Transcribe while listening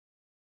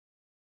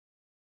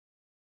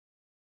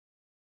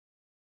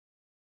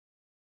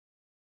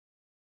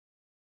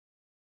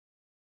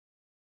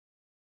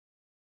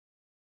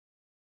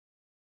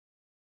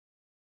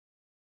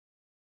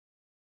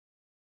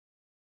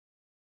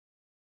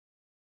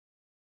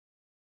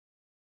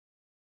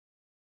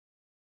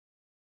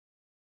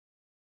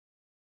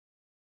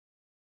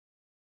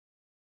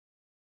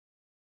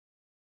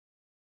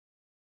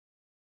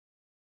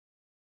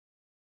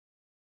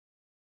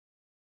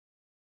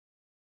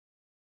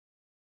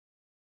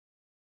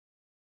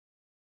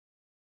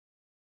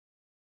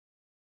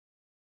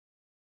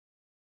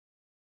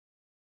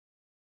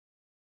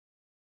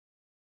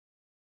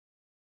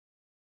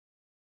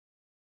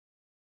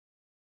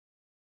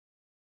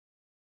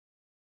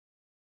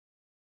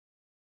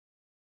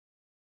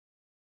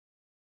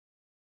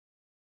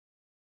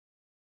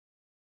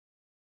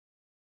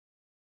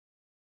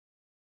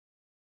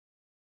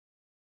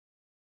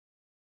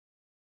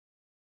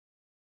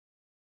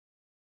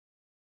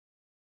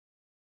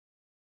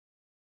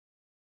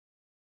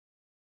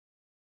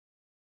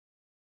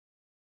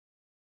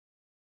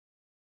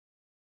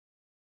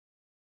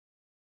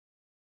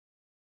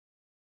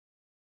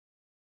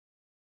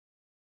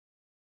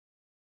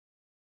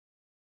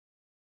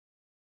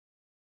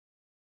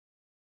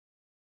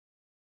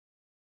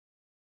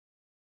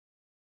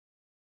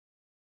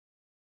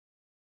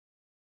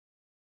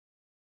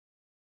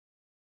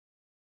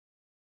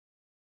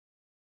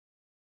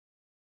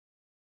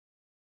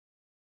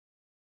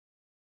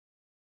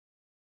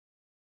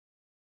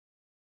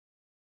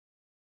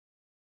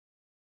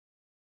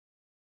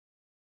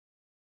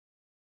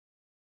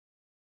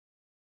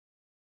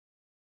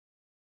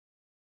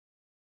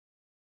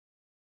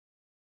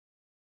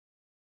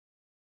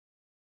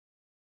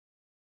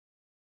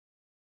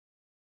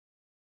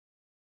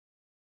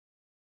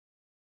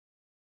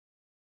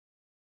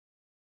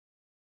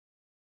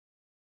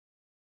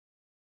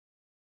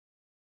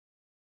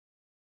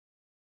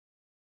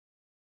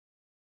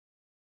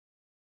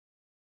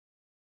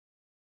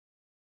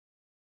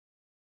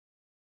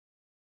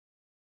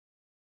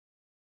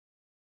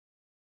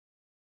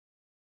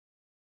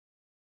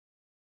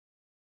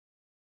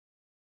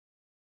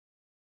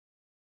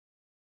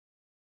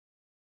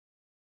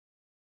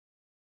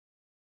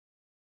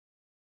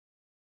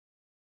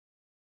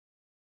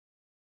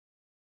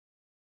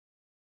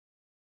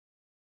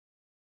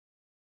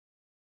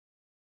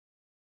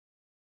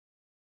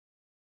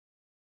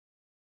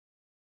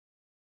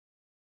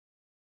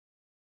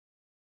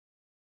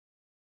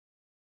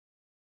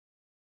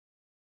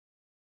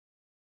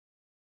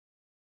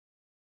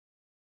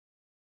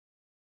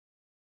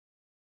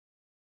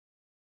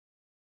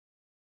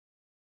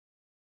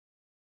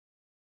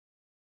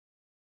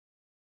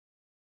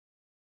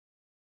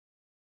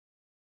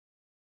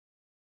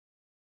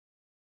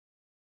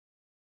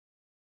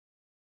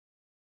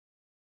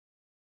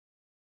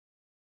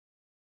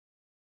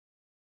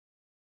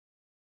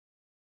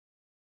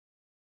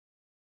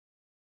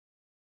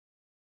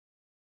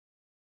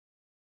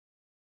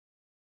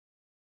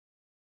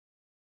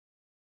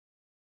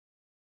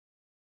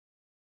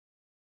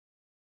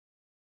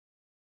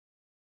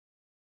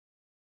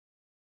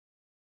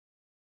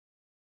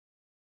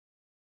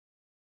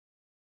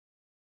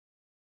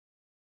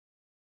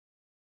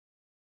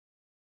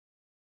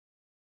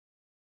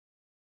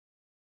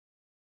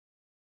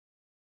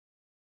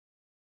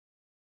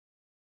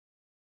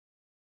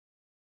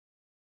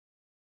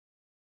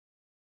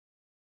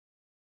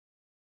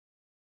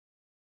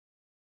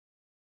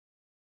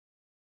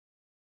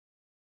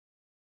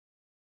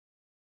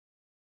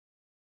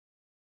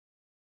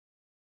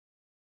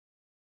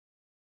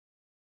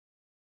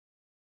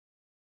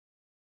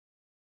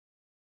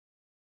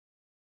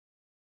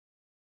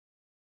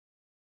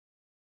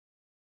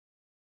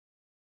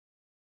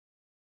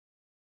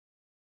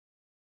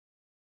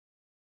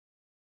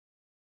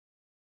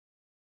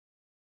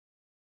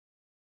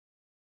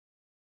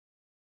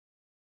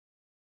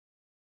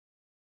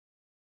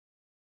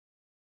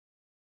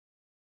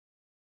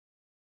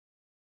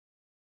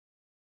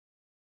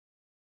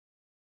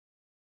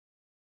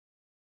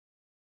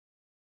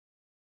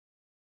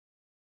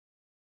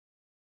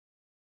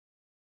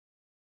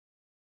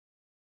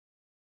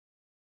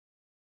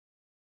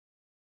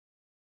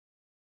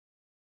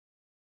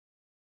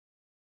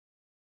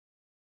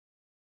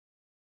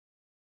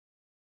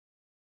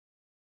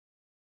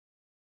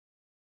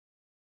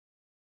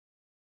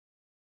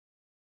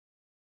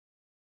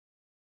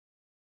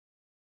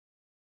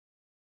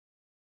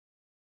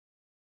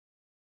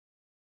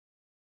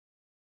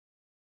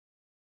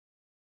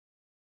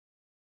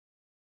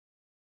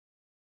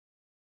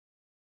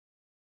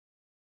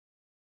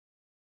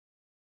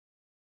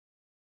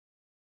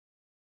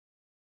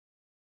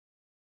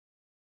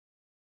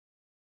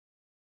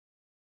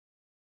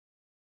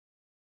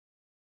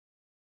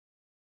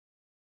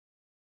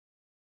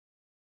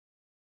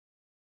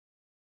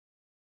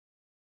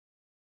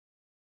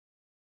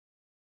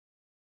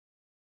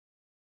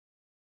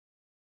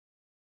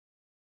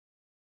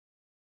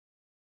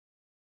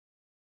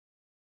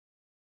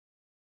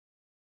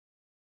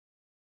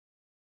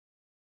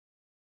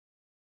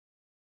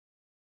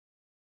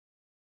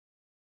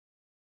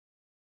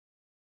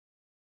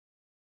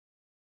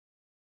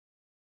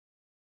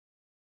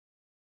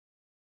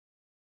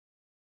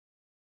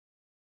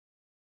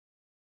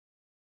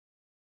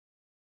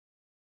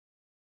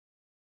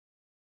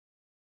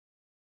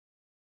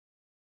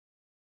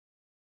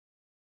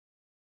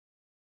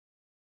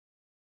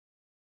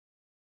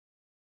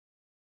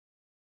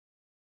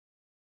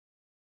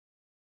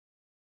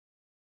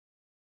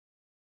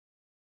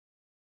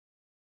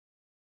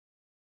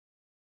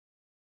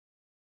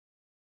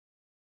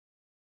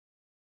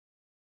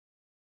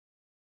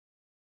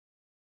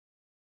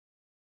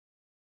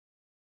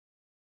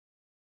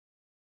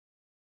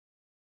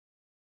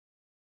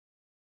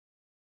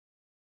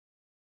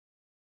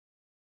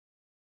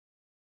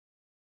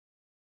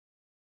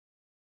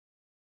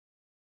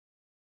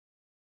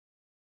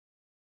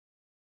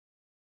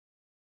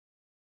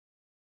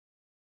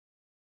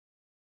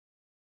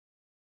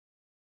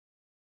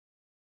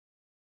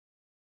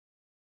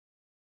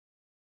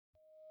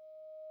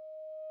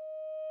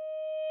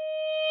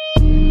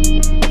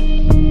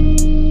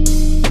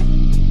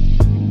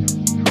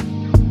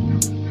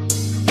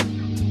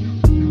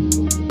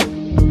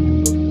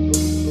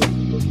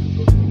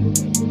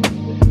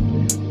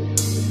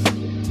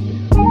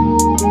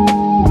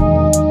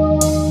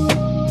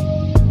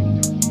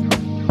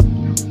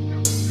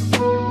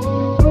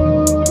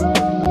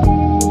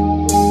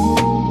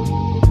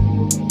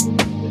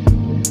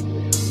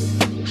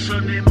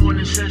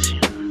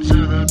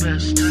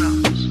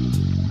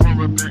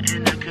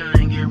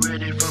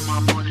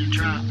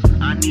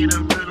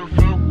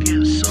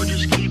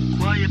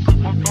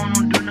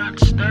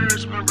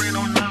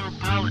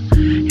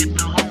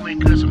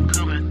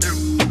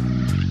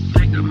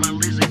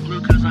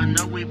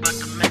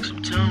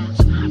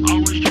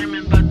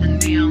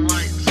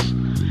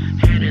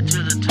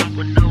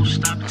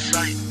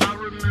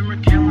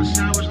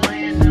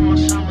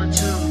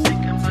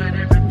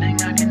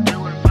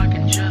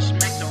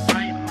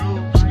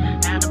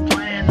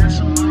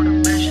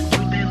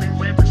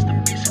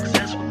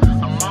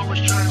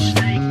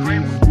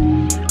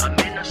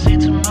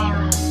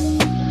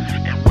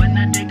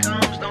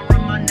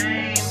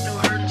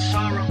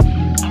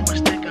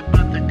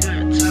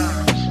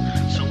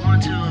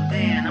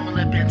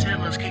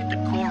let's kick the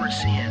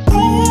chorus in.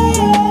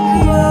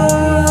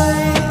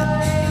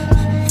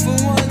 For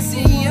once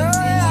in your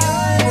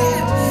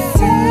life,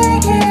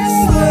 take it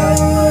slow.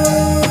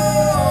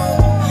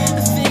 I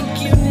think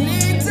you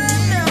need to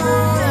know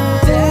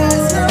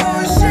there's no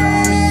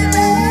shame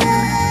in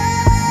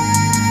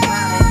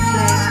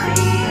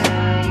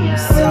it.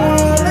 So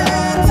let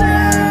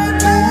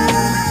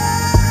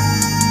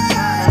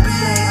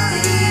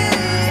it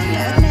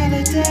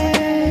another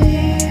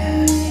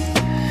day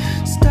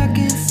stuck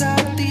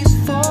inside these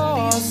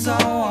walls. I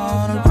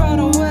wanna run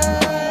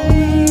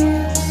away.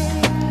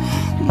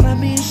 Let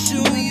me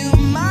show you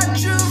my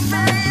true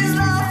face.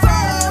 I'll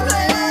follow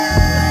it.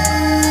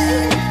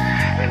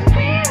 And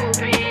we'll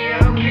be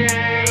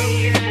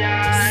okay.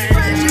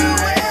 Spread your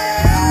wings.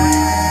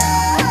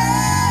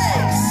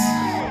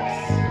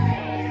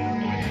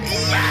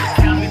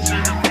 Count me to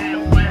the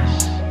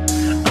Midwest.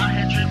 I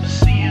had dreamed of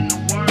seeing the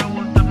world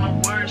without my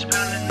words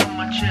pounding on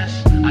my chest.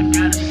 I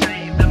gotta say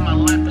that my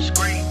life is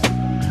great.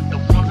 The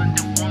ones that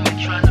didn't want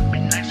me trying to be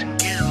nice and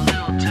get a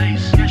little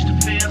taste. Catch the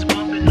fans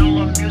bumping all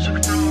our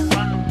music from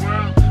around the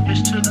world.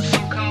 Here's to the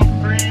so-called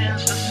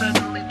friends that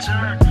suddenly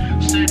turn.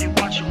 Steady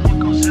watching what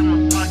goes in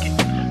my pocket.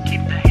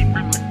 Keep the hate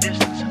from a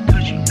distance,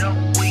 cause you know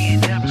we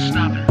ain't never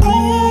stopping.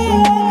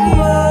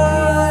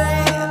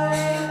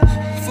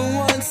 For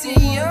once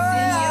in your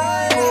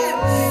life,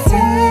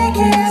 take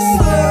it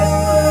slow.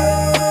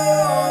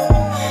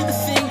 I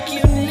think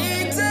you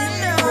need to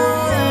know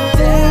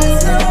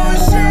there's no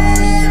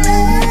shame in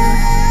it.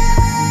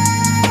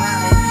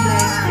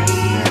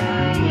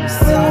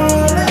 So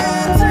let's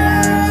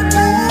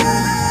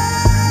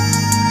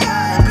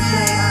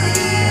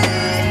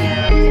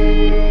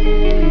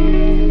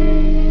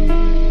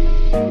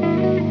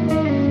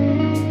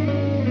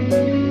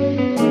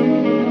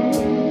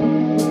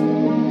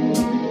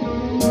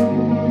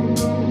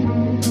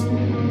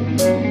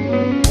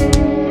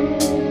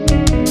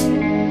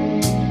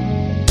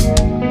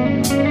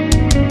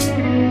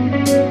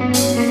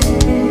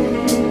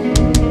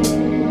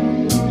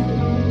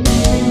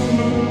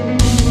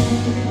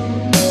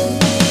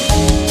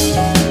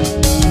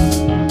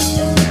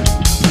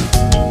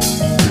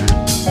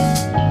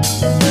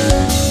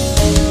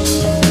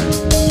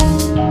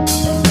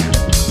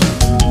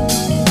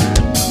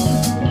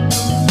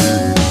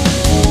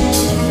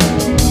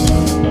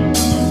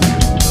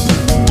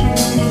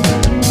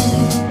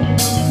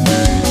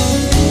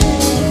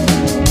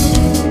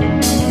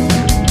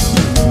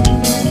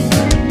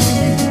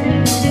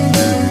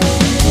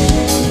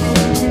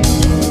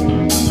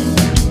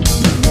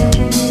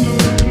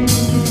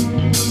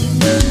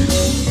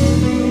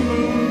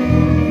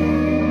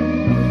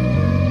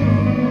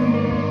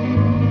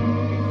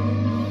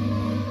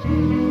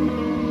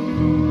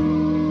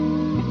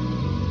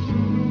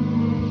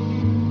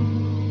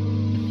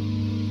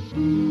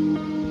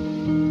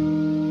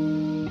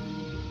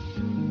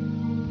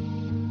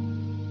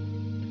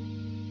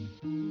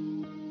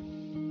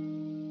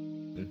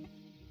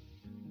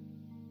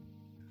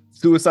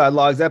Suicide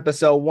Logs,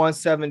 episode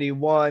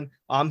 171.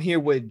 I'm here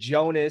with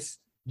Jonas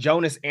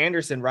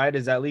Anderson, right?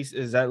 Is that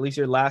at least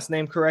your last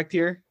name correct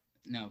here?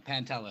 No,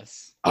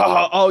 Pantelis.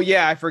 Oh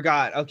yeah, I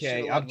forgot.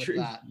 Okay, Should've led with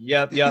that.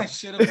 Yep. I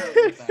should have led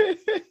with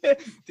that.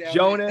 Damn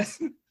Jonas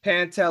it.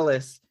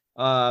 Pantelis.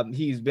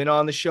 He's been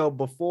on the show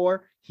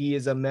before. He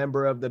is a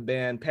member of the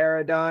band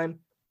Paradigm.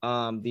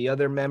 The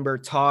other member,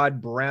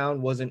 Todd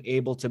Brown, wasn't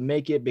able to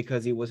make it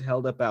because he was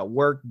held up at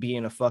work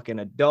being a fucking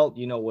adult.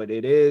 You know what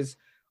it is.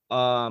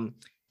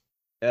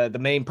 The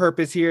main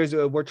purpose here is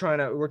we're trying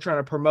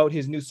to promote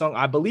his new song.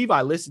 I believe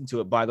I listened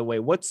to it, by the way.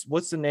 What's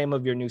the name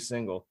of your new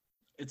single?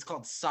 It's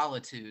called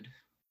Solitude.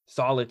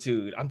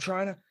 Solitude.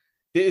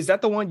 Is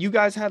that the one you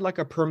guys had like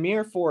a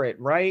premiere for it,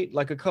 right?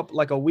 Like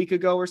a week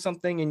ago or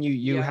something, and you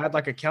Yeah. had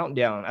like a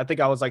countdown. I think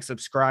I was like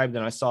subscribed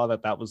and I saw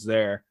that was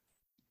there.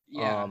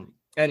 Yeah.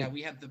 And Yeah,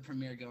 we have the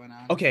premiere going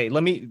on. okay,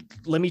 let me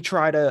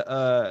try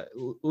to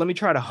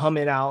hum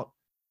it out,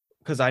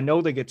 because I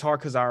know the guitar,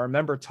 because I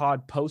remember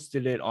Todd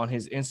posted it on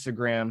his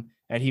Instagram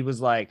and he was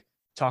like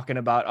talking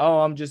about, oh,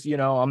 I'm just,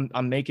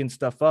 I'm making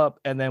stuff up.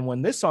 And then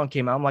when this song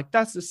came out, I'm like,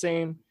 that's the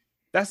same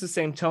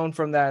tone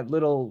from that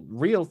little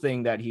reel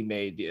thing that he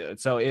made. Yeah.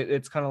 So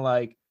it's kind of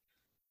like,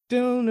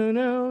 do no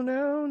no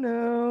no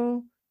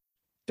no,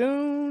 do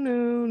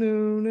no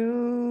no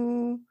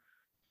no,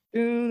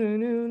 do no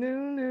no no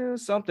no,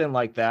 something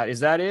like that. Is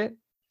that it?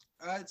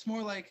 It's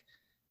more like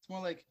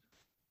bow,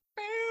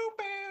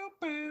 bow,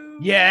 bow.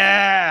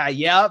 Yeah,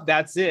 yep,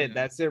 that's it.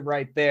 That's it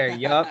right there.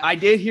 Yep. I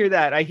did hear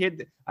that. I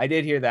did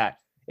hear that.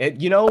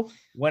 It,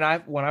 when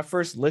I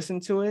first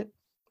listened to it,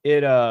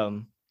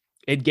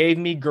 it gave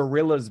me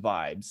Gorillaz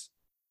vibes.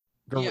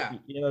 Yeah.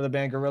 The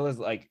band Gorillaz,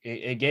 like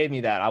it gave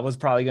me that. I was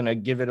probably gonna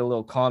give it a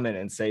little comment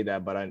and say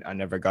that, but I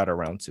never got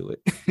around to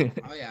it.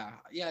 Oh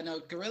yeah. No,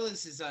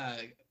 Gorillaz is a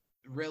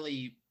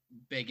really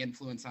big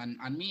influence on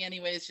me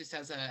anyways, just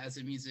as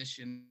a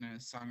musician, a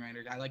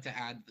songwriter. I like to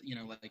add,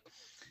 like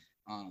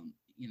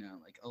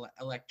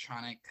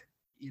electronic,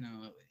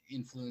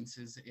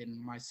 influences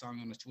in my song,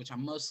 on which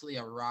I'm mostly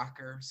a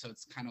rocker, so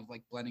it's kind of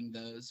like blending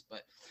those,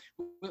 but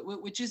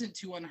which isn't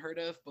too unheard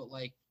of. But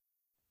like,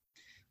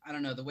 I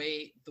don't know, the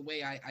way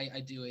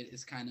I do it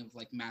is kind of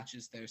like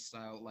matches their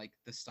style, like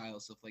the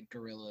styles of like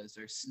Gorillaz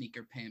or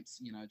Sneaker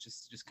Pimps,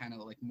 just kind of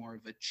like more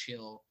of a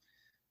chill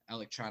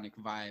electronic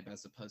vibe,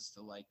 as opposed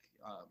to like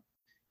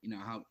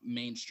how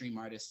mainstream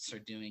artists are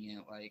doing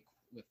it, like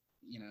with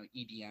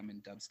EDM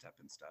and dubstep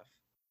and stuff.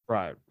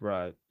 Right.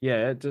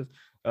 Yeah, it just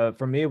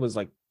for me it was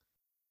like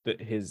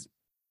his,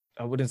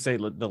 I wouldn't say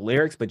the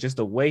lyrics, but just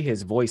the way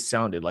his voice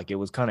sounded, like it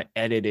was kind of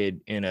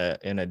edited in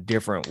a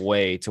different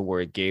way to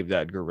where it gave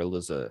that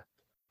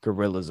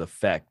Gorillaz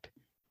effect.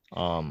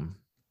 You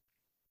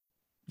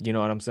know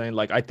what I'm saying?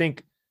 Like I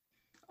think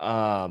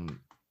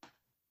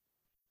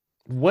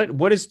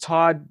what is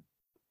Todd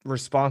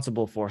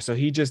responsible for? So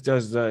he just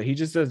does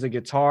the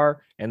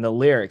guitar and the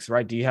lyrics,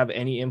 right? Do you have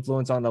any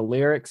influence on the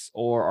lyrics,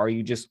 or are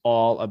you just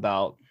all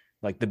about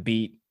like the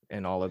beat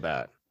and all of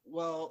that?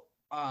 Well,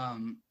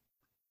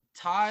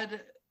 Todd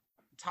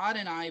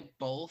and I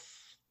both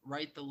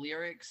write the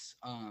lyrics,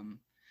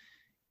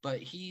 but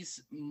he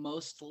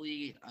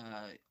mostly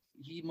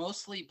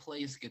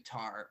plays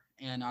guitar.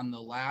 And on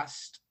the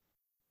last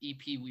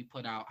EP we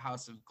put out,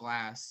 House of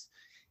Glass,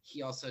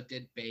 he also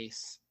did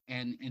bass,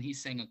 and he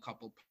sang a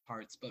couple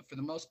parts. But for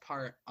the most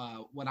part,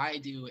 what I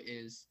do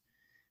is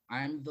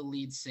I'm the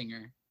lead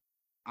singer.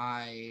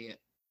 I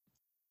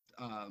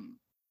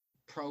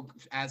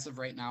as of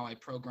right now, I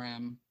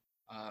program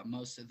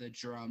most of the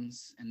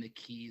drums and the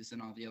keys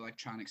and all the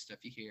electronic stuff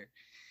you hear.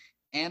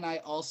 And I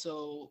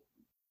also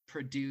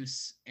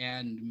produce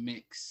and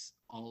mix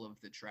all of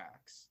the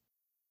tracks.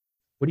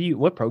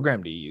 What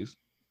program do you use?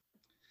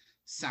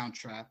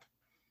 Soundtrap.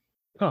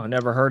 Oh,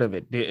 never heard of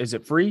it. Is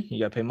it free? You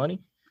gotta pay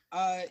money?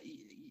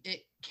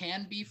 It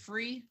can be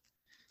free,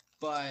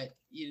 but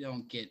you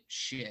don't get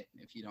shit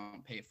if you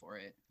don't pay for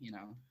it.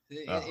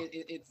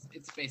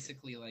 It's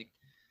basically like,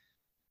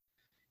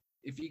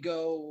 if you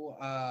go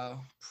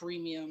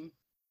premium,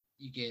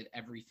 you get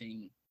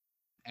everything.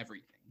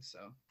 So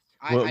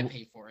I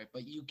pay for it,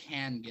 but you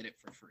can get it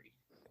for free.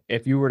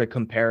 If you were to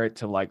compare it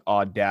to like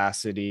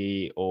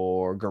Audacity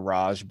or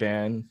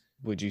GarageBand,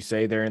 would you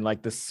say they're in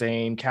like the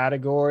same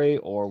category,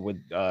 or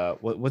would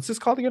what's this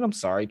called again? I'm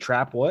sorry,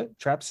 Trap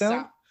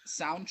Sound?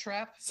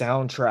 Soundtrap.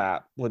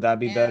 Soundtrap. Would that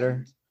be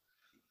better?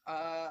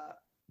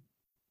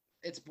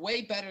 It's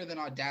way better than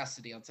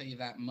Audacity. I'll tell you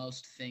that.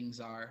 Most things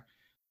are,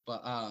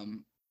 but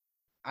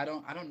I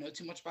don't know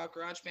too much about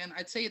GarageBand.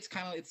 I'd say it's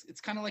kind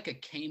of like a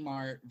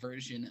Kmart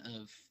version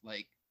of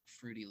like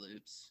Fruity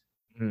Loops.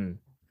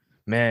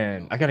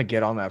 Man, I gotta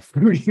get on that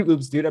Fruity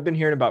Loops, dude. I've been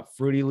hearing about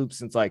Fruity Loops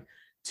since like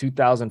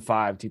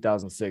 2005,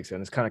 2006,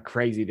 and it's kind of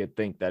crazy to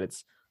think that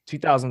it's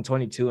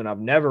 2022 and I've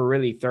never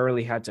really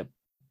thoroughly had to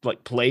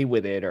like play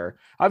with it, or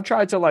I've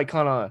tried to like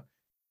kind of,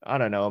 I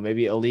don't know,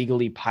 maybe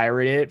illegally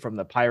pirate it from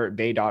the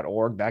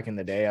piratebay.org back in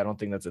the day. I don't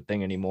think that's a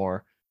thing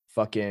anymore.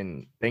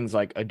 Fucking things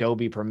like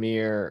Adobe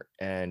Premiere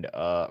and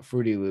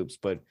Fruity Loops,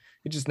 but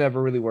it just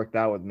never really worked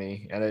out with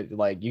me. And it,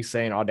 like you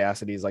saying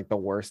Audacity is like the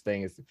worst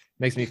thing. It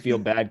makes me feel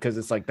bad because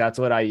it's like that's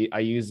what I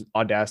use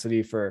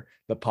Audacity for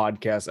the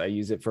podcast. I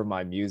use it for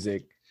my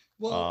music.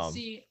 Well,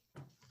 see,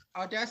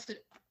 Audacity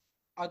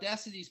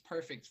is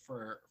perfect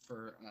for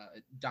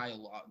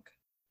dialogue.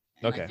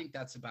 And okay. I think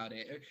that's about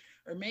it.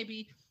 Or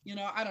maybe,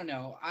 I don't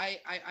know.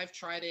 I've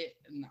tried it,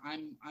 and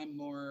I'm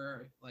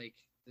more like,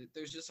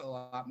 there's just a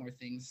lot more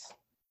things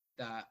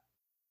that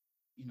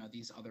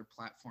these other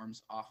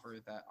platforms offer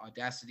that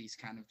Audacity is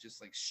kind of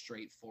just like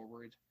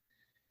straightforward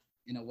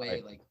in a way.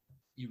 Right. Like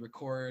you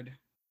record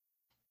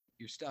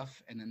your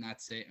stuff and then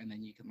that's it, and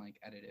then you can like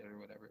edit it or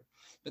whatever.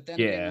 But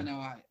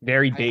then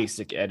very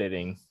basic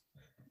editing.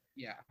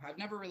 Yeah, I've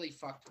never really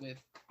fucked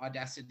with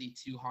Audacity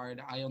too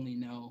hard. I only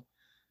know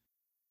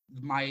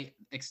my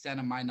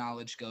extent of my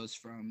knowledge goes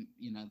from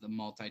the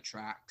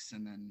multi-tracks,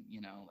 and then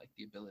like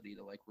the ability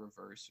to like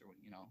reverse or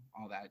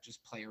all that,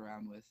 just play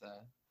around with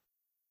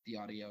the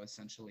audio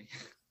essentially.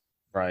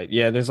 Right.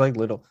 Yeah, there's like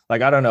little,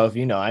 like, I don't know if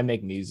I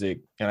make music,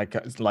 and I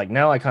like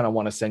now I kind of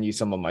want to send you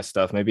some of my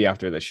stuff maybe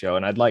after the show,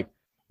 and I'd like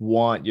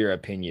want your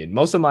opinion.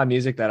 Most of my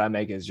music that I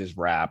make is just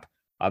rap.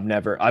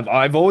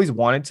 I've always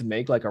wanted to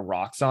make like a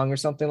rock song or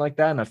something like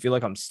that, and I feel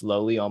like I'm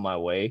slowly on my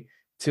way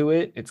to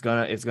it. It's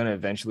gonna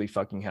eventually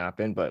fucking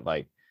happen, but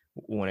like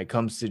when it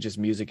comes to just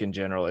music in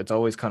general, it's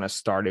always kind of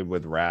started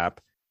with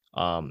rap,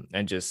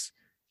 and just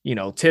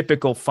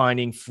typical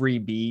finding free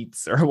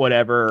beats or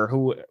whatever,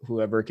 or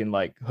whoever can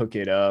like hook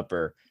it up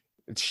or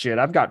shit.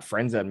 I've got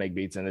friends that make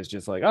beats, and it's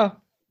just like, oh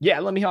yeah,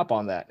 let me hop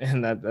on that,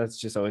 and that's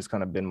just always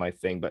kind of been my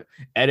thing. But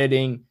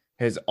editing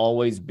has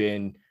always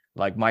been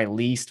like my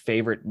least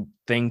favorite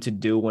thing to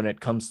do when it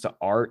comes to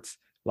art.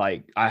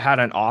 Like I had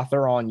an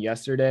author on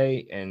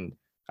yesterday, and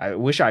I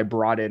wish I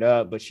brought it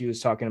up, but she was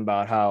talking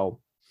about how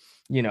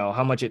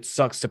much it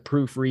sucks to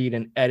proofread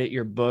and edit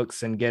your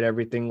books and get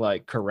everything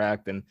like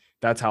correct. And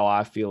that's how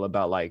I feel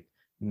about like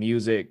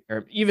music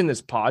or even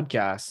this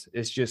podcast.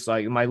 It's just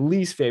like my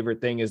least favorite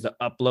thing is the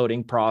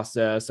uploading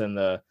process and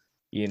the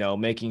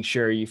making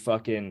sure you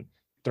fucking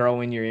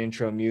throw in your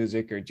intro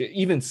music, or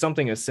even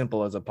something as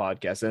simple as a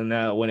podcast.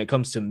 And when it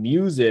comes to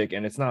music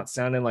and it's not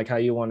sounding like how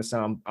you want to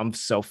sound, I'm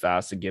so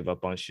fast to give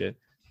up on shit.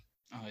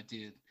 Oh,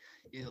 dude,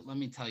 let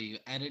me tell you,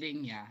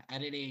 editing,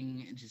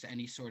 just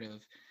any sort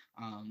of,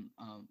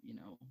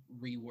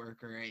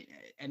 rework or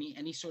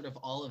any sort of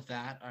all of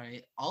that. All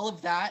right, all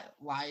of that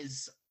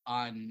lies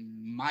on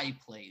my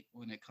plate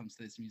when it comes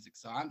to this music.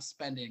 So I'm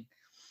spending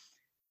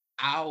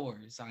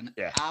hours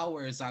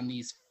on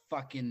these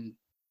fucking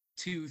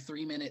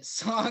 2-3 minute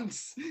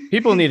songs.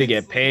 People need to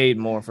get paid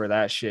more for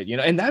that shit,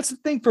 and that's the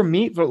thing for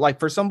me,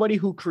 for somebody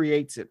who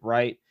creates it,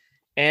 right?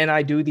 And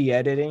I do the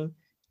editing.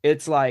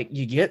 It's like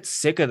you get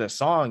sick of the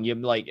song. You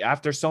like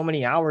after so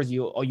many hours,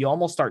 you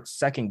almost start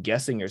second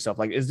guessing yourself.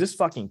 Like, is this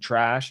fucking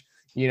trash?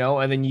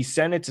 And then you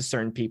send it to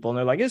certain people and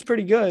they're like, it's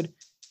pretty good.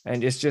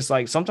 And it's just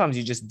like, sometimes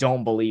you just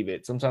don't believe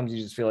it. Sometimes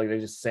you just feel like they're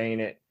just saying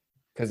it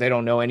because they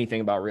don't know anything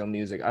about real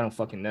music. I don't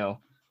fucking know.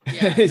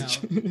 Yeah,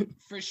 no,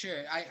 for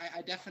sure.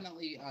 I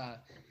definitely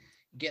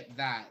get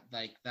that,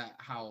 like that,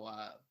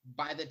 how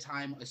by the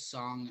time a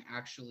song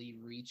actually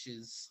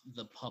reaches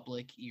the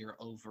public, you're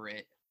over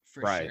it.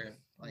 For sure.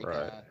 Like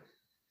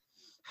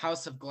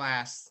House of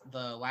Glass,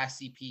 the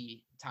last EP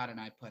Todd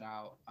and I put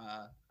out,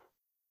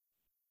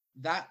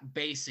 that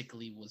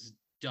basically was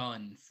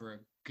done for a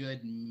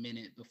good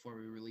minute before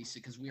we released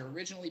it, because we were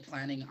originally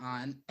planning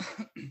on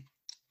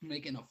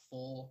making a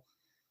full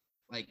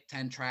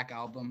 10-track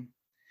album.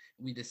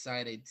 We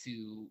decided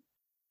to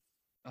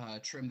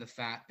trim the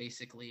fat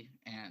basically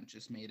and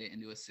just made it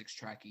into a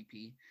 6-track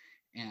EP.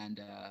 And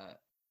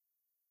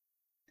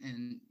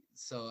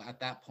so at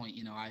that point,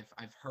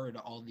 I've heard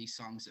all these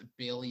songs a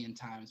billion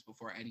times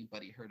before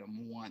anybody heard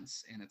them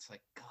once, and it's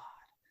like,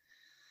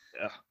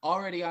 God,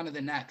 already on to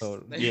the next.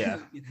 Yeah.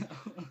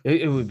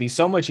 It would be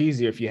so much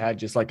easier if you had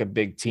just like a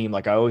big team.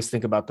 Like, I always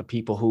think about the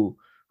people who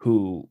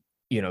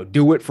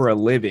do it for a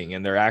living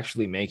and they're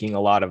actually making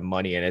a lot of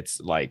money, and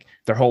it's like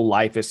their whole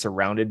life is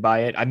surrounded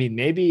by it. I mean,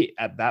 maybe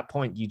at that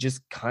point you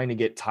just kind of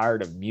get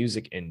tired of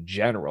music in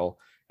general,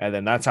 and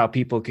then that's how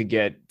people could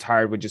get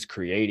tired with just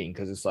creating,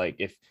 because it's like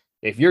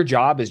if your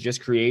job is just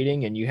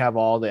creating and you have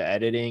all the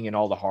editing and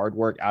all the hard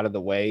work out of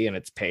the way and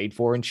it's paid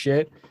for and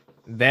shit,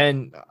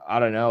 then I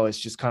don't know, it's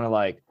just kind of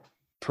like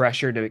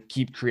pressure to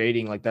keep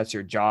creating, like that's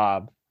your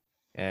job.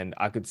 And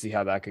I could see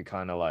how that could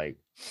kind of like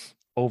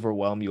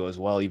overwhelm you as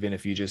well, even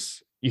if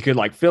you could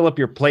like fill up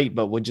your plate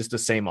but with just the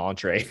same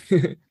entree.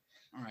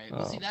 All right,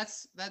 well, see,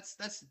 that's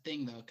the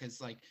thing though,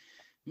 because like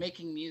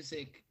making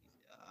music,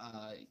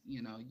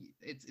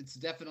 it's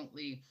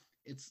definitely,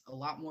 it's a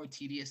lot more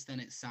tedious than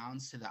it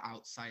sounds to the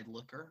outside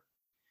looker.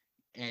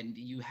 And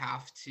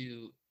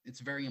it's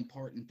very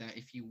important that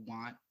if you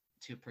want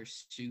to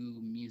pursue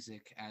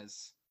music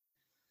as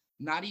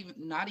not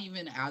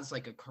even as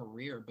like a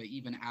career, but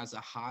even as a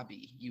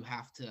hobby, you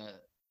have to,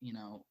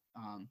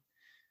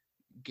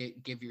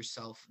 give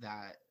yourself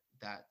that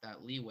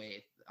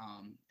leeway,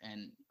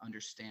 and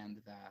understand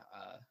that,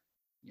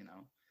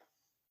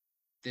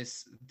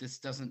 this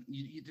doesn't,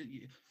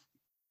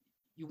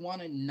 you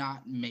want to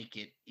not make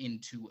it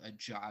into a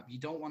job. You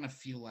don't want to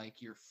feel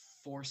like you're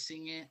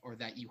forcing it or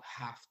that you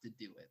have to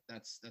do it.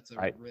 That's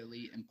a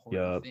really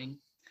important thing.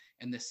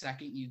 And the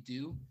second you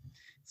do,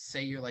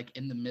 say you're like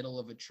in the middle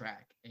of a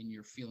track and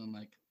you're feeling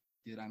like,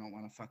 dude, I don't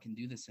want to fucking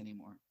do this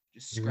anymore.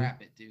 Just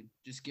scrap it, dude.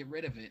 Just get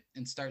rid of it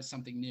and start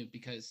something new,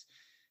 because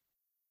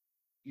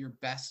your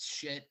best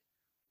shit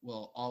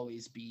will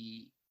always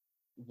be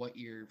what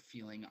you're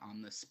feeling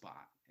on the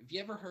spot. Have you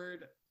ever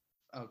heard,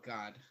 oh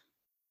God,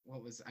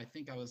 I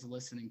think I was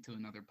listening to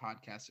another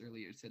podcast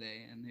earlier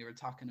today, and they were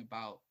talking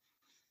about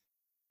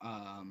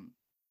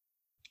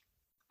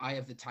Eye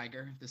of the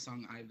Tiger, the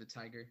song Eye of the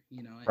Tiger,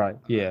 Right.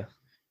 Yeah.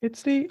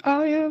 It's the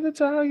Eye of the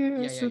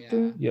Tiger.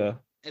 Yeah.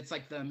 It's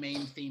like the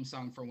main theme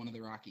song for one of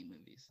the Rocky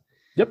movies.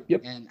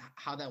 Yep. And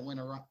how that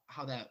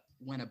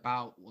went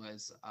about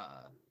was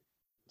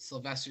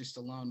Sylvester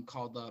Stallone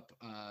called up,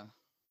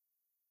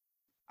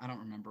 I don't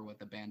remember what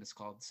the band is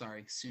called.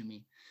 Sorry, sue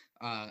me.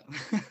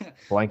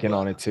 Blanking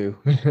on it too.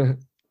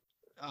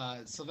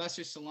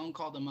 Sylvester Stallone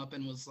called him up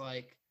and was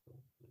like,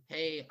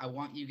 hey, I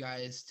want you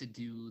guys to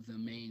do the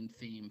main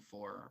theme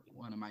for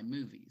one of my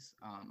movies.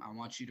 I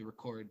want you to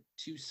record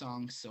 2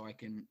 songs so I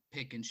can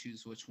pick and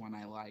choose which one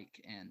I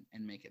like and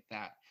make it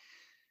that.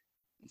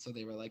 And so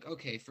they were like,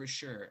 okay, for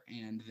sure.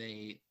 And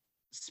they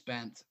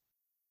spent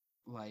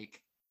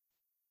like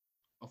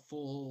a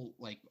full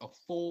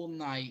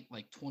night,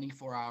 like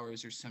 24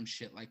 hours or some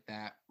shit like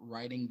that,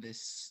 writing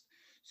this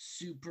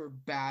super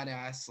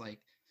badass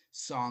like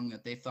song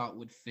that they thought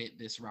would fit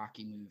this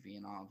Rocky movie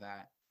and all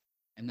that.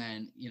 And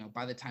then,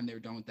 by the time they were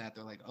done with that,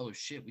 they're like, oh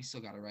shit, we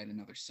still got to write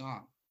another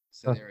song.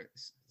 So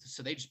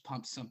they just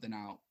pumped something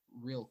out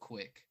real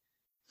quick.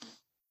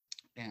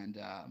 And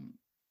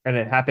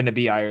it happened to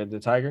be Eye of the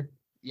Tiger.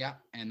 Yeah,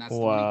 and that's the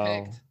one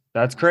we picked.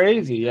 That's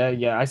crazy.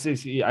 Yeah. I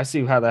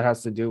see how that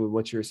has to do with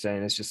what you're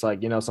saying. It's just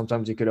like,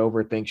 sometimes you could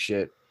overthink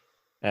shit.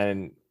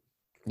 And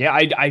yeah,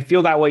 I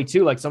feel that way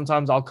too. Like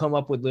sometimes I'll come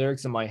up with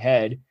lyrics in my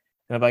head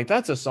And I'm like,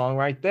 that's a song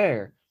right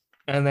there.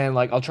 And then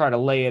like I'll try to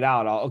lay it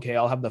out.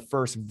 I'll have the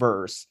first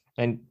verse.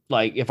 And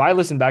like if I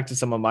listen back to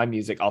some of my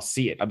music, I'll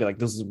see it. I'll be like,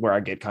 this is where I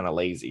get kind of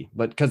lazy.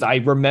 But because I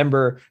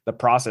remember the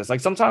process.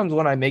 Like sometimes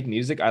when I make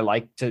music, I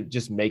like to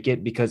just make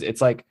it because it's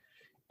like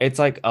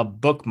a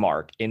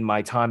bookmark in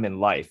my time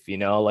in life, you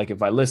know? Like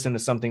if I listen to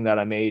something that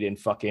I made in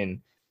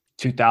fucking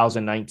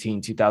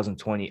 2019,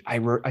 2020,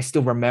 I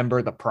still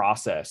remember the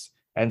process.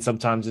 And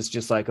sometimes it's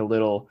just like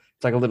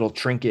it's like a little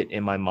trinket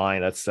in my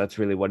mind. That's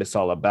really what it's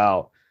all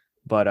about.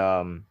 But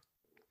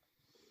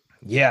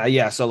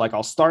yeah. So like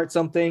I'll start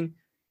something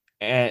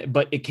and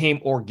but it came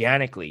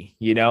organically,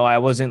 you know. I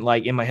wasn't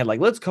like in my head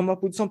like let's come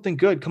up with something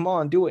good, come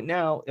on, do it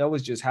now. I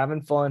was just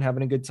having fun,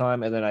 having a good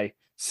time, and then I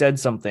said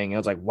something. I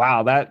was like,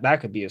 wow,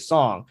 that could be a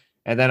song.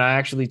 And then I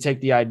actually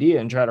take the idea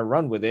and try to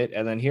run with it,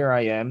 and then here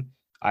I am.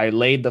 I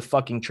laid the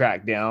fucking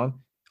track down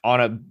on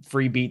a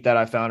free beat that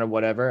I found or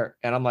whatever,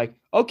 and I'm like,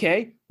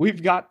 okay,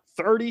 we've got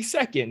 30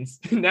 seconds.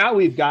 Now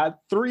we've got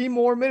 3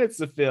 more minutes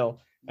to fill.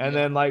 And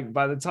then like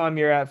by the time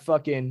you're at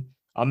fucking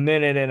a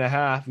minute and a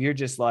half, you're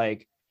just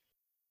like,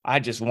 I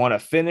just want to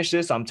finish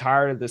this. I'm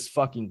tired of this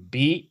fucking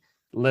beat.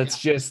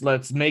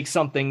 Let's make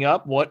something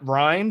up. What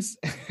rhymes?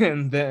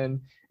 And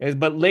then,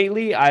 but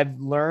lately I've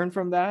learned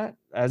from that,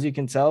 as you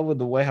can tell with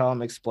the way how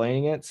I'm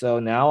explaining it. So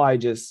now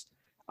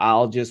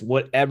I'll just,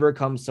 whatever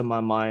comes to my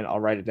mind, I'll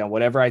write it down,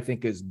 whatever I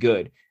think is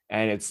good.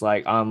 And it's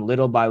like, I'm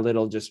little by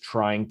little just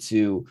trying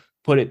to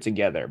put it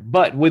together.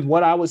 But with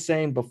what I was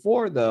saying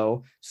before,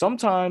 though,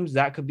 sometimes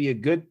that could be a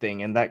good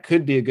thing. And that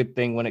could be a good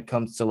thing when it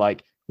comes to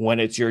like, when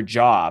it's your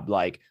job,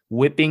 like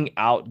whipping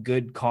out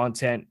good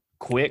content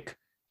quick.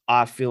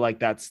 I feel like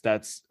that's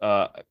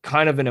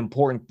kind of an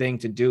important thing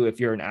to do if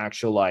you're an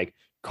actual like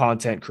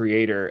content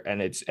creator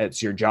and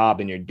it's your job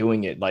and you're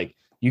doing it. Like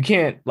you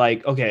can't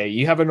like, okay,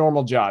 you have a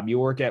normal job, you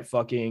work at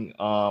fucking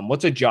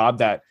what's a job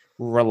that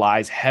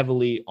relies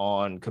heavily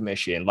on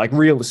commission, like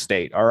real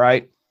estate. All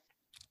right,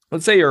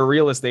 let's say you're a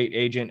real estate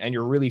agent and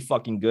you're really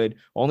fucking good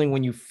only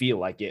when you feel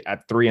like it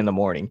at 3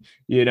 a.m,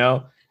 you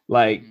know.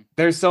 Like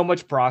there's so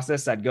much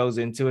process that goes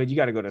into it. You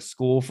got to go to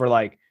school for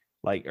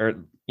or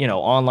you know,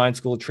 online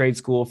school, trade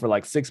school for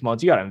like 6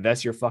 months. You got to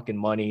invest your fucking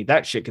money.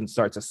 That shit can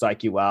start to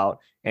psych you out.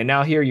 And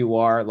now here you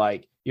are,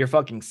 like you're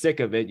fucking sick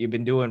of it. You've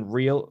been doing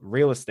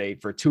real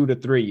estate for 2 to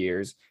 3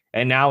 years,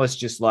 and now it's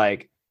just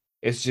like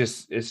it's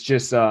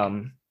just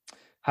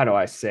how do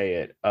I say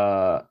it?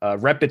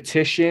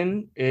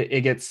 Repetition.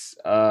 It gets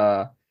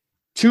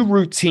too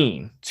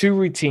routine.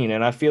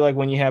 And I feel like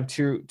when you have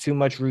too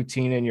much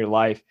routine in your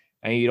life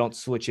and you don't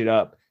switch it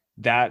up,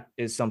 that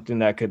is something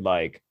that could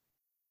like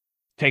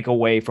take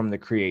away from the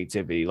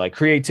creativity. Like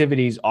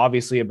creativity is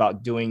obviously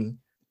about doing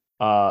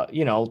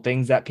you know,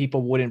 things that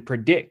people wouldn't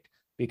predict,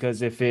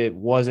 because if it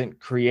wasn't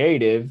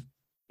creative,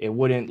 it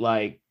wouldn't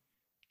like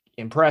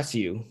impress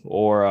you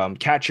or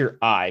catch your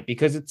eye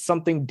because it's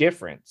something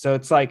different. So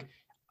it's like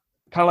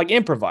kind of like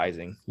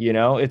improvising, you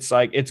know. It's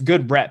like it's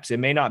good reps. It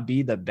may not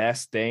be the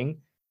best thing,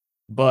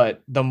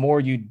 but the more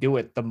you do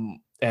it,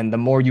 the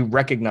more you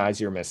recognize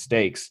your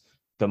mistakes,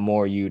 the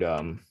more you'd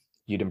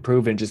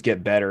improve and just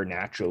get better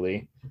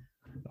naturally.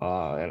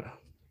 And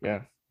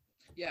yeah.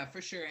 Yeah,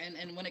 for sure.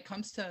 And when it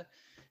comes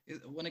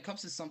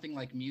to something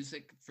like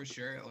music, for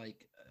sure,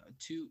 like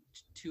two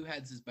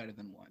heads is better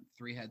than one,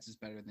 three heads is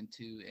better than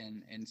two,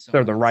 and so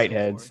They're on the and right so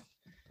heads. forth.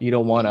 You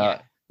don't want Yeah,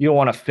 to you don't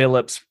want a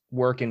Phillips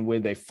working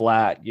with a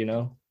flat, you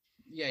know.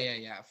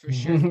 yeah, for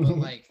sure. But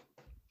like,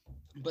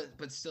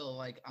 but still,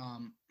 like,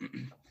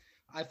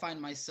 I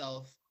find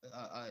myself,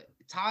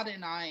 Todd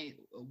and I,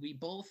 we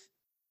both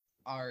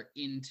are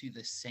into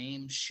the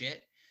same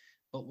shit,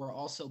 but we're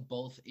also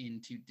both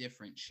into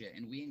different shit,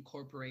 and we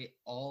incorporate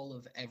all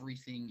of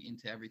everything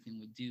into everything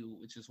we do,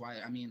 which is why,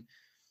 I mean,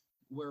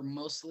 we're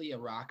mostly a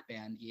rock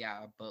band,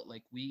 yeah, but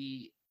like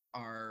we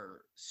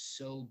are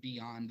so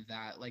beyond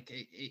that. Like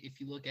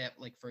if you look at,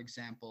 like, for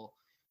example,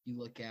 you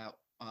look at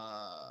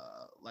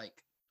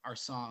like our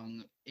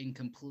song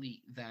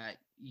Incomplete that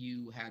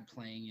you had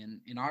playing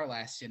in our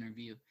last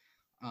interview.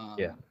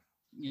 Yeah. um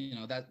you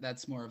know,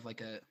 that's more of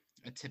like a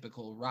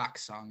typical rock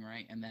song,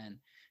 right? And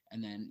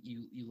then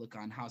you look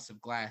on House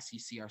of Glass, you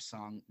see our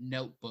song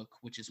Notebook,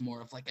 which is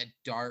more of like a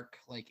dark,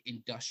 like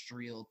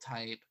industrial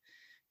type,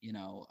 you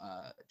know,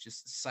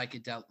 just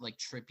psychedelic, like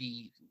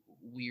trippy,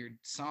 weird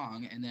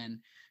song. And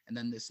then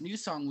this new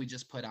song we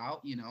just put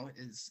out, you know,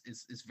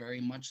 is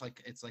very much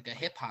like, it's like a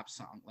hip hop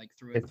song, like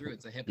through and It's through.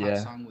 It's a hip hop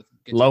yeah. song with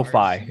guitars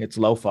Lo-fi. and It's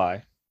lo-fi.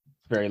 It's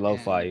very and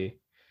lo-fi.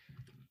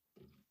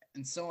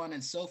 and so on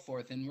and so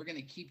forth. And we're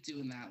gonna keep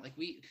doing that. Like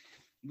we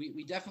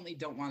definitely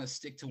don't want to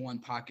stick to one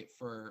pocket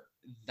for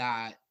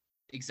that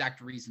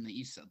exact reason that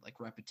you said, like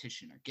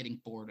repetition or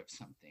getting bored of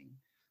something.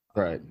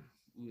 Right.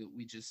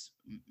 We just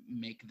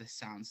make the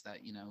sounds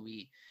that, you know,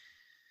 we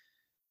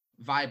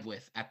vibe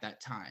with at that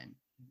time.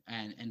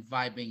 And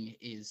vibing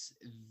is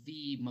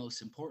the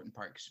most important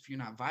part, because if you're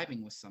not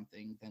vibing with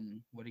something,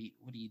 then what are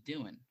you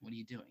doing?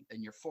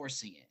 Then you're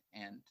forcing it,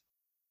 and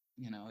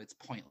you know, it's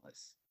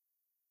pointless.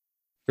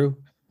 True.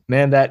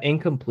 Man, that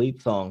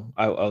incomplete song,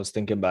 I was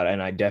thinking about it,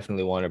 and I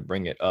definitely want to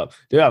bring it up.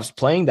 Dude, I was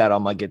playing that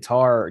on my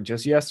guitar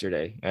just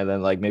yesterday, and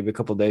then like maybe a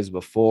couple days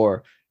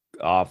before,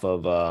 off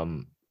of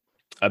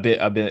a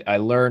bit I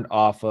learned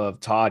off of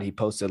Todd. He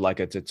posted like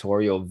a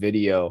tutorial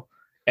video,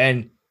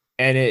 and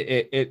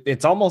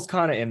it's almost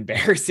kind of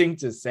embarrassing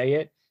to say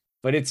it,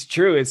 but it's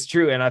true.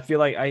 And I feel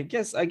like I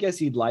guess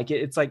he'd like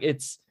it. It's like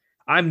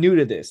I'm new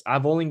to this.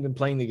 I've only been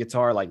playing the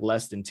guitar like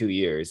less than 2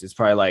 years. It's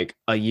probably like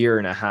a year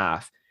and a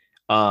half.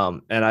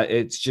 And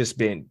it's just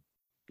been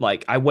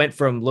like I went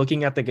from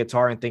looking at the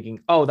guitar and thinking,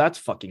 oh, that's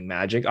fucking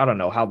magic. I don't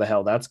know how the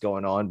hell that's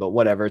going on, but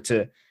whatever,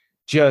 to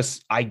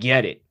just I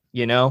get it,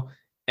 you know?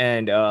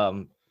 And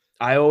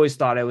I always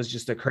thought it was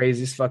just the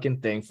craziest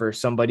fucking thing for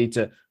somebody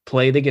to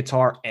play the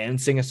guitar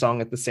and sing a song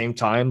at the same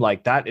time.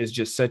 Like that is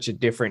just such a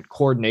different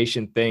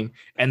coordination thing.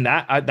 And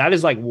that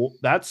is like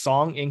that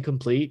song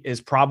Incomplete is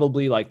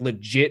probably like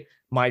legit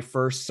my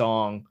first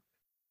song.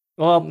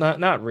 Well,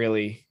 not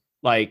really.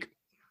 Like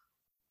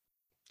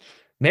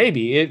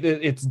maybe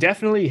it's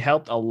definitely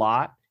helped a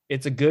lot.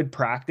 It's a good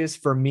practice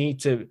for me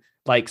to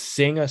like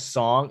sing a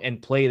song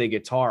and play the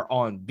guitar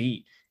on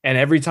beat. And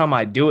every time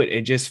I do it,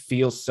 it just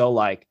feels so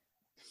like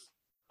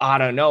I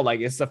don't know,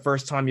 like it's the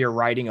first time you're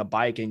riding a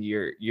bike and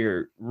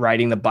you're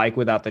riding the bike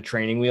without the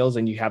training wheels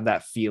and you have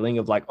that feeling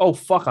of like, oh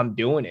fuck, I'm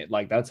doing it.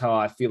 Like that's how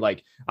I feel.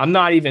 Like I'm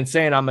not even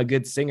saying I'm a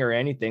good singer or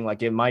anything.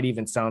 Like it might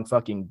even sound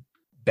fucking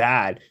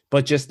bad,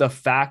 but just the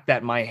fact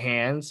that my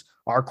hands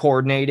are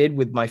coordinated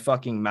with my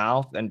fucking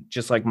mouth and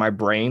just like my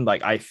brain,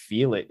 like I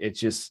feel it. It's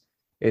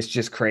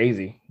just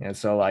crazy. And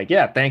so like,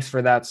 yeah, thanks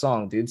for that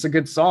song, dude. It's a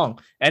good song.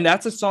 And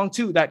that's a song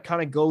too that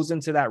kind of goes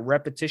into that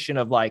repetition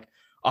of like,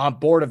 I'm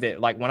bored of it.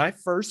 Like when I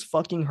first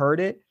fucking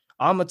heard it,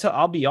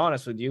 I'll be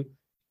honest with you,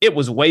 it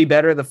was way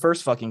better the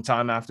first fucking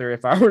time after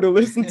if I were to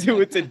listen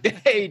to it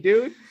today,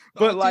 dude.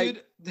 But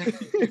like, dude,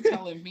 you're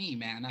telling me,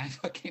 man, I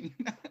fucking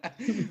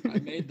I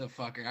made the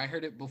fucker. I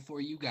heard it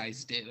before you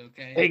guys did.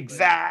 Okay.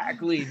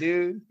 Exactly,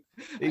 dude.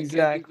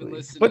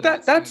 Exactly. But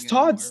That's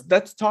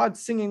Todd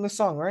singing the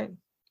song, right?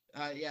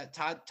 Yeah,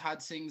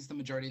 Todd sings the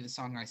majority of the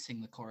song. I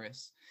sing the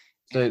chorus.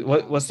 So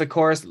what's the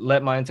chorus?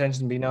 Let my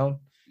intention be known.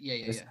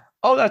 Yeah.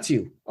 Oh, that's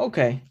you.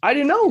 Okay. I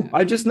didn't know.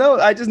 I just know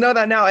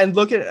that now. And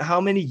look at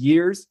how many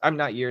years, I'm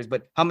not years,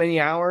 but how many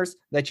hours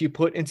that you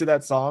put into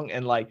that song.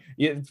 And like,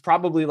 it's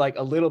probably like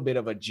a little bit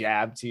of a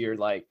jab to your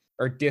like,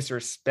 or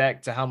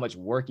disrespect to how much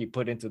work you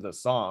put into the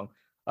song.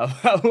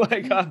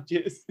 Like, I'm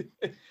just.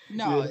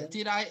 No,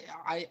 dude,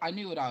 I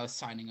knew what I was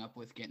signing up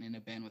with getting in a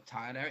band with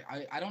Todd.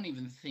 I don't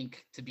even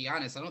think, to be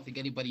honest, I don't think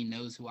anybody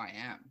knows who I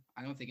am.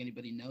 I don't think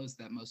anybody knows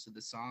that most of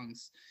the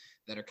songs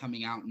that are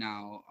coming out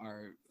now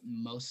are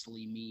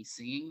mostly me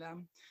singing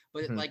them,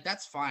 but like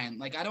that's fine.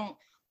 Like I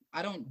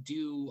don't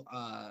do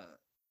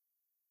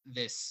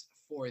this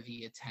for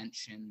the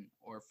attention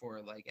or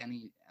for like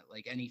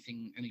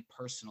anything, any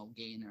personal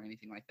gain or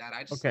anything like that.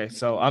 I just okay.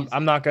 So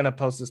I'm not gonna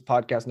post this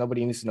podcast.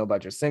 Nobody needs to know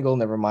about your single.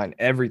 Never mind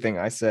everything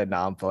I said.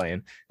 Now I'm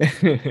playing.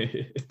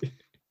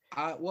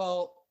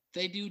 Well,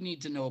 they do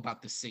need to know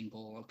about the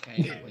single.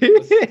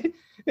 Okay.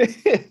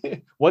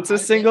 Like, what's a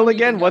single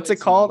again? What's it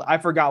called? I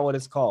forgot what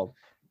it's called.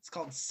 It's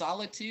called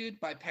Solitude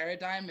by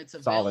Paradigm. It's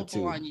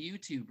available on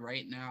YouTube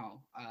right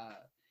now.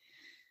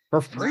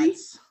 For free?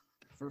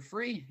 For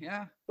free,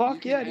 yeah.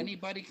 Fuck yeah.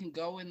 Anybody can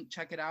go and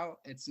check it out.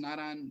 It's not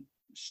on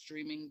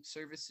streaming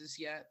services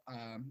yet.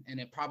 And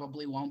it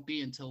probably won't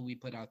be until we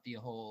put out the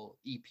whole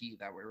EP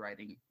that we're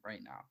writing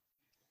right now.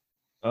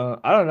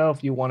 I don't know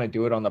if you want to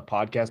do it on the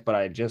podcast, but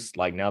I just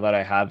like now that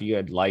I have you,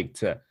 I'd like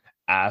to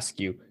ask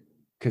you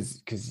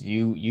because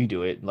you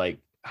do it. Like,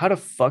 how the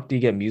fuck do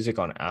you get music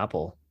on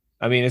Apple?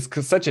 I mean, it's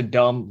such a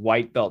dumb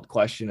white belt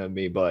question of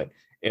me, but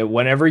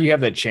whenever you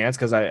have the chance,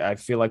 because I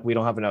feel like we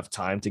don't have enough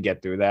time to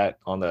get through that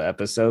on the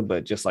episode,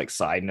 but just like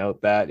side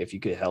note that if you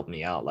could help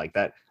me out like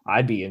that,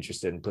 I'd be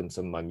interested in putting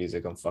some of my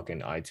music on fucking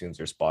iTunes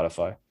or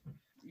Spotify.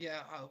 Yeah,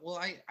 well,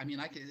 I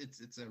mean, I could.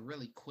 It's a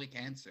really quick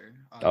answer.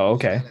 Oh,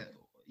 okay.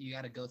 You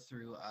got to go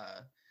through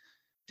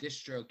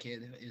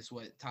DistroKid is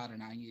what Todd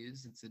and I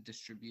use. It's a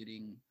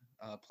distributing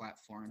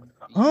platform.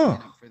 You sign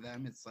up for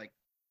them. It's like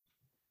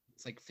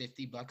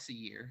 $50 a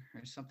year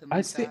or something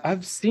like that.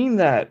 I've seen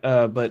that,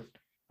 but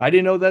I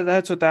didn't know that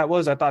that's what that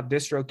was. I thought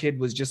DistroKid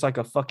was just like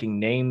a fucking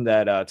name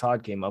that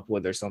Todd came up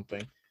with or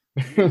something.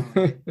 No,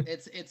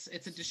 it's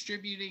a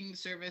distributing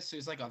service.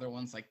 There's like other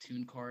ones like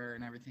TuneCore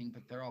and everything,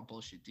 but they're all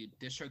bullshit, dude.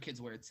 DistroKid's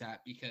where it's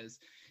at because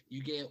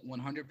you get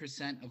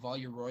 100% of all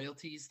your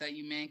royalties that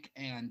you make,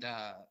 and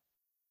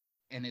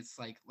it's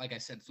like I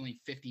said, it's only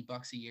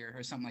 $50 a year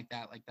or something like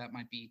that. Like that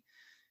might be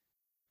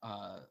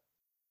a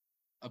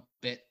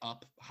bit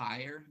up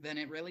higher than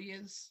it really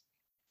is.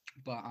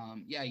 But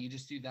yeah, you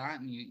just do that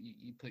and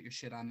you put your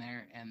shit on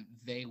there and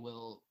they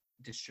will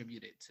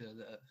distribute it to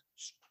the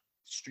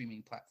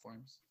streaming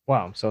platforms.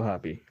 Wow, I'm so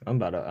happy. I'm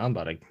about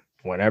to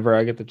whenever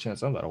I get the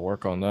chance, I'm about to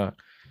work on that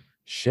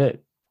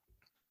shit.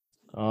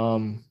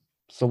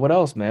 So what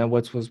else, man?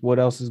 What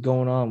else is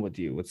going on with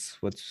you?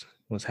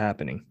 What's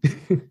happening?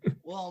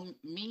 Well,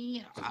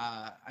 me,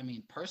 I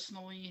mean,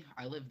 personally,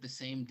 I live the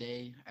same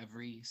day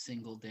every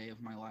single day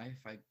of my life.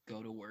 I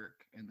go to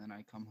work and then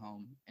I come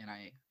home and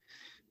I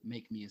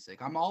make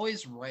music. I'm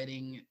always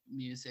writing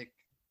music,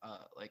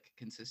 like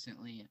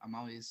consistently. I'm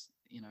always,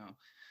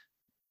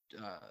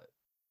 uh,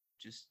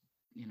 just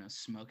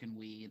smoking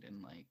weed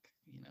and like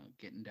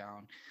getting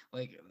down.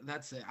 Like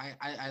that's it.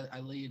 I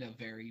lead a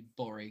very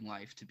boring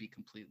life, to be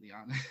completely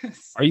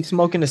honest. Are you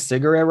smoking a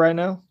cigarette right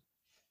now?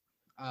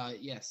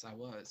 Yes, I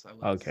was. I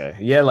was. Okay.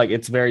 Yeah, like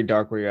it's very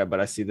dark where you're at, but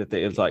I see that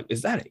it's like,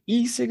 is that an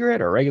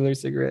e-cigarette or a regular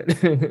cigarette?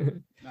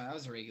 No, that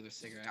was a regular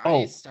cigarette. I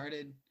Oh,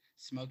 started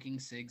smoking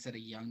cigs at a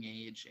young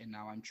age, and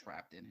now I'm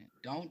trapped in it.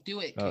 Don't do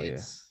it, oh yeah.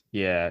 kids.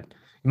 Yeah.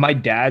 My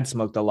dad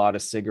smoked a lot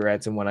of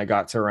cigarettes, and when I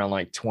got to around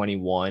like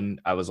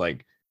 21, I was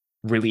like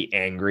really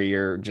angry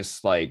or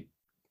just like,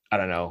 I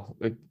don't know.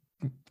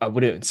 I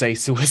wouldn't say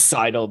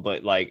suicidal,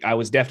 but like I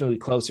was definitely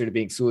closer to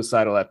being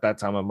suicidal at that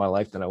time of my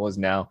life than I was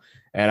now.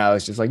 And I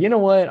was just like, you know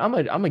what? I'm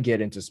gonna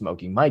get into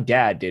smoking. My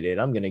dad did it.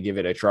 I'm gonna give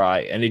it a try.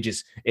 And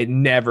it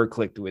never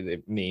clicked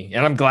with me.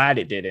 And I'm glad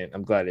it didn't.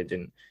 I'm glad it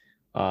didn't.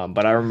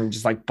 But I remember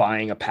just like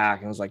buying a pack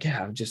and I was like,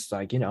 yeah, I'm just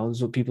like, this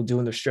is what people do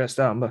when they're stressed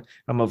out.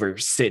 I'm over here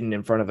sitting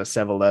in front of a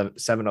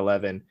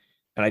 7-Eleven,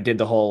 and I did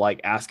the whole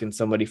like asking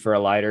somebody for a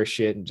lighter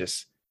shit and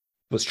just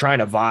was trying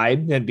to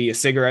vibe and be a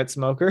cigarette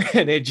smoker,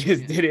 and it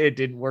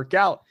didn't work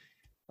out.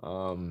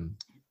 Um,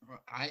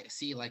 I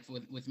see, like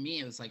with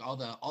me, it was like all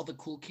the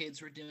cool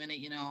kids were doing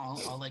it,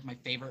 all like my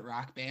favorite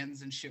rock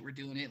bands and shit were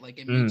doing it. Like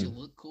it made you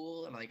look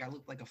cool, and like I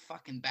looked like a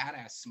fucking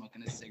badass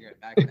smoking a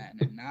cigarette back then.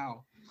 And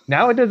now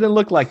it doesn't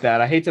look like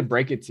that. I hate to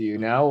break it to you.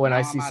 Now when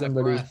I see I'm out of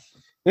somebody,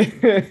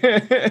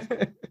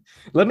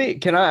 breath.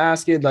 can I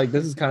ask you, like,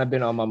 this has kind of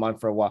been on my mind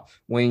for a while.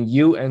 When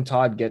you and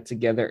Todd get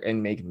together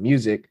and make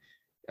music,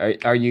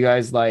 are you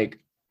guys like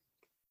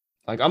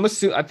I'm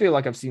assuming, I feel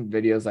like I've seen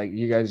videos like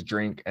you guys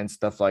drink and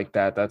stuff like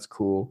that. That's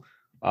cool.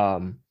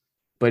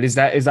 But is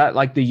that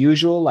like the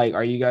usual? Like,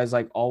 are you guys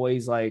like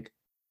always like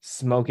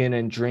smoking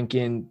and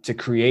drinking to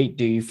create?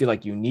 Do you feel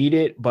like you need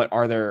it? But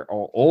are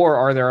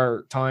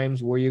there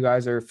times where you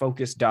guys are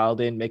focused,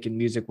 dialed in, making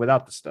music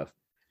without the stuff?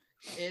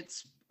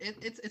 It's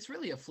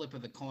really a flip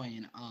of the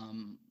coin.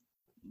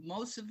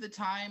 Most of the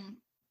time,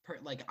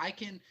 like I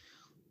can,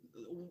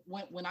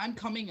 when I'm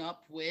coming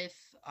up with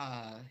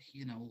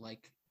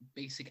like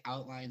basic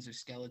outlines or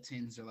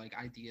skeletons or like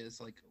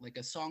ideas, like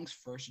a song's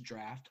first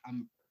draft,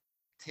 I'm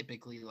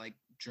typically like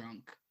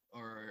drunk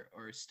or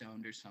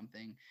stoned or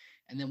something.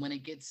 And then when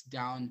it gets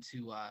down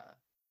to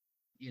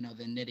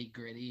the nitty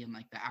gritty and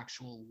like the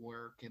actual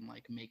work and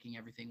like making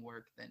everything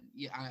work, then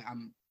yeah,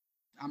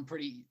 I'm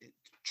pretty,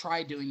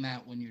 try doing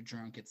that when you're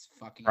drunk. It's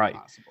fucking Right.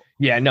 impossible.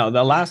 Yeah, no,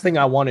 the last thing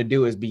I want to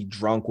do is be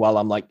drunk while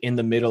I'm like in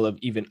the middle of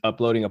even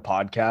uploading a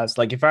podcast.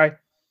 Like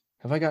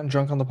have I gotten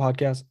drunk on the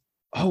podcast?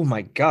 Oh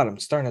my God, I'm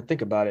starting to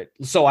think about it.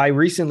 So I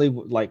recently,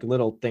 like,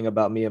 little thing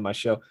about me and my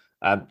show,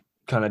 I'm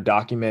kind of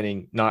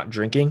documenting not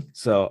drinking.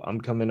 So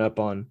I'm coming up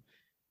on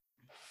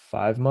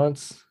 5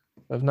 months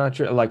of not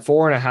like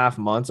 4.5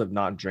 months of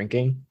not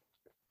drinking.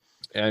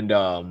 And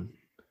I'm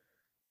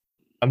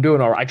doing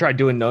all right. I tried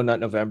doing No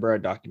Nut November. I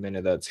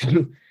documented that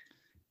too.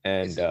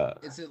 And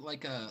Is it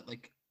like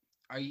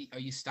are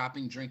you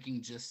stopping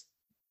drinking just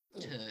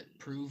to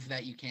prove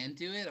that you can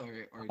do it, or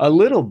a do you,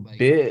 little like,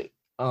 bit.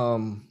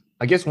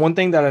 I guess one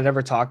thing that I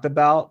never talked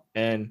about,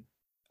 and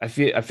I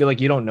feel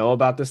like you don't know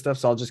about this stuff,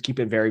 so I'll just keep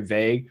it very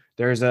vague.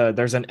 There's an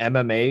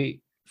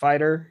MMA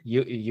fighter,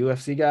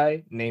 UFC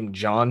guy named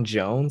John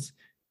Jones.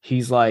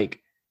 He's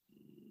like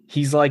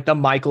the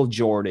Michael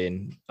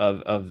Jordan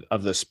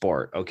of the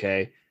sport,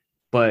 okay?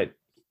 But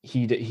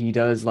he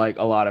does like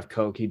a lot of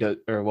coke. He does,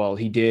 or well,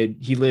 he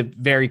lived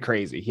very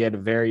crazy. He had a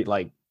very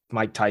like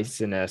Mike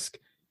Tyson-esque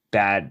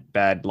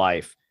bad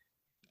life,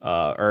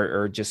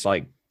 or just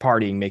like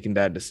partying, making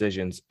bad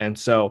decisions. And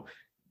so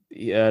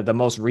the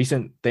most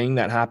recent thing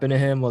that happened to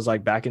him was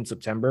like back in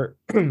September.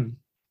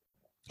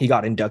 He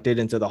got inducted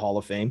into the Hall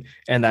of Fame,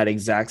 and that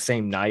exact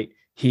same night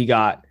he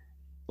got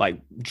like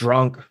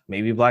drunk,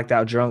 maybe blacked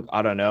out drunk,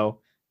 I don't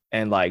know,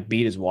 and like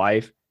beat his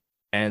wife.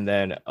 And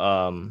then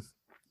the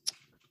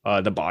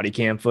body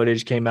cam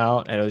footage came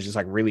out, and it was just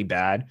like really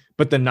bad.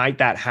 But the night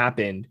that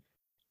happened,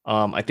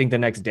 I think the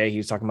next day he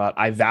was talking about,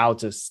 I vowed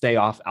to stay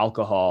off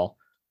alcohol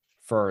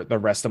for the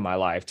rest of my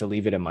life, to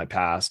leave it in my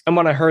past. And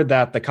when I heard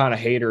that, the kind of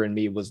hater in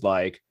me was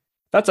like,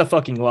 that's a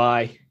fucking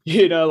lie.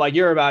 Like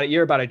you're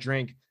about to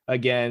drink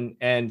again.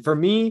 And for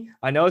me,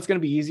 I know it's going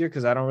to be easier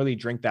because I don't really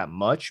drink that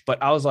much,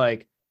 but I was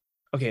like,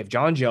 okay, if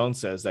John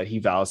Jones says that he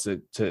vows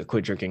to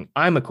quit drinking,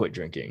 I'm a quit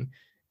drinking.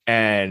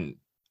 And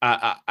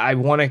I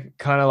want to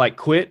kind of like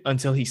quit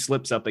until he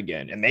slips up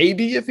again. And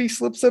maybe if he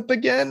slips up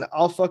again,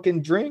 I'll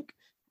fucking drink.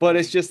 But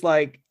it's just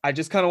like, I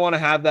just kind of want to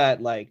have that,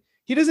 like,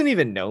 he doesn't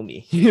even know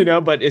me,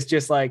 but it's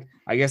just like,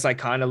 I guess I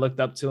kind of looked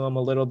up to him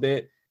a little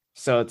bit.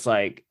 So it's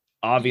like,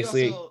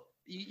 obviously,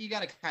 you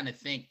got to kind of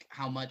think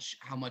how much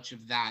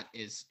of that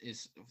is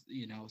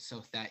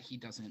so that he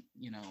doesn't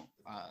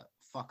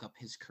fuck up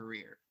his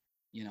career.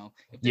 You know,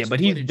 if Yeah, there's but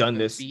he's footage of done him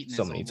this beating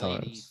so his many old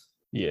lady- times.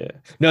 Yeah.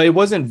 No, it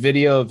wasn't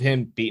video of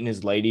him beating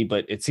his lady,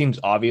 but it seems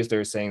obvious. They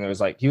were saying there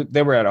was like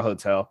they were at a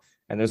hotel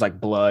and there's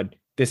like blood,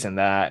 this and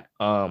that.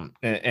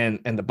 And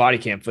the body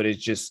cam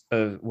footage just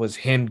was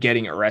him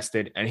getting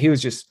arrested, and he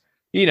was just,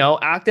 you know,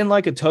 acting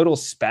like a total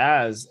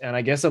spaz. And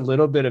I guess a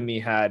little bit of me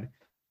had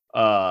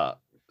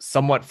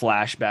somewhat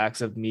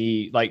flashbacks of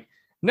me, like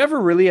never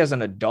really as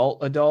an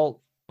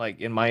adult, like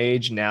in my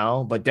age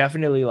now, but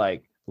definitely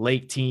like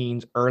late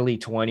teens, early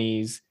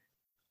 20s.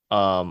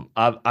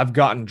 I've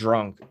gotten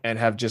drunk and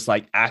have just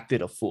like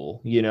acted a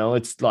fool, you know.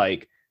 It's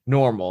like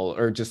normal,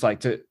 or just like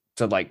to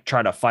like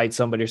try to fight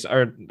somebody,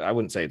 or I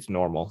wouldn't say it's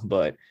normal,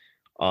 but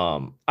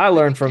I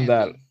learned from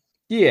that.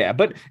 Yeah,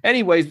 but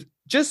anyways,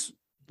 just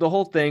the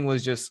whole thing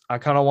was just, I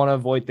kind of want to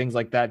avoid things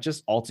like that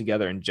just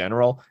altogether in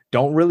general.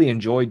 Don't really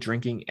enjoy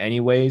drinking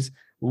anyways.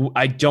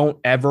 I don't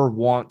ever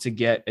want to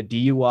get a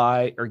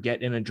DUI or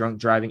get in a drunk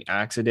driving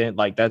accident.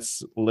 Like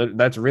that's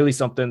really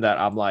something that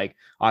I'm like,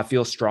 I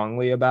feel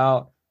strongly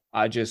about.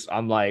 I'm just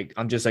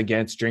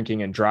against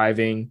drinking and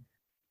driving.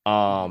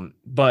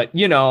 But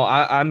you know,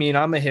 I mean,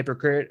 I'm a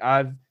hypocrite.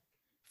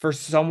 For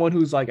someone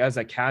who's like as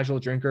a casual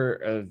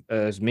drinker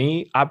as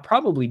me, I've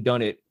probably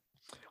done it,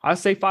 I'd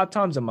say 5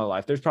 times in my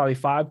life. There's probably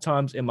 5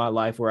 times in my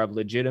life where I've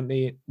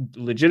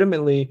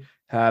legitimately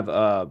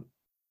have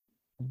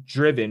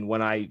driven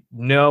when I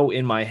know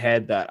in my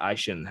head that I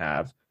shouldn't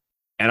have.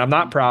 And I'm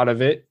not proud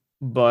of it,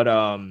 but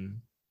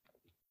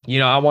you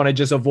know, I want to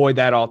just avoid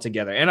that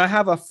altogether. And I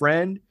have a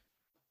friend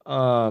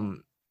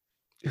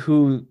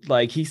who,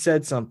 like, he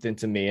said something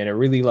to me and it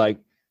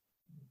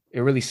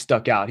really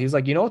stuck out. He's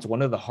like, you know, it's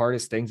one of the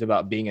hardest things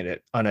about being an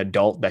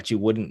adult that you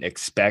wouldn't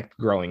expect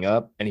growing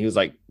up. And he was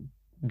like,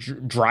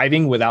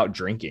 driving without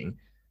drinking.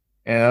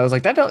 And I was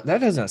like, that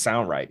doesn't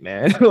sound right,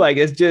 man. Like,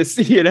 it's just,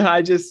 you know,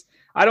 I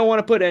don't want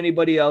to put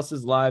anybody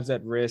else's lives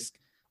at risk.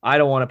 I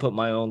don't want to put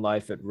my own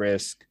life at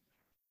risk.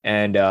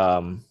 And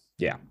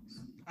yeah.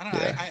 I don't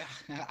know.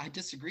 I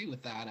disagree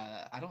with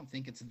that. I don't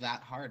think it's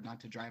that hard not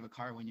to drive a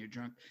car when you're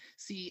drunk.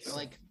 See,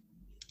 like,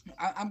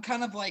 I'm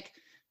kind of like,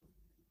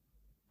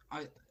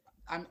 I'm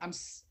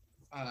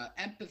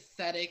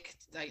empathetic.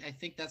 I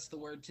think that's the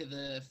word, to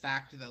the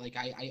fact that, like,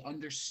 I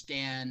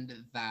understand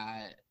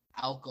that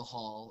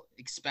alcohol,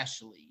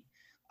 especially,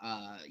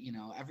 you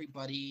know,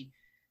 everybody,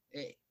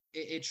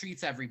 it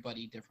treats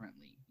everybody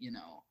differently. You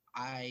know,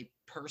 I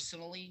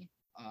personally,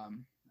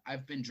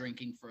 I've been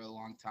drinking for a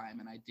long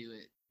time and I do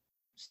it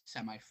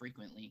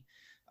semi-frequently,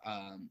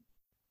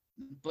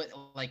 but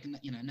like,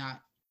 you know,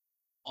 not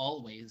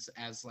always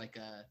as like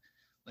a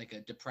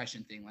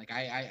depression thing. Like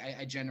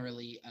I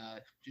generally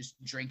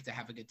just drink to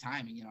have a good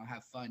time and, you know,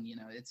 have fun. You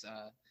know,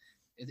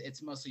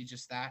 it's mostly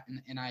just that,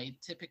 and I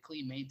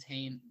typically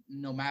maintain,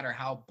 no matter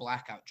how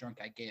blackout drunk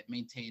I get,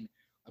 maintain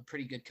a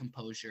pretty good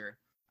composure.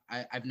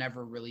 I've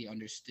never really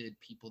understood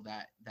people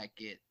that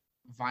get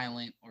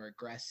violent or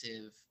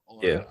aggressive,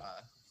 or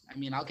I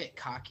mean, I'll get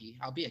cocky.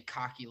 I'll be a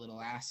cocky little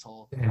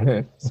asshole.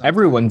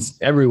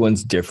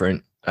 Everyone's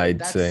different,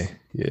 I'd say.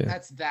 Yeah.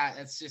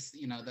 That's just,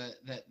 you know,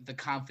 the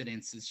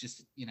confidence is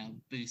just, you know,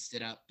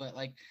 boosted up. But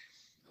like,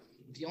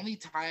 the only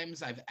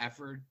times I've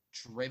ever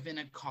driven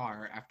a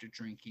car after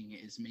drinking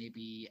is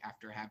maybe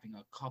after having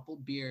a couple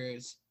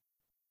beers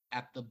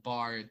at the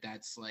bar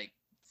that's like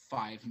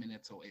 5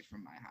 minutes away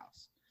from my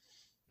house.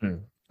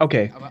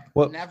 Okay.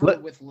 Well, never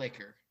with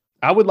liquor.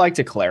 I would like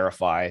to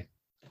clarify,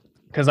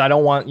 because I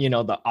don't want, you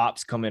know, the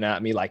ops coming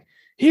at me like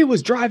he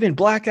was driving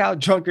blackout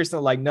drunk or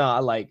something. Like, no,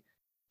 like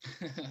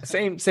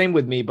same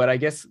with me. But I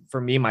guess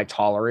for me, my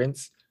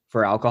tolerance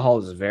for alcohol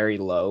is very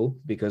low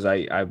because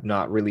I'm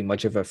not really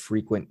much of a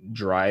frequent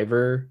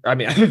driver. I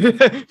mean,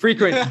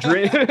 frequent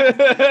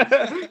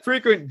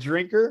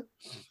drinker.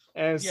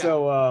 And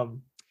so,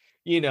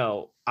 you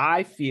know,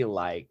 I feel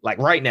like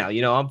right now,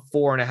 you know, I'm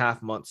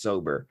 4.5 months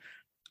sober.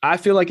 I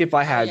feel like if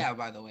I had,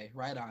 by the way,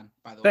 right on.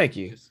 By the way, thank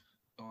you.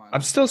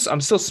 I'm still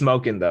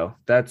smoking though.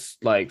 That's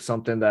like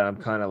something that I'm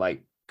kind of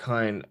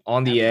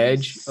on the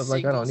edge of,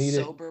 like, I don't need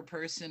it. Sober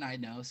person I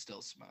know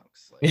still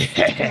smokes.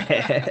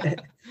 Like.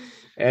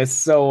 And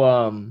so,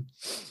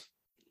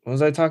 what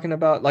was I talking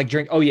about? Like,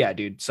 drink. Oh yeah,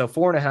 dude. So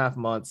 4.5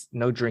 months,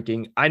 no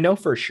drinking. I know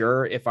for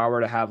sure if I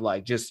were to have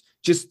like just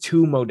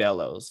 2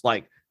 Modelo's,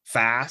 like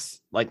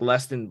fast, like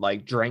less than,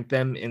 like, drank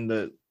them in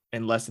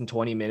less than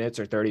 20 minutes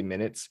or 30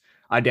 minutes.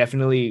 I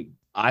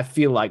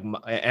feel like,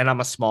 and I'm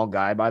a small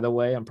guy, by the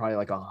way. I'm probably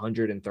like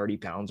 130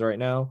 pounds right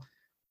now.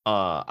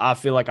 I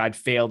feel like I'd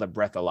fail the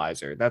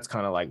breathalyzer. That's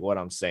kind of like what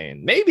I'm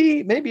saying.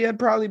 Maybe I'd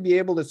probably be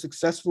able to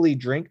successfully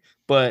drink,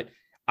 but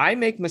I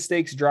make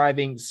mistakes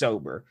driving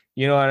sober.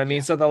 You know what I mean?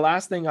 Yeah. So the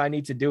last thing I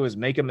need to do is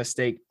make a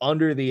mistake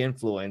under the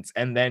influence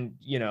and then,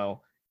 you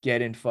know,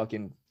 get in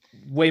fucking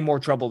way more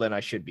trouble than I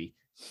should be.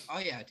 Oh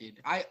yeah, dude.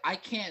 I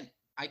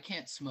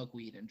can't smoke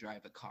weed and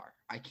drive a car.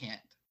 I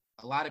can't.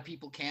 A lot of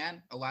people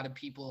can. A lot of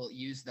people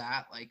use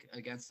that, like,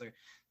 against their.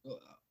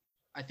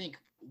 I think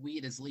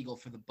weed is legal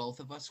for the both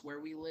of us where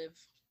we live.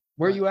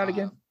 Where are you at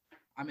again?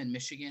 I'm in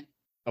Michigan.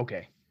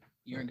 Okay.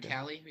 You're in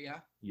Cali, yeah?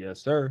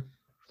 Yes, sir.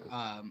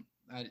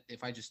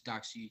 If I just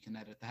dox you, you can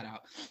edit that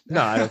out.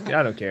 No, I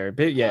don't care.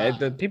 But yeah,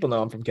 the Uh, people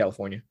know I'm from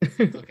California.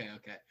 okay.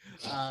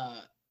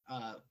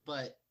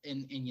 But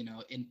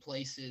in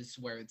places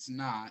where it's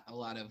not, a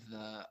lot of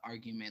the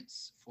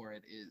arguments for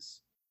it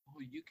is,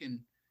 oh,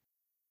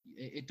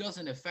 it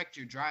doesn't affect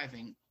your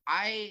driving.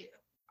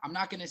 I'm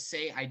not going to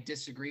say I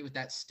disagree with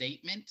that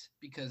statement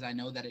because I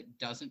know that it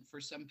doesn't for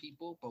some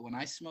people, but when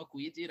I smoke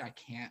weed, dude, I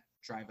can't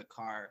drive a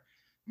car.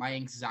 My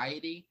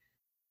anxiety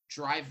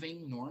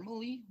driving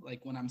normally,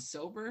 like when I'm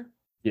sober,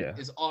 Yeah,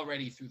 is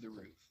already through the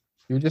roof.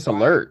 you're just So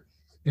alert.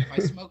 if I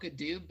smoke a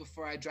doob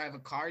before I drive a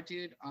car,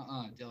 dude,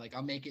 they're like,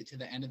 I'll make it to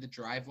the end of the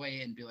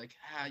driveway and be like,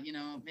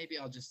 maybe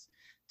I'll just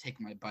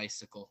take my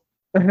bicycle.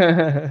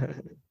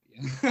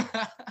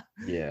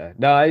 Yeah,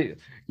 no,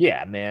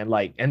 yeah, man,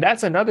 like, and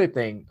that's another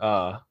thing.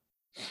 I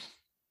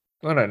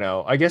don't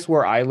know, I guess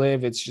where I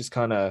live, it's just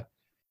kind of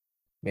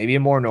maybe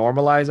more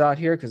normalized out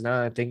here, because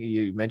now I think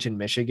you mentioned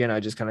Michigan,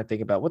 I just kind of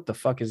think about what the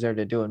fuck is there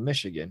to do in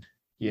Michigan,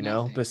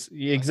 Nothing. but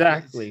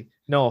exactly,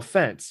 no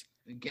offense,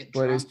 Get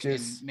but it's drunk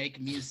just and make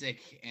music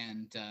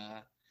and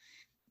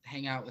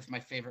hang out with my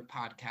favorite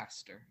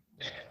podcaster.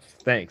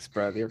 thanks,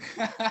 brother.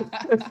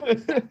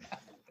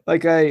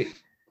 Like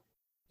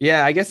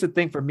yeah, I guess the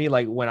thing for me,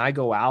 like when I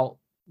go out,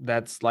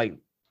 that's like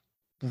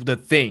the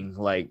thing.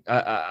 Like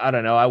I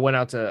don't know. I went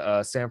out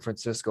to San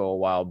Francisco a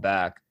while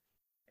back,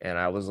 and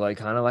I was like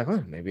kind of like,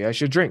 maybe I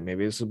should drink.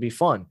 Maybe this will be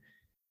fun.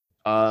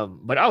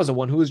 But I was the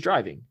one who was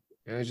driving,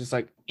 and it's just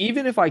like,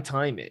 even if I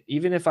time it,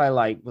 even if I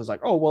was like,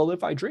 oh well,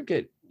 if I drink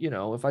at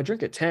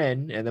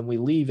 10 and then we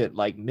leave at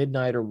like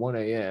midnight or 1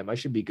 a.m., I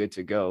should be good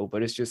to go.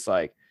 But it's just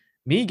like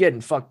me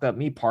getting fucked up,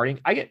 me partying.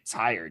 I get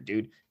tired,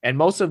 dude. And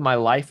most of my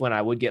life, when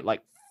I would get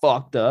like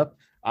fucked up,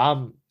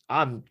 I'm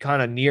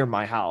kind of near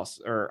my house,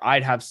 or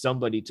I'd have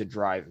somebody to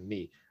drive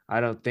me. I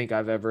don't think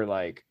I've ever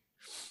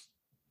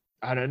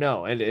I don't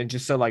know. And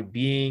just so like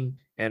being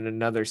in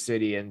another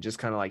city and just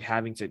kind of like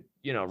having to,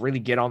 really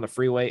get on the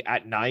freeway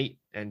at night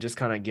and just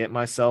kind of get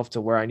myself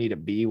to where I need to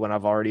be when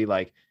I've already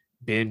like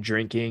been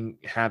drinking,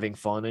 having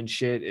fun and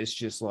shit. It's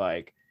just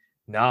like,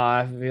 nah,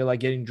 I feel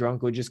like getting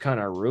drunk would just kind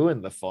of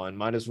ruin the fun.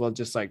 Might as well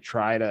just like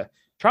try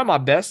my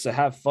best to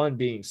have fun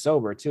being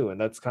sober too.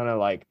 And that's kind of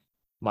like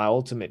my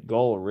ultimate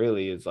goal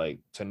really, is like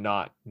to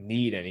not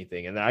need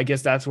anything. And I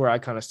guess that's where I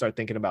kind of start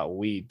thinking about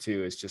weed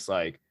too. It's just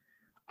like,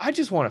 I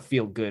just want to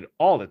feel good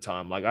all the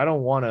time. Like I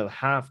don't want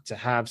to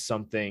have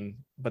something,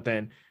 but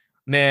then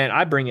man,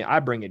 I bring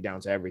it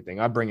down to everything.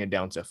 I bring it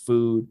down to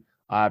food.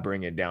 I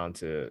bring it down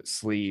to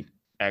sleep,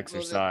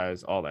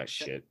 exercise, all that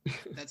shit.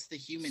 That's the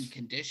human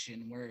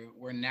condition.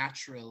 We're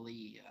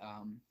naturally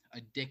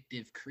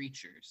addictive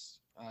creatures.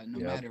 No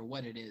Yep. matter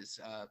what it is,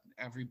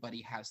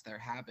 everybody has their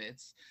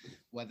habits,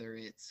 whether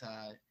it's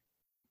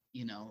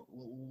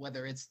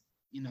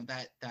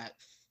that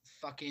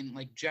fucking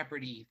like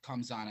Jeopardy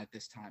comes on at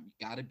this time.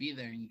 You got to be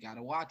there and you got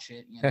to watch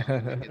it.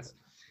 Like it's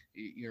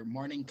your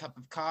morning cup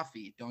of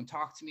coffee. Don't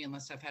talk to me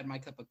unless I've had my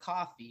cup of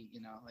coffee.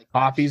 Like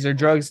Coffees are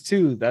drugs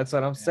too. That's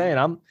what I'm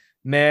saying.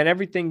 Man,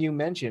 everything you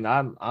mentioned,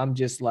 I'm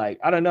just like,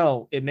 I don't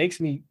know. It makes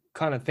me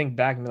kind of think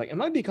back and be like,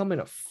 am I becoming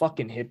a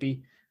fucking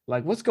hippie?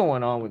 Like, what's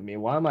going on with me?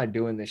 Why am I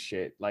doing this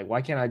shit? Like,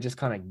 why can't I just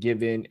kind of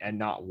give in and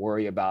not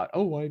worry about,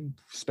 oh, I'm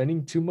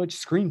spending too much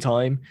screen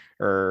time,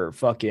 or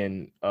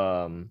fucking,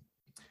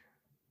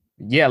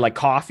 yeah, like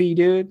coffee,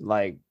 dude.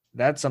 Like,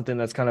 that's something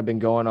that's kind of been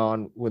going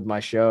on with my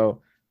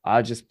show.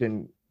 I've just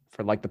been,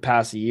 for like the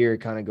past year,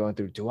 kind of going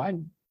through, do I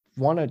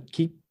want to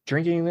keep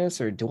drinking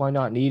this or do I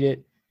not need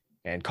it?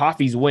 And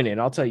coffee's winning.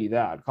 I'll tell you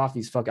that.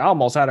 Coffee's fucking, I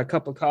almost had a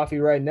cup of coffee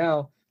right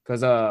now,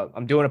 because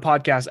I'm doing a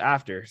podcast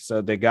after.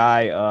 So the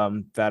guy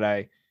that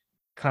I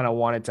kind of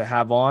wanted to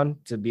have on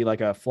to be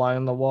like a fly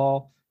on the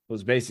wall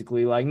was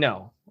basically like,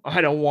 no,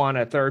 I don't want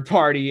a third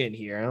party in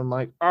here. And I'm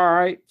like, all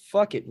right,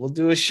 fuck it. We'll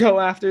do a show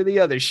after the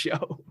other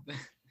show.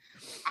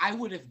 I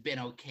would have been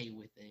okay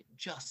with it.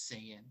 Just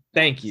saying.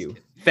 Thank you.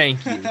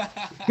 Thank you.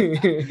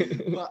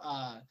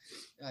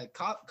 But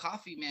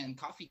coffee, man,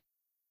 coffee.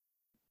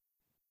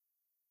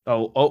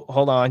 Oh,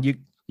 hold on. You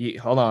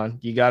hold on.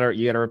 You gotta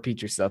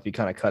repeat yourself. You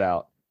kind of cut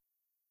out.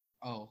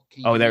 Oh,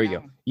 can Oh, hear there me we go.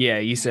 now? Yeah,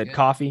 you Am I said good?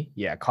 coffee.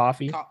 Yeah,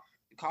 coffee.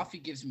 Coffee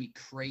gives me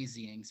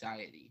crazy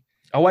anxiety.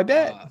 Oh, I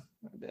bet.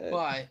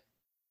 But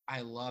I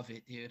love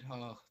it, dude.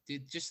 Oh,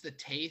 dude, just the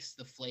taste,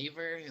 the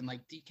flavor, and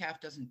like decaf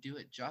doesn't do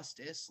it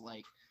justice.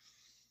 Like,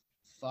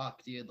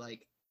 fuck, dude.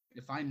 Like,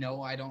 if I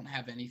know I don't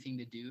have anything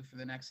to do for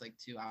the next like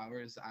 2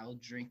 hours, I'll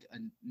drink a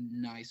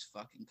nice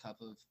fucking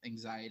cup of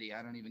anxiety.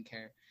 I don't even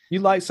care. You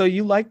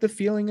like the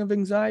feeling of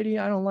anxiety?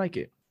 I don't like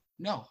it.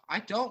 No, I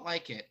don't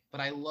like it,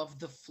 but I love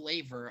the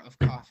flavor of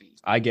coffee.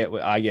 I get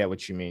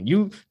what you mean.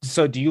 Do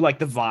you like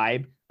the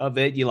vibe of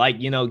it? You like,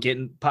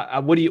 getting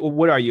what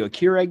are you, a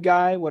Keurig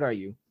guy? What are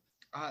you?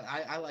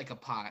 I like a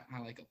pot. I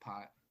like a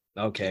pot.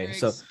 Okay.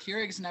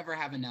 Keurigs never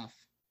have enough.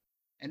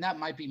 And that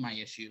might be my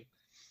issue.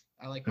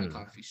 I like my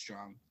coffee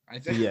strong. I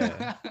think.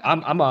 Yeah.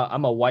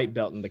 I'm a white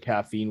belt in the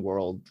caffeine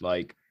world.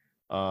 Like,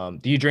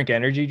 Do you drink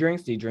energy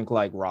drinks? Do you drink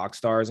like rock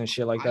stars and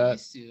shit like that?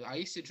 I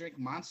used to drink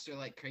Monster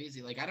like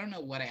crazy. Like I don't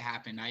know what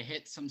happened. I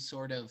hit some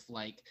sort of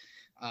like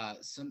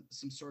some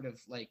sort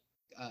of like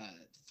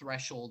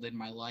threshold in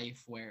my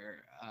life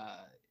where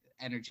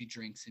energy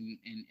drinks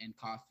and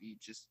coffee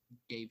just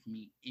gave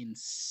me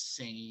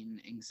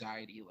insane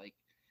anxiety, like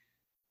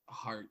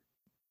heart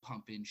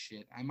pumping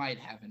shit. I might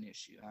have an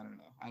issue. I don't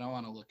know. I don't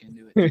want to look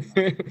into it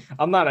too much.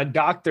 I'm not a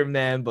doctor,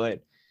 man,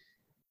 but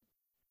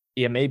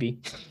yeah, maybe.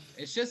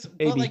 It's just,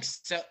 Maybe. but like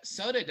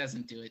soda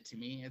doesn't do it to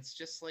me. It's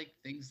just like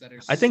things that are.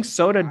 I think super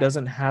soda high.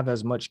 doesn't have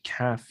as much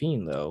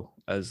caffeine though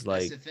as That's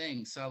like the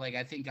thing. So like,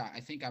 I think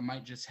I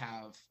might just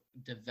have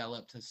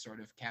developed a sort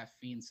of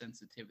caffeine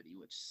sensitivity,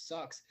 which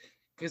sucks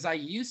because I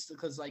used to,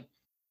 because like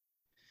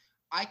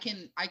I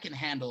can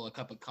handle a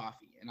cup of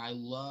coffee and I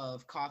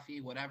love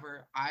coffee,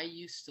 whatever. I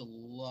used to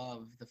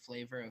love the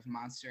flavor of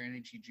Monster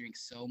Energy drink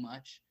so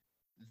much.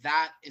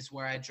 That is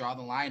where I draw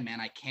the line, man.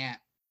 I can't,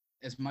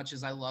 as much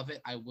as I love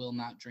it, I will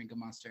not drink a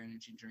Monster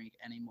Energy drink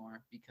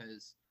anymore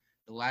because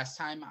the last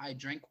time I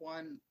drank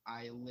one,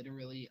 I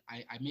literally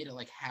I made it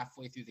like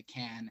halfway through the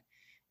can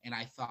and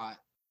I thought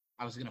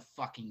I was gonna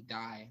fucking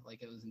die.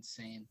 Like it was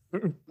insane.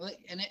 Like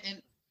and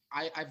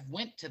I've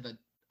went to the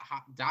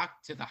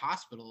to the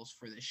hospitals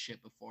for this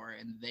shit before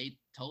and they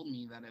told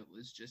me that it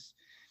was just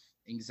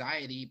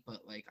anxiety,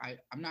 but like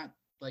I'm not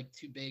like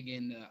too big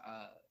into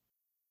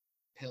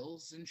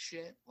pills and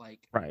shit, like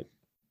right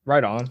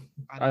on. don't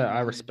I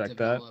wanna respect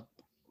that. develop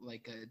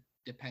like a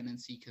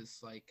dependency because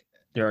like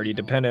You're already you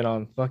know, dependent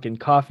on fucking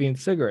coffee and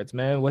cigarettes,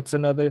 man. What's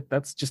another?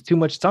 That's just too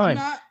much I'm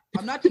time.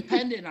 not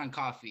dependent on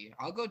coffee.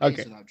 I'll go days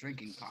Okay. without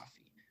drinking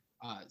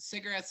coffee.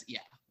 Cigarettes, yeah,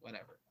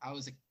 whatever. I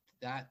was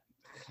that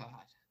God.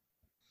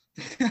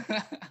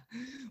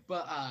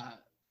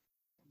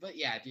 but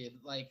yeah, dude,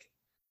 like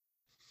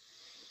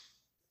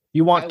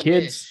You want I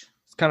kids? wish.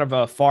 It's kind of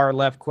a far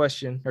left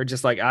question or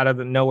just like out of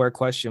the nowhere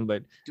question,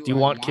 but Do do you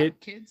I want kid?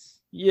 kids?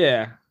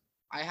 Yeah.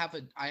 I have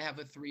a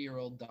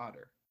 3-year-old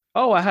daughter.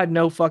 Oh, I had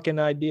no fucking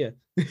idea.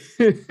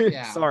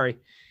 Yeah. Sorry.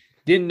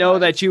 Didn't know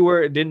that you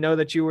were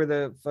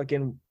the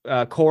fucking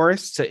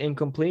chorus to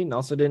Incomplete, and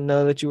also didn't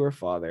know that you were a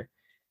father.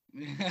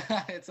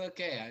 It's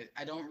okay.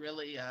 I don't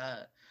really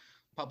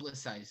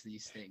publicize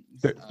these things.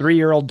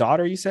 3-year-old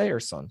daughter, you say, or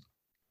son?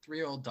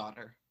 3-year-old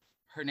daughter.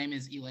 Her name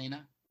is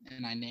Elena,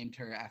 and I named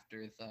her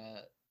after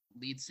the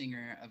lead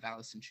singer of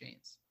Alice in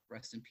Chains.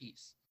 Rest in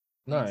peace.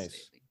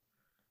 Nice.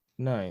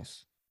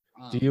 Nice.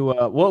 Do Um, you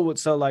what would,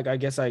 so like I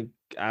guess I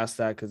asked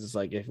that because it's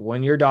like if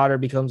when your daughter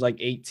becomes like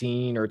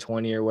 18 or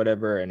 20 or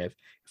whatever, and if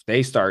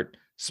they start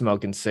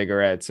smoking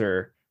cigarettes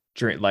or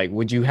drink, like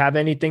would you have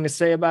anything to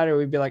say about it? Or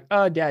we'd be like,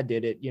 oh, dad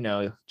did it,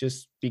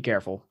 just be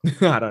careful.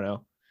 I don't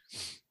know.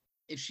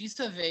 if she's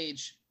of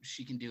age,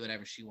 she can do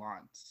whatever she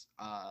wants.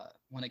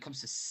 When it comes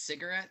to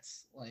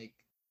cigarettes, like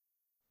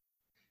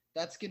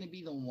that's gonna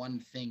be the one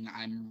thing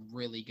I'm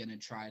really gonna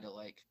try to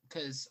like,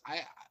 because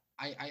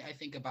I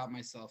think about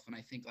myself and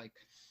I think like,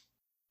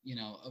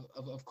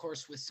 of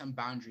course with some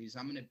boundaries,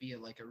 I'm gonna be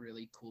like a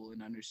really cool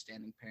and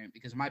understanding parent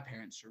because my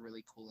parents are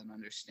really cool and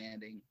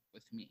understanding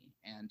with me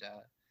and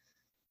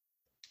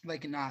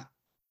like not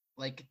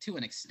like to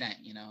an extent,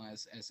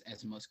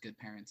 as most good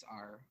parents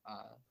are.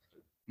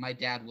 My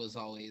dad was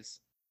always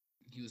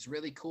he was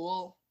really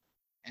cool.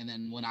 And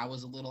then when I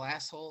was a little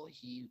asshole,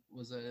 he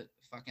was a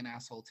fucking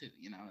asshole too.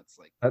 It's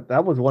like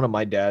That was one of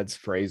my dad's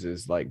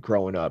phrases. Like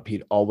growing up,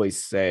 he'd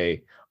always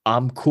say,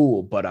 I'm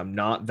cool, but I'm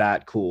not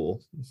that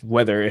cool.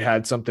 Whether it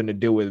had something to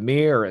do with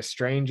me or a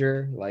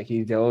stranger, like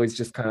he'd always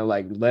just kind of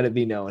like let it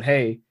be known,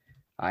 hey,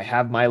 I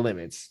have my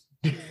limits.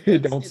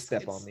 Don't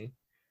step on me.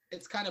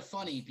 It's kind of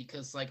funny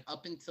because like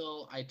up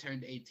until I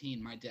turned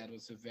 18, my dad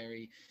was a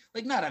very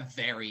like not a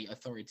very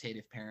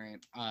authoritative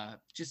parent.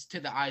 Just to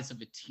the eyes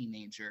of a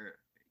teenager,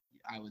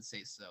 I would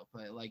say so.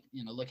 But like,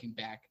 looking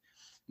back,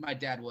 my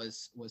dad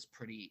was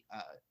pretty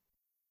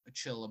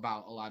chill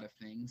about a lot of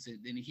things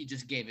and he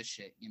just gave a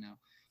shit,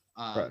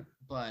 Right.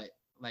 But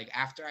like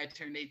after I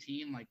turned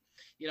 18, like,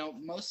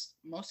 most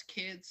most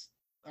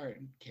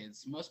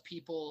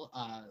people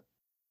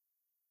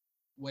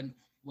when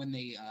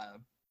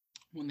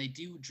they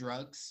do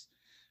drugs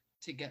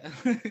to get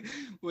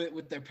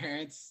with their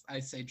parents, I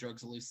say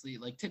drugs loosely,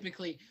 like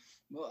typically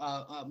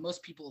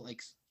most people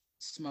like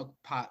smoke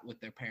pot with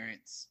their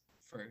parents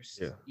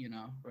first. Yeah.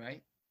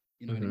 Right?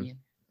 You know what I Mhm.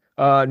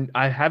 mean?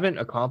 I haven't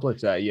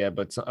accomplished that yet,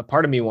 but a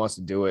part of me wants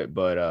to do it.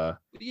 But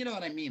You know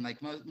what I mean?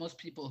 Like most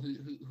people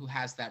who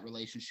has that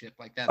relationship,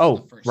 like that's Oh,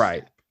 the first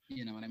right. step.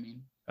 You know what I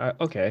mean?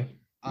 Okay.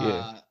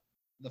 Yeah.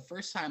 The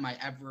first time I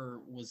ever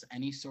was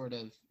any sort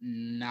of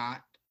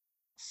not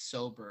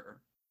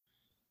sober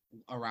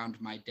around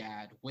with my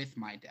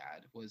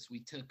dad was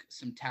we took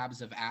some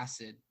tabs of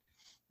acid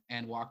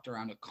and walked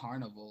around a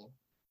carnival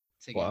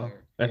Wow.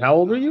 together. And how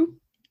old were you?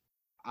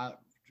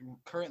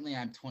 Currently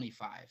I'm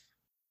 25.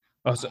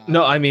 Oh,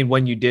 no, I mean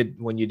when you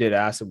did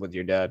acid with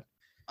your dad.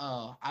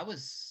 I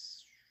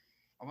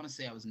want to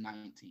say I was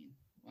 19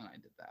 when I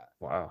did that.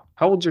 Wow.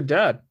 How old's your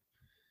dad?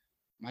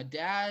 My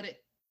dad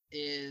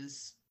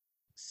is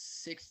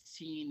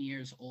 16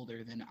 years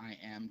older than I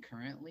am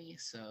currently,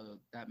 so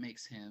that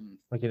makes him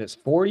Like in his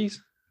 40s?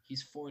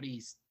 he's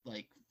 40,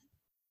 like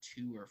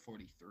 2 or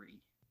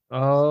 43.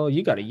 Oh, Something you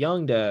like got a that.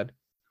 young dad.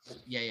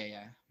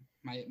 Yeah.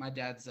 My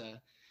dad's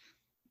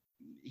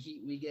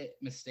we get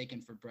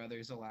mistaken for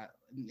brothers a lot,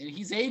 and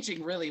he's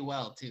aging really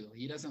well too.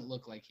 He doesn't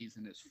look like he's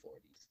in his 40s.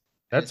 And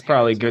That's his hair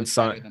probably a is good much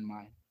better sign. than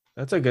mine.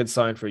 That's a good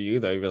sign for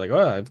you, though. You're like,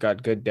 oh, I've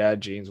got good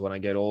dad genes when I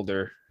get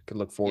older. Could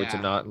look forward to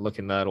Yeah, not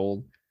looking that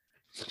old.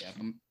 yeah.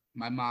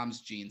 My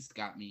mom's genes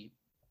got me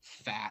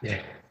fat.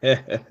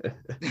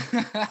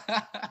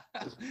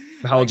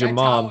 How old's your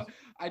mom?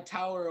 I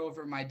tower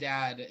over my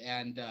dad,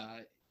 and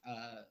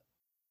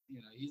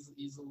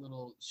he's a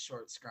little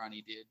short,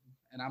 scrawny dude,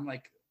 and I'm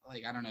like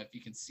I don't know if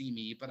you can see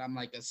me, but I'm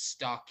like a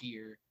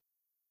stockier.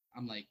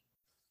 I'm like,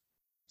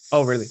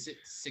 Oh, really? 6'1",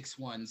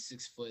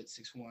 6',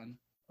 6'1".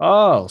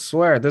 Oh,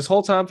 swear. This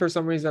whole time, for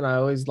some reason, I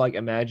always like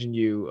imagine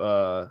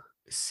you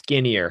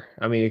skinnier.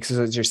 I mean,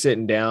 because you're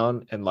sitting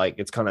down and like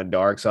it's kind of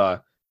dark.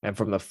 And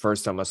from the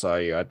first time I saw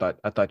you, I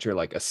thought you're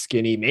like a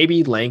skinny,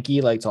 maybe lanky,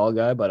 like tall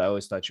guy, but I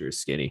always thought you were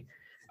skinny.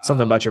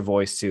 Something about your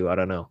voice too. I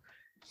don't know.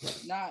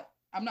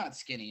 I'm not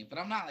skinny, but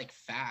I'm not like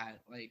fat.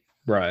 Like,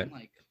 Right. I'm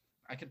like,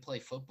 I could play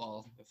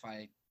football if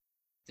I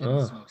didn't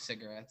Oh. smoke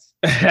cigarettes.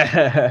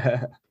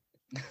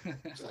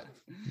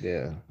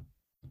 Yeah.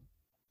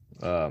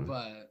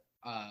 But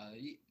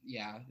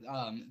yeah,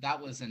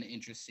 that was an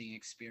interesting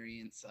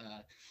experience.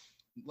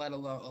 Let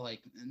alone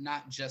like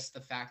not just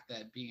the fact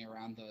that being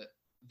around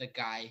the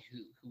guy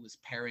who was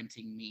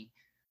parenting me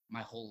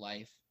my whole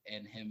life,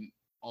 and him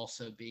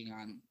also being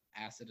on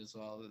acid as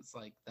well. It's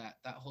like that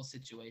whole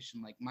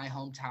situation. Like my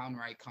hometown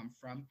where I come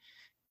from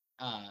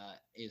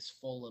is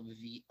full of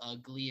the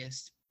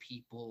ugliest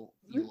people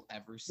you'll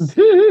ever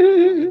see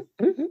in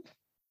your life.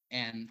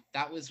 And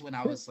that was when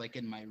I was like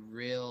in my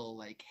real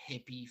like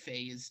hippie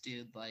phase,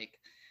 dude. Like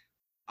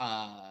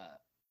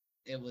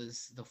it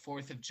was the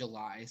 4th of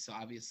July, so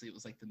obviously it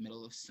was like the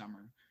middle of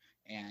summer,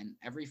 and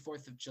every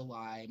 4th of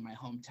July my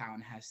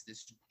hometown has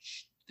this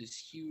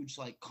huge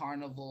like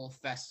carnival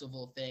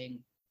festival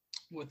thing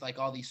with like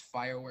all these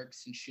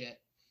fireworks and shit.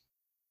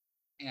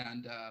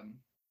 And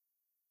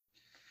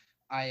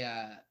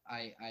I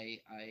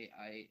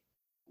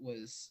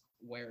was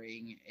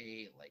wearing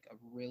a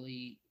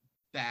really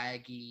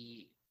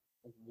baggy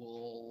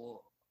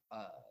wool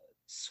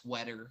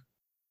sweater.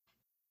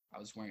 I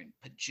was wearing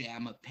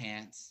pajama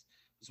pants.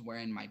 I was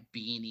wearing my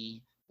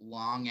beanie,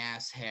 long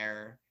ass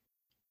hair.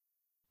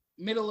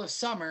 Middle of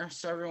summer,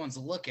 so everyone's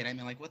looking at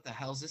me like, what the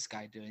hell's this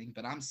guy doing?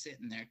 But I'm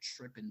sitting there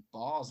tripping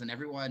balls, and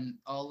everyone,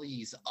 all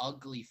these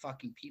ugly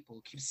fucking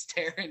people keep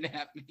staring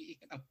at me.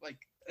 And I'm like,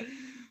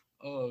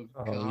 oh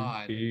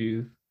God.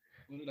 Geez.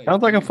 What did I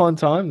Sounds like a do? fun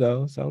time,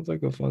 though. Sounds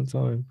like a fun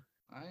time.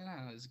 I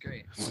know, it was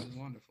great. It was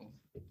wonderful.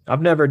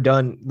 I've never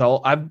done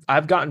though.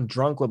 I've gotten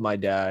drunk with my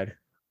dad.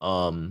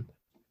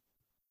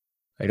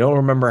 I don't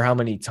remember how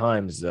many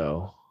times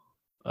though.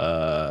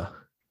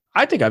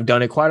 I think I've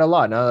done it quite a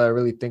lot now that I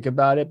really think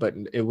about it, but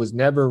it was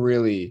never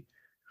really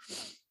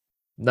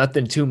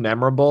nothing too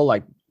memorable.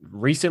 Like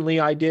recently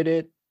I did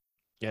it,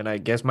 and I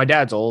guess my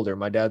dad's older.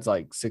 My dad's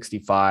like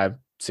 65,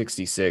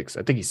 66.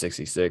 I think he's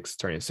 66,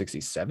 turning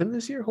 67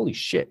 this year. Holy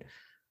shit.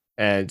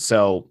 And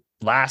so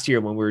last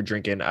year when we were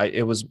drinking,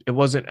 it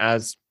wasn't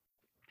as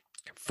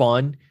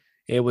fun.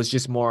 It was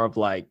just more of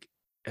like,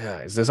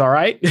 is this all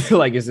right?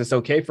 Like, is this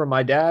okay for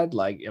my dad?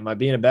 Like, am I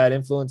being a bad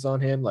influence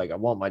on him? Like, I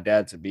want my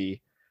dad to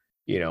be,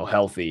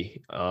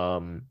 healthy.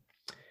 And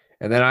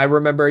then I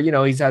remember,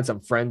 he's had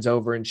some friends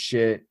over and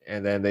shit,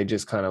 and then they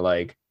just kind of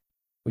like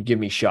would give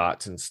me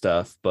shots and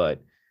stuff. But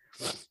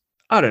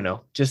I don't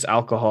know, just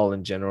alcohol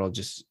in general,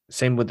 just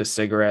same with the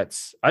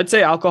cigarettes. I'd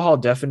say alcohol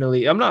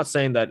definitely. I'm not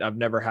saying that I've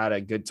never had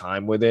a good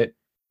time with it.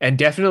 And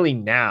definitely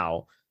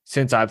now,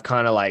 since I've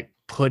kind of like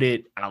put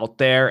it out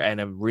there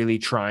and I'm really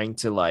trying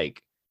to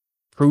like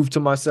prove to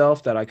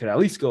myself that I could at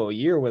least go a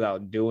year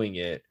without doing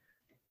it.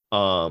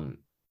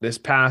 This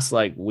past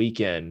like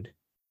weekend,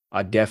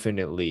 I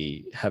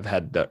definitely have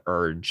had the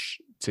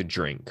urge to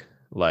drink.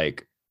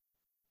 Like,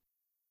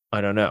 I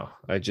don't know.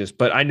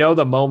 But I know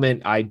the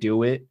moment I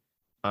do it,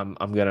 I'm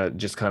gonna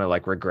just kind of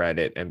like regret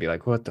it and be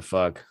like, what the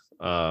fuck?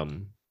 Yeah.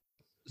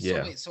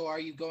 So wait, so are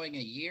you going a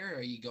year, or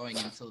are you going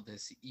until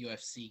this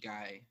UFC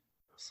guy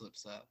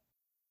slips up?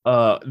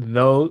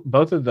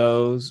 Both of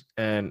those,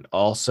 and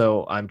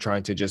also I'm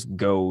trying to just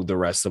go the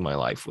rest of my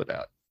life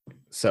without.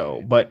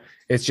 So, but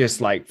it's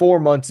just like 4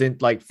 months in,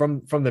 like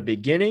from the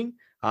beginning,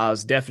 I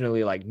was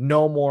definitely like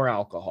no more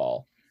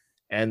alcohol,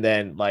 and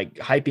then like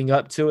hyping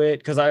up to it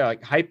because I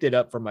like hyped it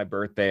up for my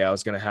birthday. I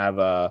was gonna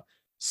have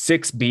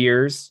 6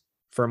 beers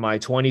for my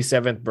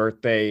 27th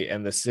birthday,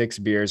 and the 6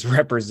 beers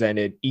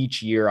represented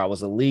each year I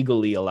was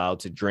illegally allowed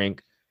to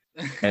drink.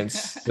 And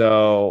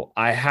so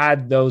I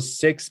had those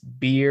 6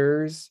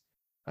 beers.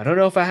 I don't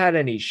know if I had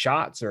any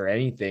shots or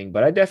anything,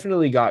 but I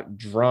definitely got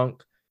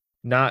drunk.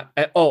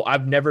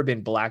 I've never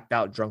been blacked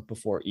out drunk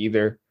before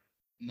either.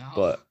 No.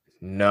 But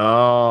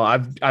no,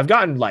 I've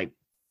gotten like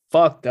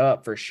fucked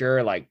up for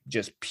sure, like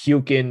just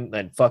puking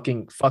and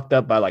fucking fucked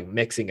up by like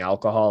mixing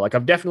alcohol. Like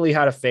I've definitely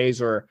had a phase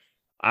where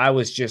I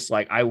was just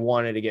like I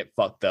wanted to get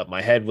fucked up.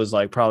 My head was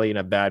like probably in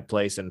a bad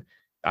place, and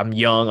I'm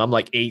young. I'm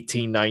like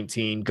 18,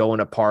 19, going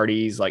to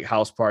parties, like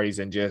house parties,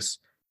 and just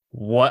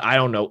what I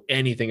don't know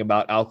anything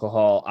about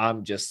alcohol.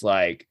 I'm just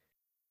like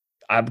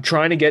I'm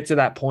trying to get to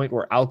that point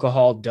where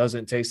alcohol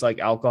doesn't taste like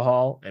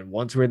alcohol. And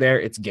once we're there,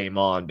 it's game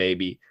on,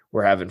 baby.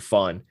 We're having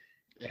fun.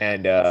 Yeah,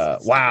 And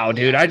it's wow,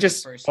 typically dude, I after the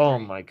just first oh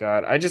three. my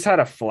god, I just had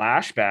a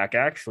flashback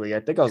actually. I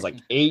think I was like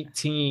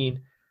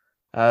 18.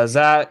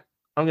 Zach,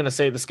 I'm gonna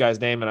say this guy's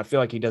name, and I feel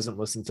like he doesn't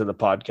listen to the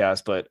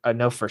podcast, but I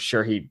know for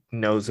sure he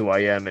knows who I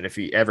am. And if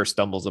he ever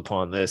stumbles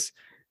upon this,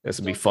 this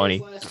would be Don't say his funny.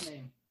 last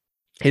name.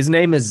 His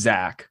name is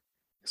Zach.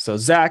 So,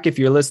 Zach, if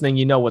you're listening,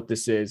 you know what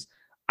this is.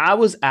 I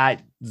was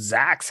at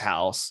Zach's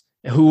house,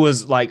 who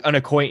was like an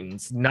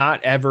acquaintance,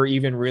 not ever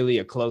even really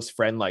a close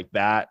friend like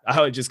that.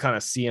 I would just kind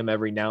of see him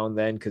every now and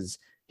then because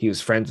he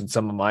was friends with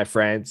some of my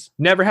friends.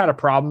 Never had a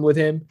problem with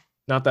him,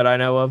 not that I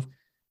know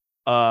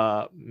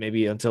of.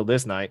 Maybe until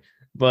this night.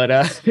 But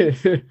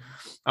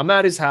I'm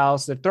at his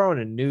house. They're throwing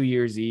a New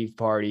Year's Eve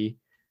party.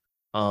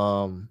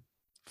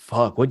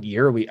 Fuck, what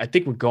year are we? I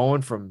think we're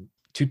going from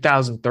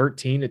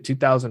 2013 to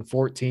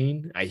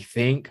 2014, I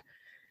think.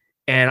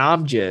 And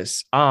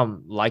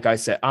like I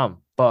said, I'm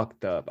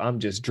fucked up. I'm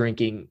just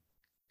drinking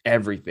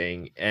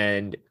everything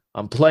and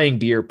I'm playing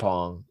beer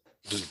pong.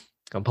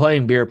 I'm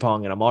playing beer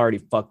pong and I'm already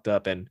fucked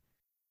up. And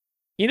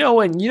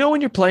when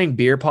you're playing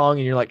beer pong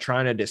and you're like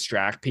trying to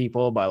distract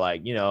people by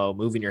like,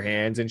 moving your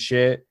hands and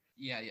shit.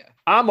 Yeah, yeah.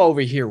 I'm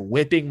over here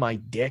whipping my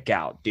dick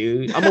out,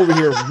 dude. I'm over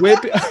here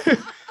whipping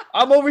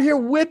I'm over here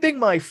whipping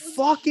my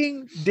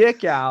fucking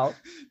dick out.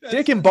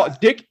 Dick and balls,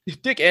 That's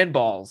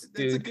a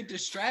dude. good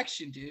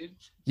distraction, dude.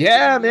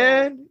 Yeah, Give 'em a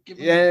little- man. Give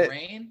 'em Yeah. the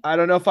brain. I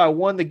don't know if I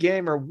won the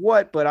game or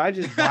what, but I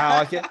just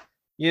I can't,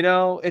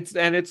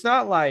 it's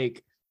not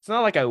like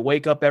I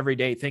wake up every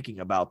day thinking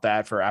about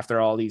that for after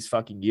all these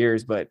fucking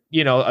years. But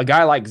a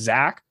guy like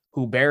Zach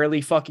who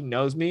barely fucking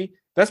knows me,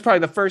 that's probably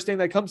the first thing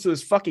that comes to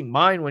his fucking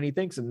mind when he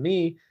thinks of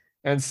me.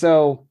 And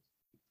so,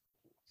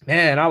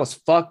 man, I was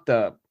fucked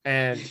up.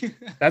 And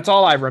that's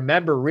all I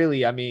remember,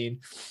 really. I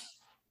mean,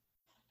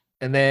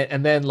 and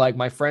then like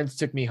my friends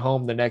took me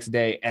home the next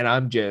day, and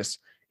I'm just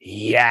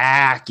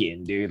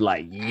yakking, dude,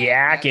 like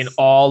yakking That's-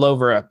 all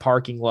over a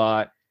parking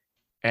lot.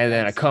 And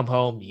then I That's come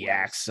home, the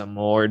yak worst. some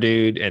more,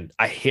 dude. And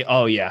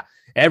oh yeah.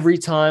 Every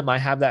time I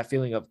have that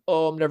feeling of,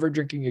 oh, I'm never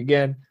drinking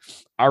again,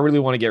 I really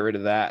want to get rid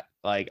of that.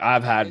 Like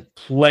I've had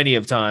plenty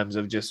of times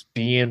of just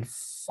being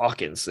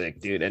fucking sick,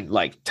 dude, and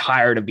like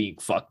tired of being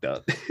fucked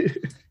up.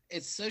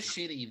 It's so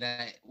shitty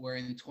that we're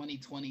in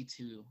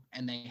 2022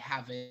 and they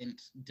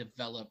haven't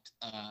developed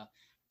a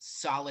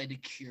solid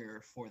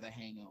cure for the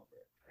hangover.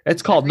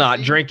 It's called not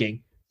Everything-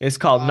 drinking. It's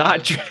called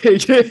not okay.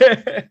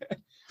 drinking.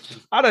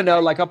 I don't know.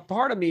 Like a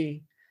part of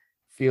me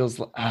feels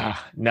like,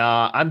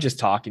 nah, I'm just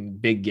talking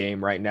big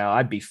game right now.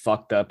 I'd be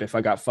fucked up if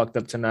I got fucked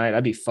up tonight.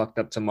 I'd be fucked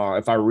up tomorrow.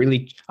 If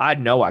I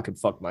know I could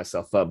fuck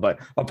myself up, but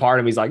a part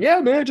of me is like, yeah,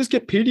 man, just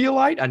get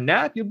Pedialyte, a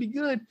nap, you'll be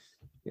good.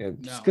 Yeah,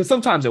 No. because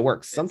sometimes it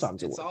works. It's-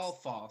 Sometimes it's it works. all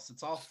false.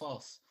 It's all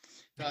false.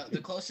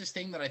 The closest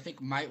thing that I think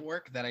might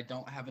work that I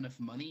don't have enough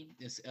money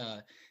is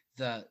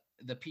the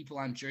people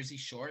on Jersey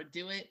Shore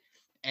do it,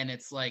 and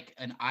it's like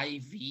an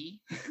IV.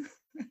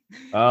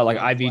 Like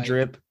of, IV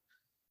drip.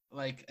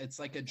 Like it's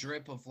like a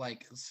drip of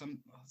like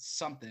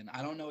something.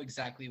 I don't know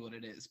exactly what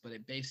it is, but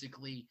it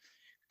basically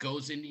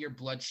goes into your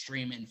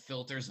bloodstream and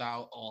filters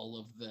out all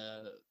of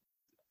the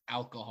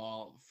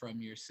alcohol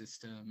from your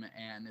system.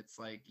 And it's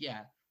like,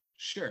 yeah,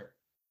 sure,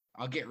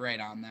 I'll get right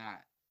on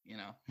that,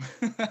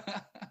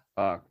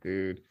 Fuck,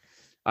 dude.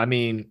 I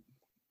mean,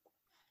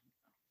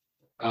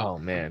 oh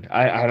man,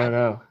 I don't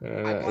know. I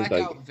It's black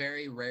like, out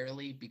very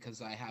rarely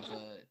because I have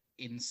a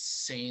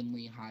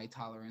insanely high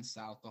tolerance to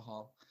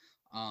alcohol.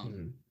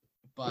 mhm.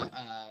 But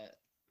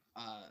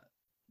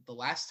the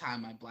last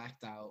time I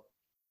blacked out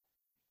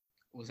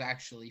was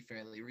actually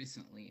fairly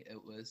recently. It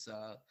was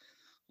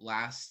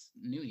last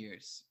New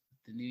Year's.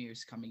 The New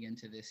Year's coming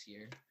into this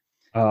year.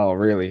 Oh,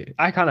 really?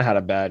 I kind of had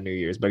a bad New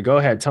Year's, but go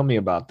ahead, tell me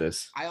about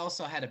this. I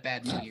also had a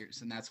bad New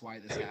Year's, and that's why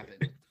this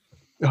happened.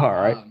 All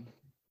right.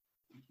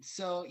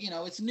 So,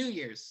 it's New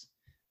Year's,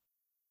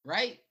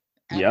 right?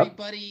 Yep.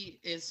 Everybody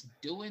is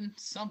doing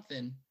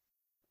something.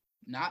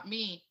 Not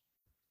me.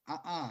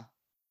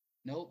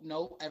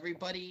 Nope.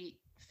 Everybody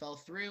fell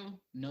through.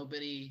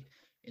 Nobody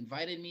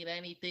invited me to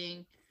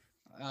anything.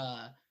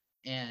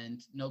 And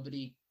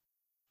nobody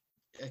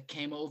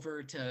came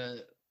over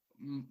to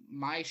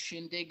my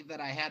shindig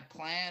that I had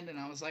planned. And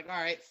I was like, all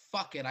right,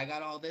 fuck it. I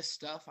got all this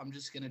stuff. I'm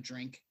just going to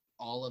drink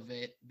all of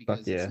it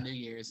because yeah. it's New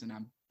Year's and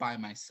I'm by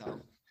myself.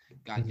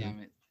 God damn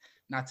it.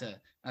 Not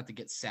to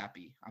get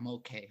sappy. I'm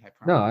okay. I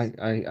No,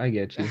 promise. I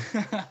get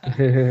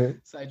you.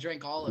 So I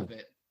drank all of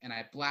it and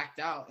I blacked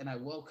out and I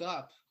woke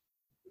up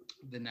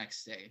the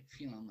next day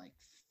feeling like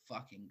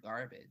fucking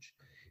garbage.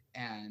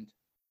 And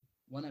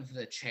one of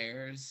the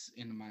chairs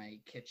in my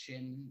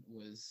kitchen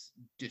was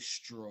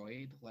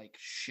destroyed, like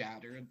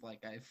shattered.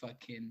 Like I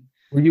fucking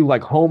Were you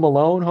like home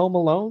alone? Home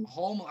alone?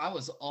 home. I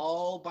was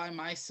all by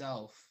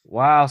myself.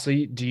 Wow. So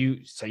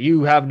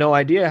you have no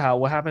idea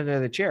what happened to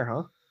the chair,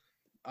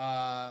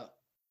 huh?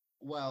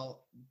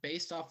 Well,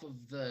 based off of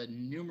the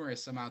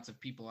numerous amounts of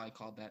people I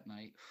called that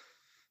night,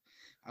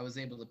 I was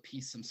able to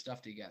piece some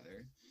stuff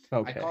together.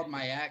 Okay. I called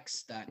my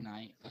ex that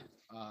night.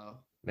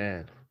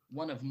 Man.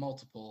 One of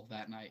multiple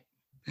that night.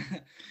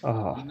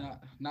 Oh.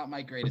 Not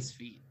my greatest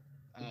feat.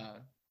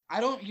 I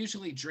don't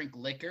usually drink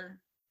liquor,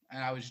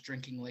 and I was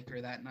drinking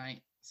liquor that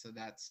night, so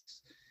that's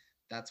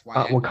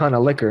why. What kind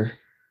of liquor?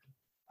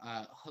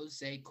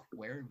 Jose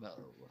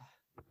Cuervo.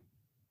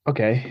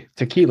 Okay,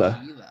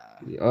 tequila.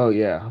 Oh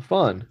yeah,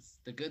 fun. It's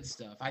the good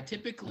stuff. I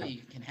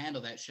typically can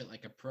handle that shit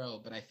like a pro,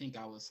 but I think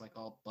I was like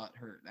all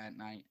butthurt that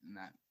night, and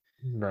that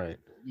Right.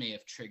 may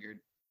have triggered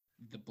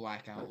the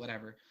blackout,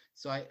 whatever.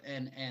 So I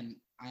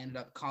ended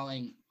up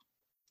calling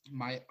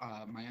my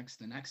ex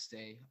the next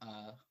day,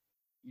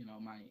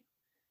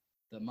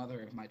 the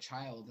mother of my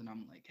child, and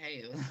I'm like,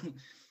 hey,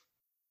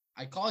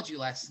 I called you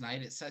last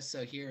night. It says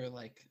so here.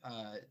 Like,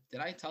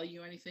 did I tell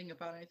you anything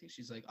about anything?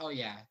 She's like, oh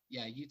yeah,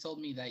 you told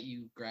me that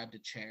you grabbed a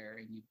chair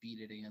and you beat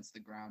it against the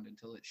ground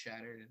until it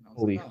shattered. And I was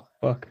Holy like, oh,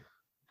 fuck.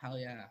 hell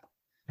yeah.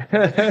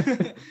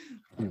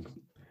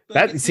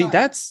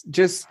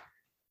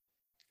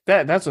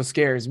 That's what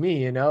scares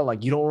me,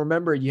 like you don't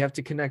remember, you have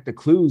to connect the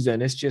clues,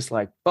 and it's just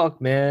like, fuck,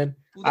 man.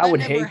 Well, I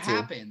would hate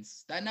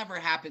happens. That never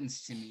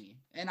happens to me.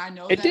 And I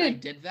know It that did. I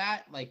did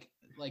that, like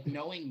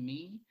knowing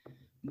me,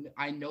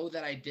 I know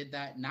that I did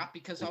that not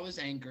because I was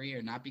angry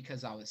or not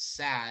because I was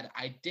sad.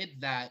 I did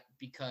that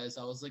because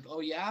I was like,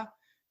 oh yeah,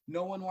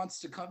 no one wants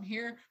to come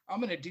here. I'm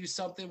going to do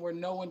something where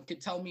no one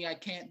could tell me I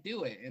can't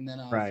do it. And then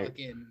I'll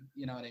fucking,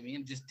 you know what I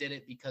mean? Just did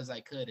it because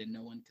I could and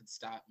no one could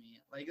stop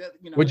me. Like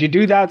that, Would you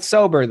do that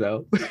sober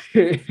though?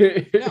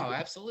 No,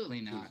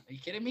 absolutely not. Are you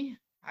kidding me?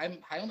 I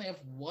only have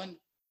one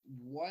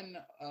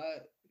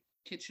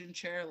kitchen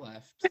chair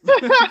left.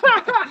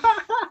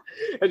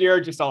 And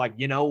you're just all like,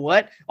 you know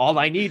what? All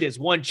I need is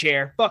one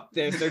chair. Fuck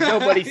this. There's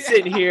nobody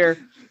sitting here.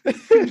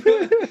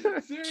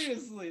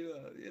 Seriously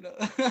though,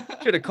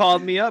 Should have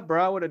called me up,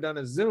 bro. I would have done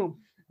a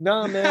Zoom.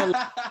 No, man.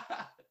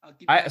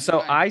 I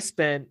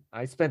spent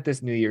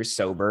this New Year's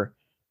sober,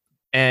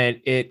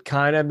 and it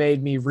kind of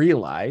made me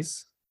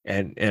realize,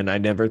 and I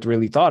never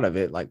really thought of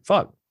it, like,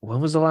 fuck, when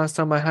was the last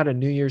time I had a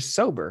New Year's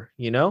sober?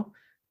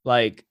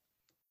 Like,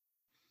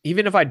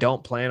 even if I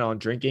don't plan on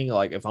drinking,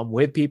 like if I'm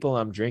with people,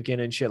 I'm drinking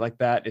and shit like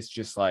that, it's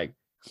just like,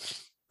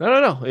 I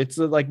don't know. It's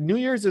like New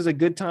Year's is a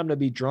good time to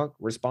be drunk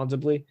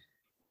responsibly.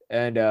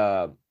 And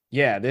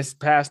yeah, this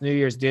past New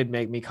Year's did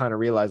make me kind of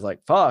realize, like,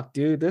 fuck,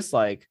 dude, this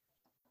like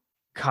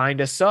kind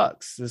of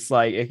sucks. It's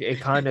like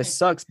it kind of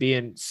sucks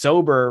being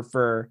sober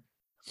for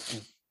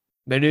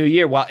the new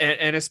year. Well,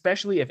 and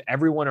especially if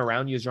everyone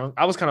around you is drunk.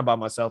 I was kind of by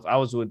myself. I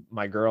was with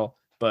my girl,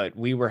 but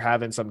we were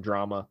having some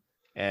drama.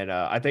 And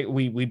I think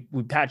we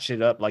patched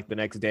it up like the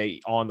next day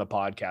on the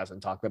podcast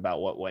and talked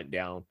about what went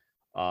down.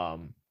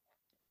 And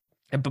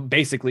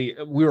basically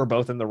we were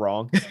both in the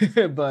wrong,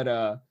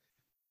 but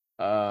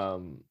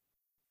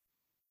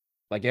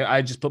like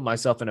I just put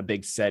myself in a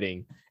big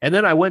setting. And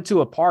then I went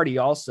to a party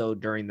also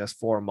during this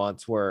 4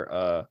 months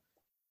where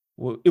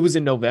it was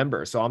in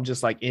November. So I'm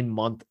just like in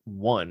month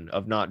 1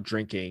 of not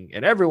drinking,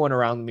 and everyone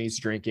around me is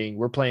drinking.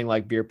 We're playing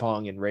like beer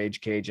pong and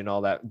rage cage and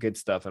all that good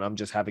stuff. And I'm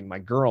just having my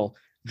girl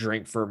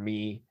drink for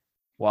me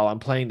while I'm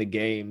playing the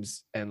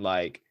games. And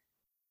like,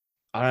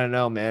 I don't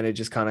know, man, it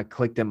just kind of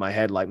clicked in my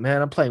head, like,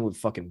 man, I'm playing with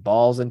fucking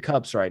balls and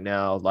cups right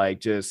now. Like,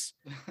 just,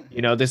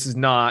 this is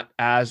not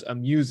as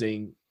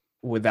amusing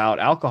without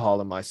alcohol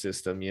in my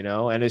system,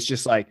 and it's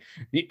just like,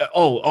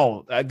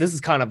 this is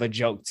kind of a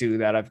joke too,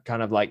 that I've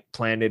kind of like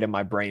planted in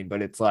my brain,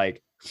 but it's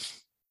like,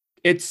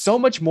 it's so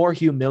much more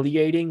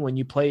humiliating when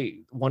you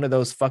play one of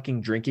those fucking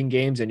drinking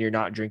games and you're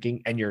not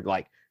drinking and you're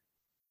like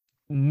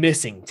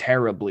missing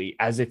terribly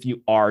as if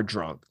you are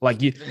drunk.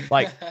 Like you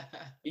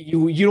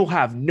don't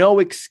have no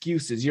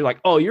excuses. You're like,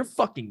 oh, your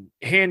fucking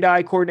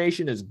hand-eye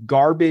coordination is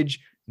garbage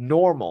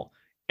normal,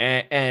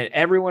 and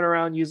everyone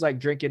around you is like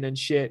drinking and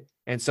shit,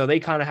 and so they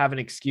kind of have an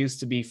excuse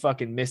to be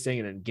fucking missing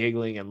and then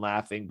giggling and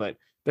laughing. But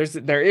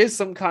there is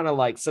some kind of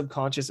like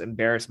subconscious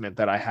embarrassment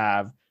that I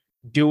have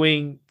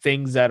doing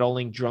things that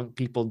only drunk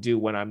people do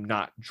when I'm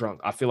not drunk.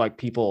 I feel like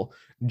people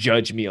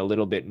judge me a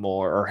little bit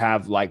more, or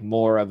have like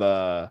more of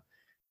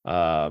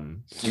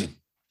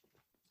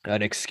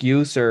an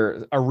excuse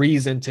or a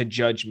reason to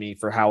judge me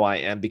for how I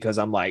am, because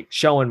I'm like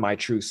showing my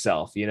true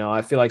self.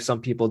 I feel like some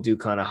people do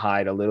kind of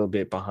hide a little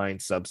bit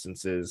behind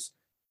substances,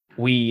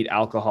 weed,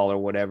 alcohol, or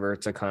whatever,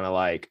 to kind of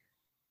like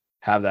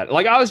have that.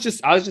 Like I was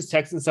just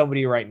texting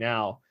somebody right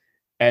now,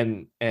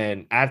 and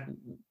at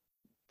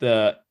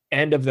the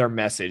end of their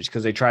message,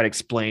 because they tried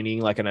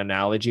explaining like an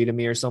analogy to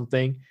me or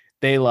something,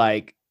 they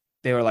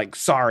were like,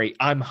 sorry,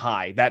 I'm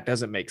high, that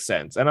doesn't make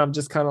sense. And I'm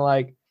just kind of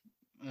like,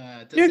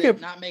 does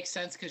it not make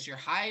sense because you're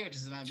high, or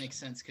does it not make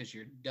sense because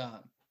you're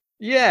dumb?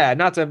 Yeah,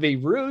 not to be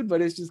rude,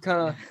 but it's just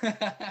kind of,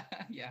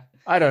 Yeah.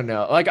 I don't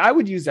know. Like I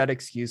would use that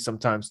excuse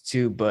sometimes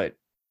too, but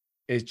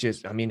it's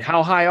just, I mean,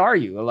 how high are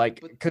you? Like,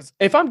 because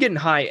if I'm getting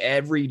high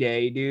every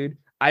day, dude,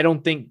 I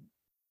don't think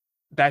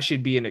that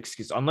should be an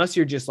excuse unless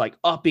you're just like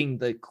upping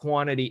the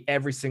quantity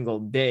every single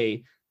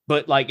day.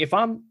 But like if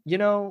I'm,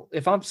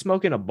 if I'm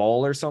smoking a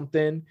bowl or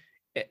something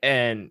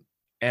and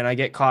I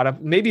get caught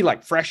up, maybe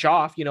like fresh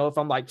off, if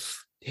I'm like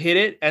hit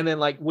it and then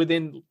like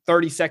within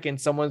 30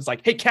 seconds someone's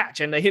like, hey, catch,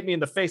 and they hit me in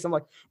the face. I'm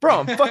like, bro,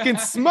 I'm fucking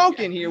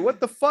smoking here. What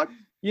the fuck?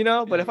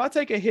 But if I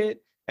take a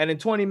hit and then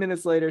 20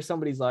 minutes later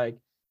somebody's like,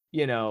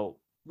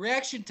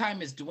 reaction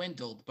time is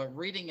dwindled, but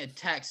reading a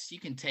text you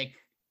can take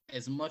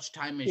as much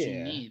time as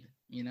you need.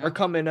 Or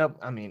coming up,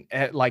 I mean,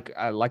 like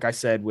I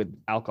said, with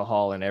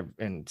alcohol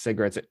and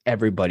cigarettes,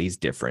 everybody's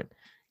different,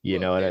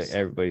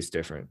 everybody's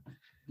different.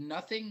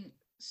 Nothing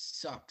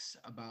sucks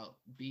about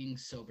being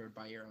sober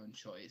by your own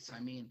choice. I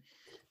mean,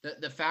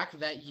 the fact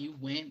that you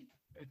went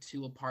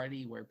to a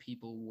party where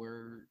people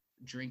were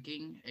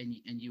drinking and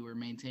you were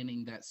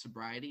maintaining that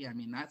sobriety, I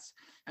mean, that's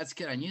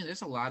good on you.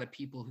 There's a lot of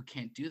people who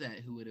can't do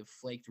that, who would have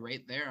flaked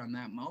right there on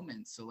that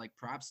moment. So like,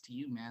 props to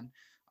you, man.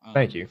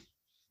 Thank you.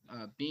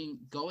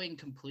 Going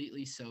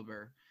completely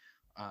sober.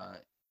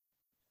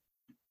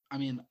 I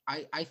mean,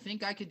 I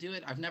think I could do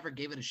it. I've never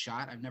gave it a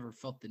shot. I've never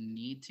felt the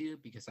need to,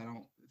 because I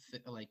don't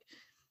like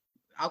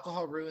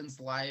alcohol ruins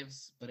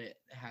lives, but it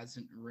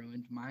hasn't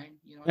ruined mine.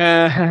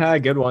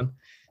 Good one.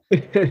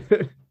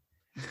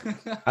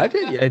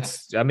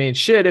 I mean,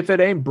 shit, if it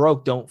ain't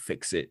broke, don't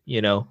fix it.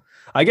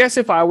 I guess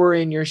if I were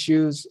in your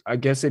shoes, I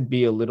guess it'd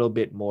be a little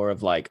bit more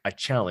of like a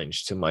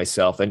challenge to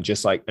myself and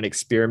just like an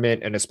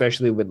experiment. And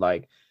especially with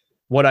like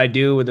what I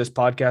do with this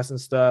podcast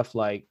and stuff,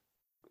 like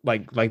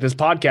this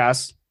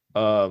podcast,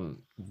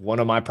 one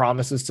of my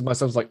promises to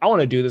myself is like, I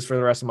want to do this for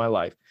the rest of my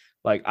life.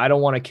 Like, I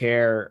don't want to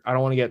care. I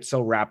don't want to get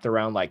so wrapped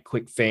around like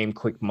quick fame,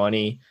 quick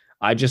money.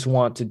 I just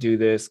want to do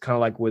this kind of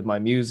like with my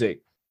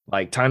music,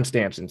 like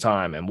timestamps and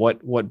time. And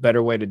what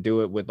better way to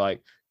do it with like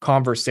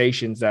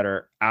conversations that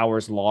are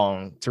hours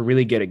long to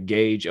really get a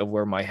gauge of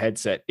where my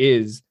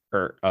headspace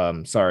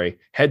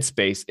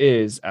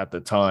is at the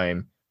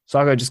time. So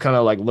I could just kind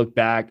of like look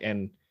back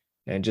and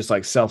just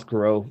like self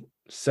growth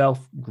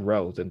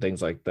and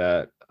things like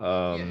that.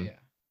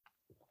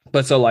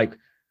 But so like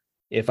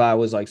if I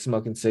was like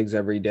smoking cigs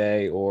every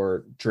day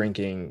or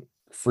drinking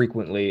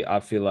frequently, I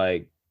feel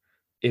like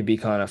it'd be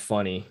kind of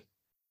funny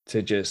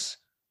to just,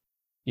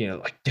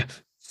 like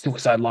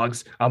suicide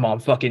logs. I'm on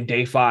fucking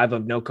day 5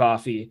 of no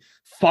coffee.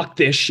 Fuck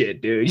this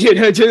shit, dude.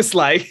 Just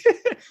like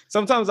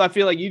sometimes I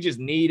feel like you just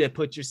need to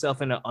put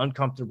yourself in an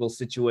uncomfortable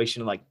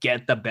situation to like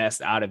get the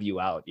best out of you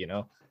out,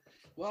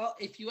 Well,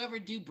 if you ever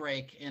do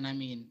break, and I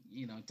mean,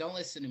 don't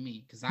listen to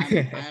me because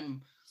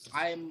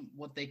I'm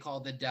what they call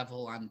the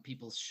devil on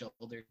people's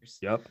shoulders.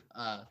 Yep.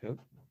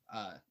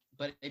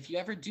 But if you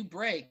ever do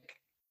break,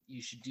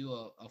 you should do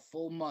a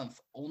full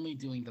month only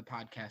doing the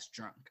podcast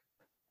drunk.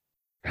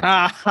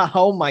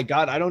 Oh my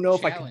God. I don't know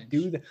if I can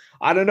do that.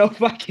 I don't know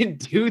if I can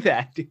do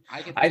that.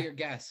 I could be your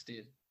guest,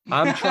 dude.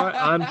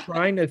 I'm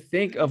trying to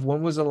think of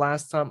when was the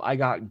last time I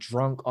got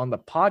drunk on the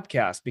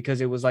podcast, because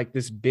it was like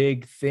this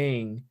big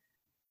thing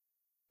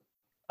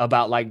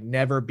about like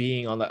never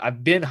being on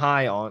I've been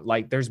high on,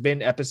 like, there's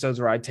been episodes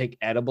where I'd take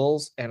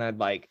edibles and I'd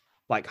like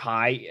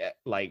high,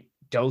 like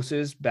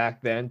doses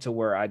back then to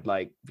where I'd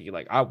like be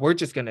like, we're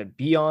just going to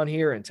be on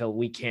here until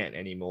we can't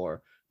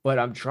anymore. But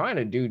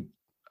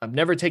I've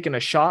never taken a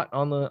shot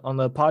on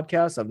the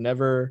podcast. I've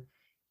never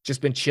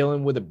just been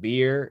chilling with a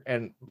beer,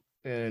 and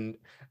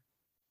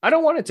I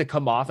don't want it to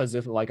come off as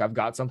if like I've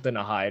got something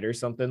to hide or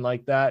something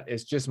like that.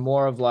 It's just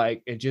more of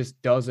like, it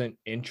just doesn't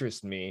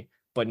interest me.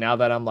 But now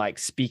that I'm like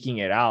speaking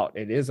it out,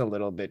 it is a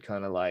little bit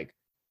kind of like,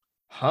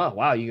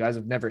 wow, you guys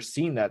have never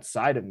seen that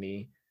side of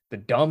me, the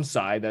dumb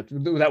side that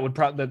would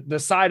probably the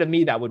side of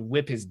me that would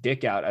whip his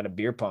dick out at a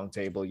beer pong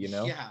table,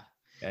 Yeah.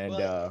 And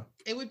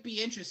it would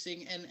be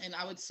interesting, and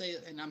I would say,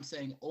 and I'm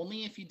saying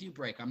only if you do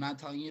break. I'm not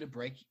telling you to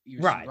break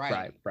your right.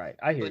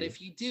 I hear but you.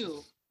 if you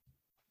do,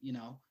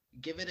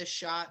 give it a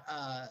shot.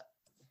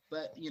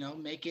 But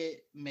make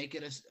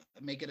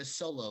it a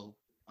solo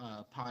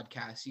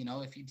podcast.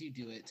 If you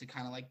do it to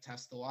kind of like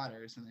test the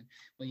waters, and then,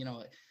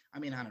 well, I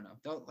mean, I don't know.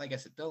 Don't, like I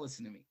said, don't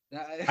listen to me.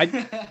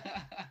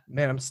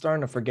 Man, I'm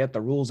starting to forget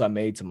the rules I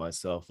made to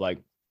myself. Like,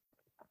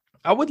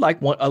 I would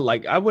like one,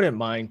 I wouldn't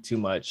mind too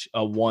much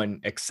a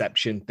one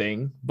exception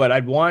thing, but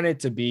I'd want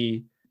it to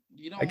be.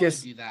 You don't want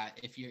to do that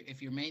if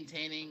you're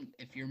maintaining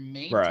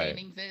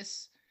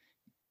this.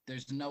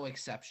 There's no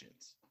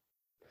exceptions.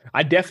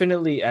 I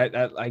definitely,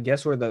 I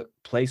guess where the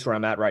place where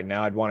I'm at right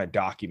now, I'd want to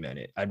document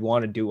it. I'd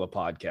want to do a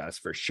podcast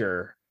for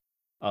sure.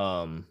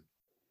 Yeah,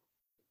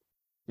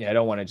 I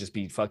don't want to just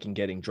be fucking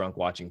getting drunk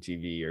watching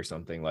TV or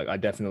something. Like, I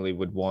definitely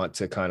would want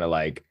to kind of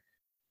like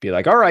be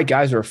like, all right,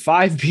 guys, we're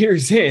 5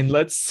 beers in,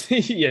 let's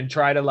see, and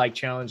try to like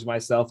challenge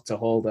myself to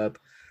hold up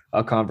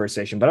a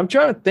conversation. But I'm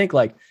trying to think,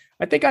 like,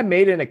 I think I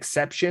made an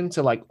exception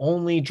to like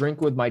only drink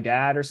with my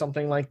dad or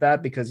something like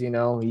that, because,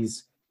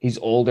 he's he's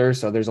older,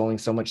 so there's only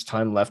so much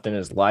time left in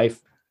his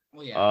life.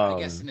 Well, yeah, I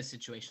guess in a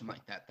situation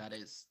like that, that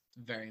is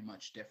very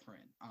much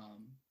different.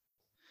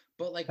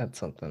 But like That's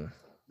something.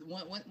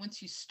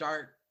 once you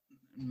start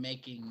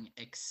making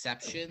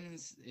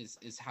exceptions,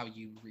 is how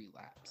you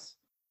relapse.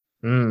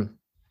 Mm.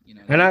 You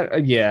know, And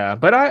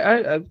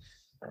I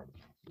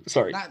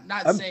sorry.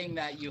 not I'm- saying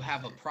that you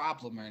have a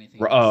problem or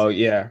anything. Oh I'm saying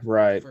yeah,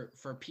 right.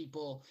 for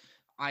people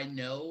I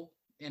know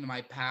in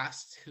my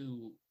past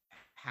who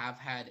have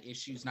had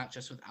issues not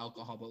just with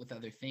alcohol but with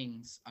other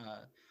things,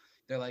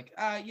 they're like,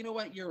 you know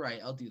what, you're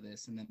right, I'll do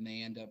this, and then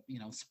they end up,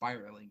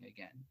 spiraling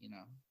again.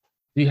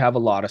 Do you have a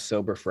lot of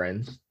sober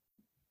friends?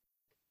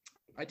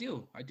 I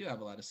do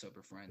have a lot of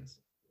sober friends.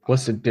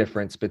 What's the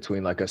difference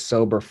between like a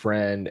sober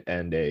friend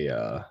and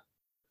a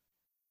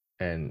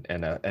and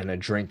a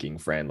drinking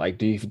friend? Like,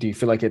 do you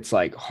feel like it's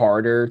like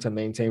harder to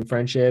maintain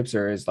friendships,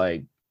 or is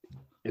like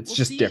it's Well,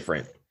 just see,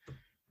 different?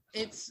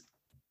 It's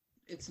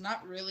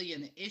not really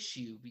an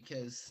issue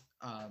because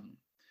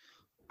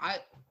I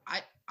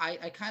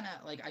kind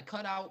of like, I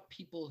cut out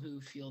people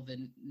who feel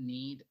the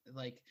need,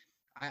 like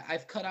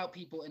I've cut out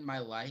people in my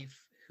life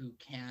who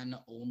can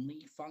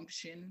only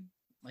function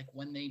like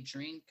when they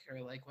drink or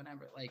like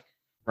whenever, like,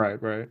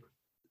 Right.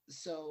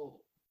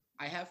 so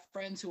I have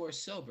friends who are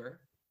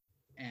sober,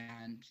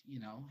 and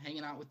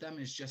hanging out with them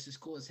is just as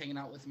cool as hanging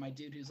out with my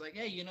dude who's like,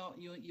 hey, you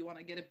want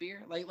to get a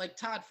beer, like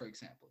Todd, for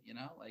example.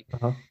 Like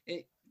Uh-huh.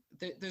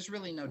 there's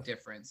really no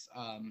difference.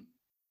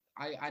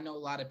 I know a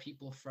lot of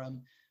people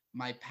from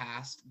my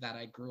past that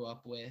I grew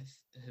up with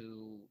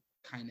who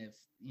kind of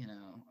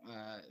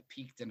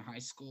peaked in high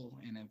school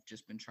and have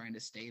just been trying to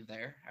stay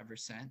there ever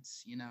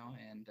since,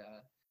 and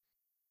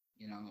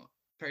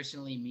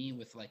personally, me,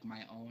 with like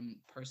my own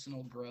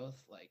personal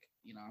growth, like,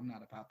 I'm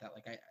not about that.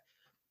 Like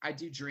I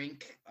do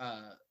drink,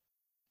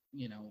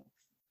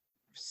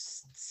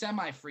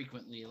 semi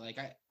frequently. Like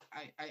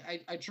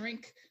I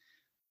drink,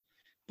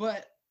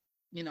 but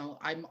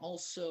I'm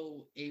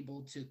also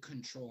able to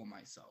control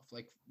myself.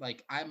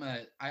 Like I'm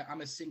a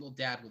single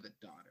dad with a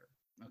daughter.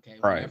 Okay.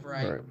 Right,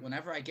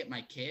 Whenever I get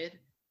my kid,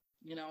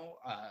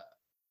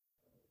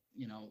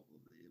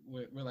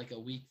 we're like a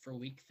week for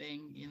week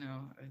thing,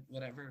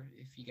 whatever,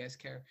 if you guys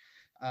care.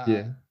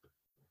 Yeah.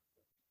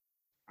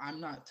 I'm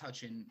not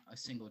touching a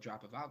single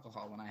drop of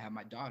alcohol when I have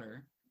my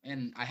daughter,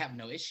 and I have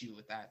no issue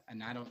with that.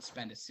 And I don't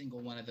spend a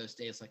single one of those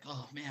days like,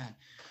 oh man,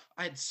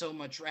 I'd so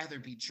much rather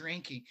be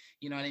drinking.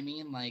 You know what I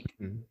mean? Like,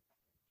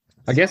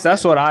 I guess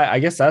that's what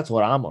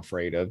I'm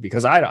afraid of,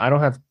 because I don't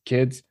have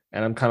kids,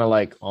 and I'm kind of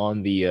like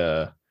on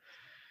the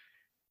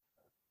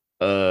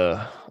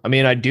I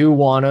mean, I do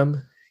want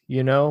them,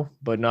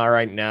 but not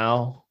right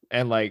now.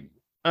 And like,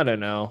 I don't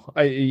know.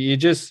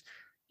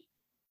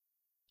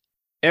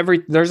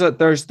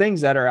 There's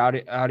things that are out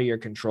of your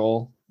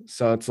control.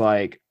 So it's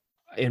like,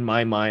 in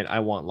my mind, I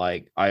want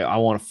I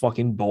want a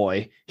fucking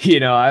boy.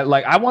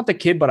 I want the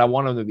kid, but I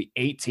want him to be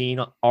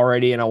 18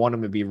 already, and I want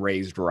him to be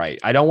raised right.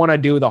 I don't want to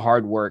do the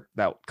hard work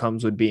that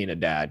comes with being a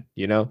dad,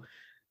 and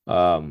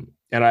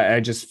I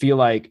just feel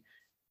like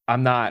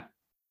I'm not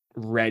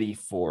ready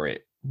for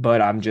it.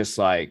 But I'm just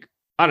like,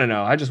 I don't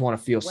know. I just want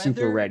to feel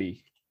super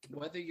ready.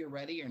 Whether you're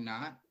ready or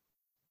not,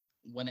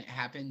 when it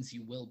happens,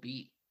 you will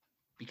be,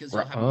 because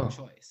you'll have no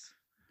choice.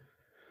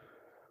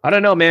 I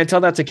don't know, man. Tell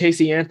that to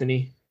Casey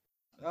Anthony.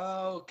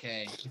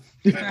 Okay.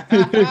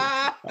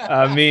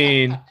 I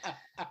mean,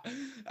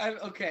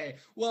 okay.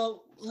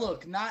 Well,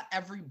 look, not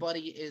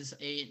everybody is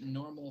a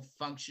normal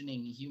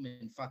functioning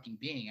human fucking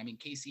being. I mean,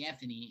 Casey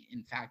Anthony,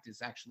 in fact,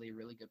 is actually a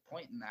really good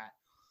point in that.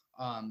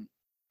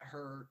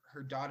 Her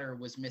daughter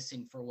was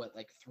missing for what,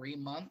 like 3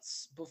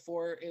 months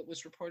before it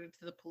was reported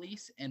to the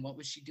police. And what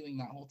was she doing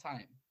that whole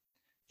time?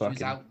 She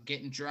was out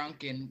getting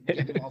drunk and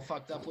getting all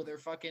fucked up with her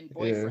fucking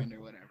boyfriend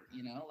or whatever,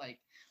 like.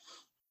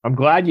 I'm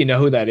glad you know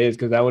who that is,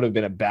 because that would have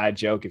been a bad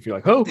joke if you're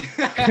like, oh,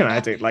 and I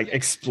had to like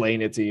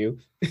explain it to you.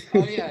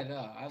 Oh yeah,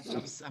 no,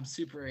 I'm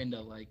super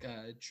into like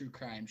true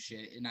crime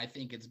shit, and I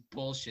think it's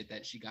bullshit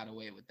that she got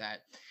away with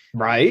that.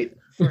 Right?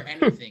 For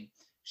anything,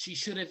 she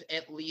should have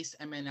at least.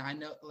 I mean, I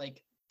know,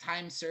 like,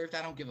 time served,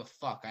 I don't give a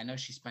fuck. I know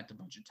she spent a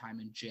bunch of time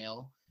in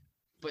jail,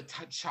 but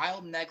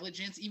child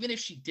negligence, even if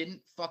she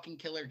didn't fucking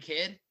kill her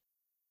kid,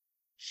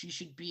 she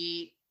should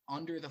be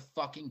under the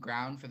fucking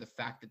ground for the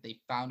fact that they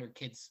found her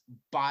kid's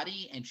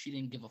body, and she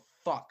didn't give a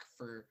fuck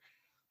for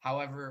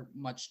however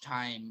much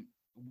time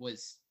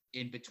was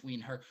in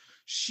between her.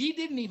 She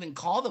didn't even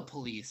call the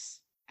police,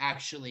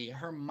 actually.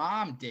 Her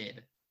mom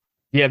did.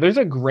 Yeah, there's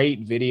a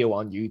great video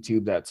on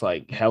YouTube that's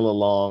like hella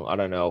long. I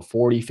don't know,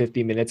 40,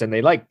 50 minutes. And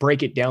they like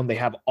break it down. They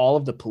have all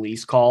of the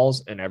police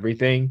calls and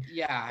everything.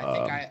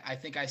 Yeah, I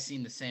think I've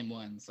seen the same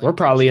ones. Like we're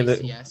probably in the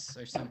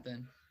GCS or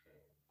something.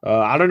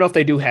 I don't know if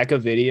they do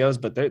hecka videos,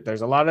 but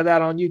there's a lot of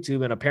that on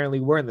YouTube. And apparently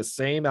we're in the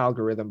same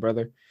algorithm,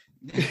 brother.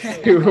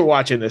 We're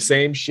watching the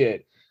same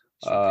shit.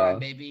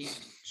 Baby.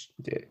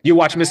 You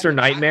watch Mr.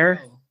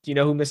 Nightmare? Do you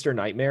know who Mr.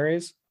 Nightmare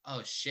is?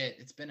 Oh shit!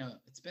 It's been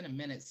a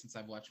minute since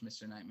I've watched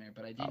Mr. Nightmare,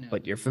 but I do know.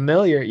 But you're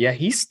familiar. Yeah,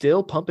 he's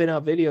still pumping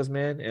out videos,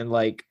 man. And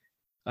like,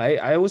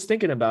 I was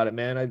thinking about it,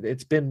 man.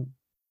 It's been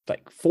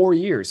like 4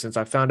 years since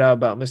I found out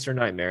about Mr.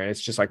 Nightmare, and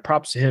it's just like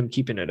props to him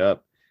keeping it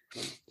up.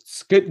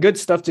 It's good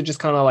stuff to just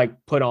kind of like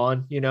put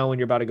on, you know, when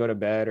you're about to go to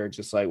bed or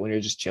just like when you're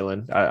just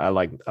chilling. I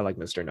like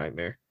Mr.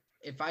 Nightmare.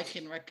 If I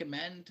can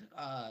recommend,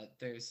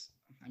 there's,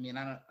 I mean,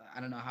 I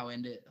don't know how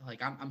into,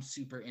 like, I'm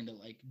super into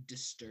like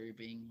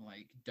disturbing,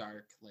 like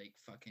dark, like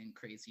fucking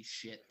crazy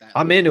shit. That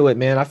I'm into it,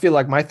 man. I feel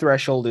like my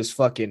threshold is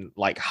fucking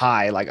like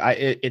high. Like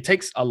it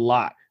takes a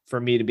lot for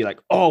me to be like,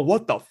 oh,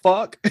 what the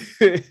fuck?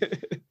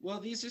 Well,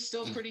 these are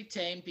still pretty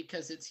tame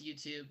because it's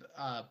YouTube.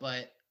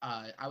 But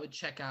I would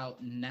check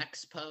out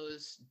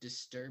Nexpo's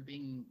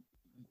disturbing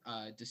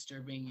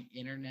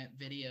internet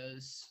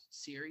videos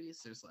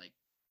series. There's like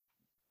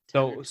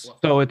 10 or 12.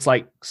 So it's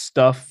like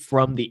stuff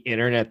from the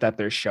internet that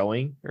they're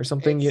showing or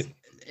something.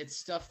 It's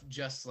stuff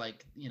just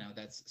like, you know,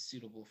 that's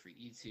suitable for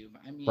YouTube.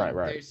 I mean,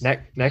 Right.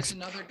 There's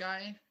another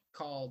guy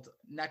called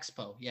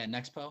Nexpo. Yeah,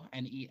 Nexpo,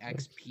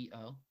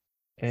 Nexpo.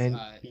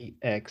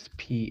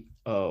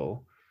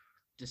 Nexpo.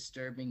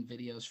 Disturbing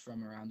videos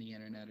from around the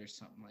internet or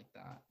something like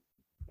that.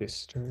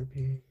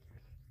 Disturbing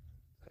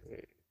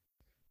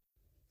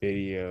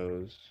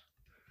videos.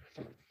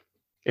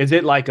 Is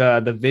it like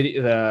the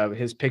video,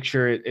 his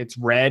picture? It's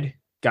red,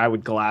 guy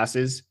with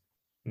glasses.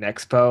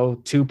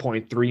 Nexpo,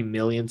 2.3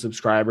 million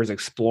subscribers,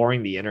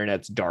 exploring the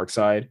internet's dark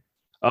side.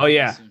 Oh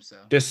yeah, So.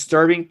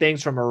 disturbing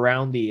things from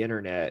around the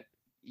internet.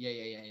 Yeah.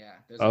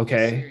 There's Okay.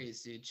 a whole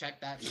series, dude. Check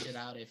that shit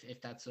out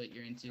if that's what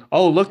you're into.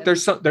 Oh look,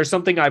 there's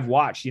something I've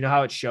watched. You know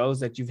how it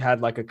shows that you've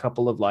had like a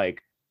couple of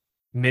like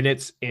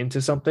minutes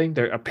into something.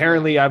 There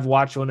apparently I've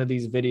watched one of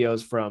these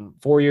videos from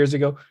 4 years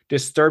ago,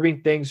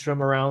 disturbing things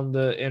from around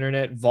the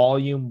internet,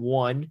 volume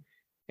 1,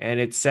 and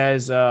it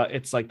says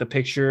it's like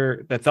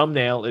the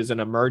thumbnail is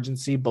an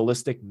emergency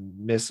ballistic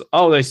missile.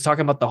 Oh, he's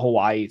talking about the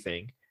Hawaii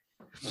thing.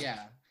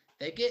 Yeah,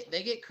 they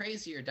get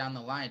crazier down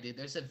the line, dude.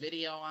 There's a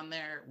video on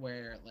there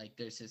where like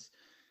there's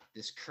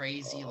this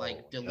crazy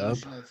like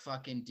delusional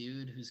fucking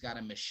dude who's got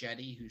a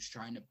machete who's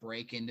trying to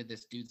break into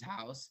this dude's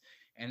house.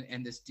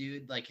 And this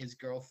dude, like his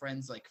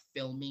girlfriend's like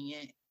filming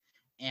it,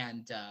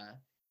 and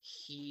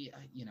he,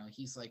 you know,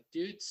 he's like,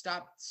 dude,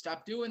 stop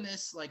doing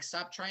this, like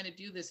stop trying to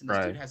do this. And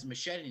this dude has a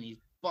machete and he's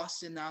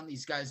busting down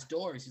these guys'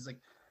 doors. He's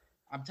like,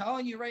 I'm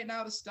telling you right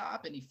now to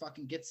stop. And he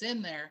fucking gets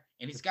in there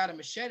and he's got a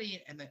machete,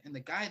 and the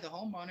guy, the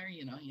homeowner,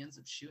 you know, he ends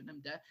up shooting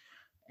him dead.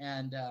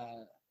 And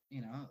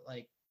you know,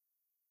 like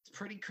it's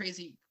pretty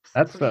crazy.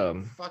 That's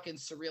fucking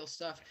surreal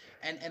stuff.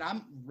 And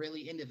I'm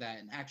really into that.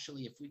 And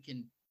actually, if we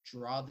can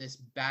draw this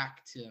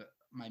back to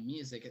my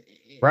music,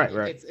 right.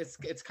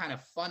 It's kind of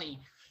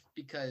funny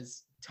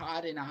because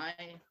Todd and I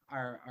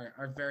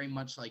are very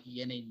much like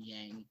yin and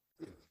yang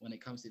when it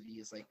comes to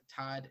these. Like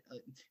Todd,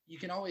 you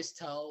can always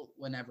tell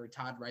whenever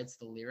Todd writes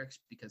the lyrics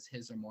because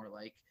his are more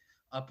like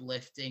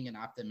uplifting and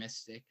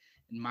optimistic,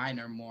 and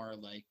mine are more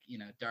like, you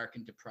know, dark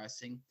and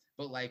depressing.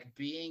 But like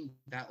being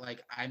that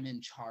like I'm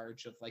in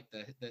charge of like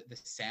the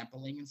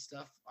sampling and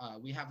stuff,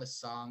 we have a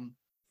song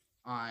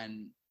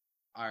on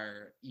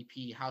our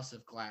EP House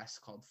of Glass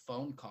called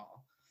Phone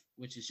Call,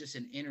 which is just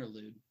an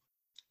interlude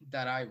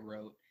that I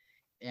wrote.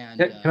 And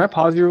can I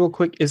pause you real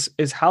quick?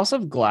 Is House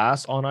of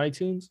Glass on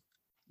iTunes?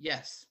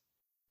 Yes.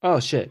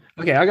 Oh shit.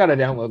 Okay, I gotta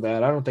download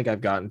that. I don't think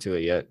I've gotten to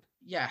it yet.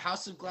 Yeah,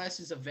 House of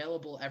Glass is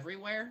available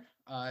everywhere.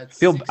 I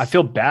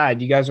feel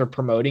bad. You guys are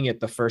promoting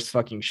it the first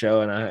fucking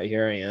show, and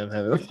here I am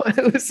having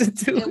listened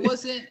to it. It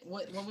wasn't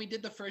when we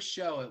did the first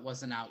show. It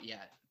wasn't out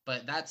yet,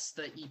 but that's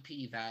the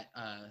EP that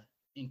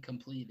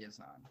Incomplete is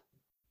on.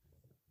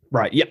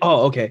 Right. Yeah.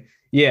 Oh, okay.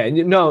 Yeah.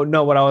 No.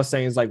 What I was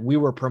saying is like we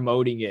were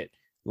promoting it,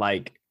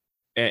 like,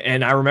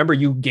 and I remember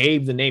you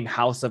gave the name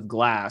House of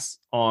Glass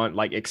on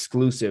like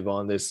exclusive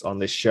on this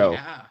show.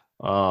 Yeah.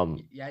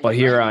 But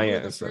here I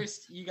am.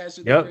 You guys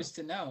are the first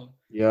to know.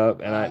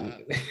 Yep.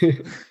 And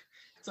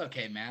it's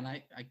okay, man.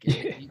 I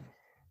get it.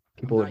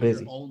 People are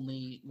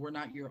busy. We're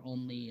not your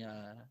only.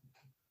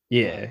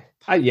 Yeah.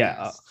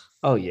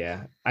 Oh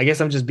yeah. I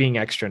guess I'm just being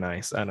extra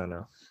nice. I don't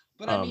know.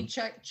 But I mean,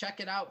 check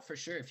it out for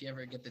sure if you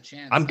ever get the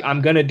chance.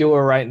 I'm gonna do it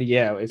right.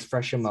 Yeah, it's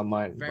fresh in my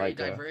mind. Very like,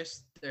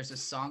 diverse. There's a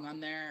song on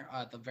there.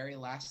 The very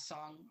last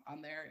song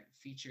on there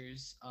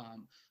features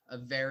a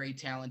very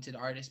talented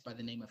artist by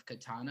the name of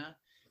Katana.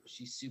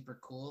 She's super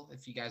cool.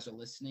 If you guys are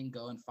listening,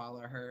 go and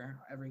follow her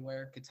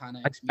everywhere.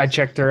 Katana. I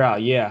checked her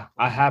out. Yeah,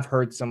 I have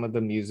heard some of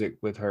the music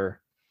with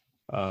her.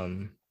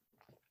 I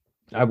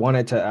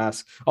wanted to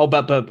ask. Oh,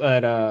 but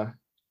well,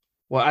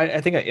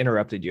 I think I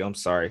interrupted you. I'm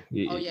sorry.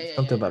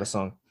 Something about a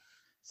song.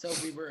 So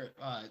we were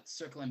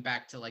circling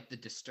back to like the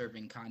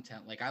disturbing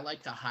content. Like I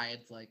like to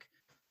hide like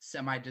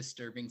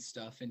semi-disturbing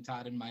stuff in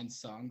Todd and mine's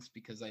songs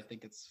because I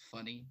think it's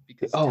funny.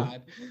 Because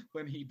Todd,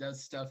 when he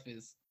does stuff,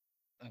 is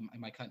am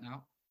I cutting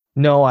out?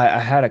 No, I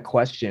had a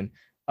question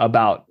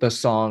about the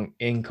song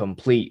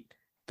Incomplete.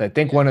 I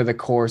think one of the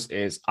chorus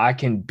is "I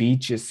can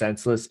beat you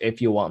senseless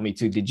if you want me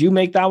to." Did you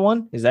make that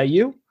one? Is that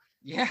you?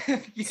 Yeah.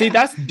 See,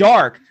 that's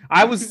dark.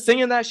 I was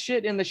singing that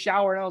shit in the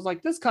shower and I was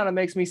like, this kind of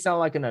makes me sound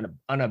like an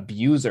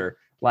abuser.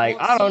 Like,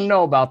 well, I don't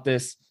know about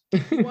this.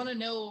 You want to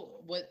know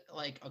what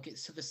like okay,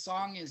 so the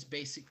song is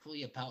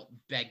basically about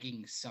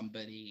begging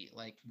somebody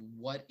like,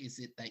 what is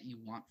it that you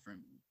want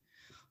from me?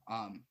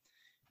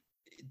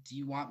 Do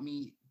you want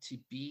me to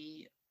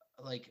be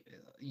like,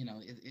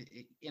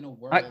 in a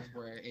world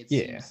where it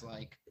seems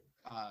like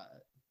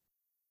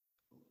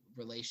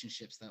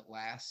relationships that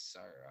last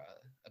are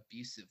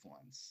abusive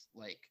ones?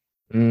 Like,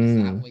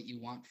 is that what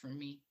you want from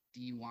me?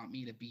 Do you want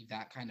me to be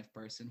that kind of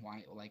person?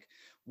 Why, like,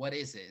 what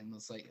is it? And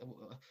it's like,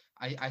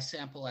 I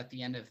sample at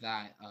the end of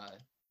that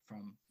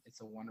from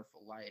It's a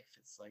Wonderful Life.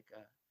 It's like,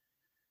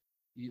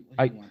 you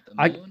want the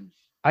moon?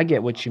 I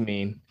get what you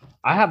mean.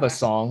 I have a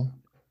song,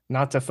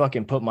 not to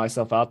fucking put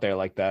myself out there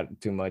like that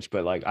too much,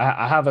 but like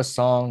I have a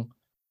song.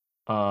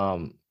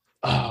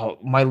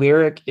 My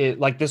lyric is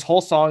like, this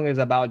whole song is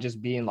about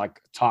just being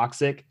like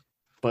toxic,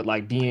 but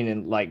like being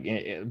in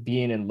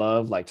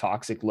love, like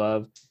toxic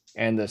love.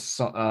 And the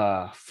song,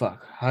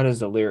 how does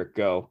the lyric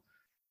go?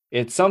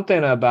 It's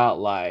something about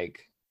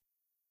like,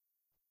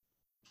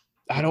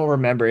 I don't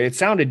remember. It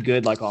sounded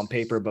good like on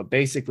paper, but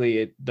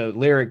basically the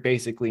lyric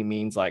basically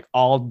means like,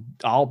 I'll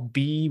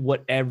be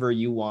whatever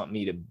you want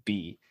me to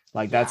be.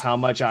 Like, that's how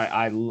much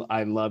I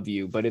love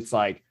you. But it's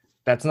like,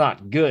 that's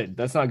not good.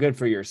 That's not good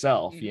for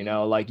yourself. You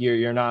know, like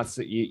you're not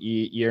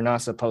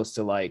supposed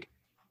to like,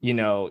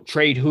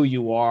 trade who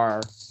you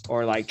are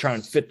or like try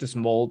and fit this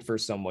mold for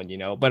someone,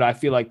 but I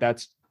feel like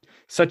that's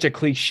such a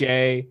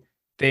cliche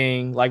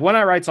thing. Like, when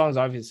I write songs,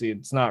 obviously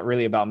it's not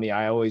really about me.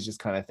 I always just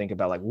kind of think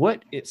about like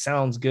what it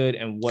sounds good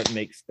and what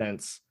makes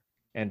sense.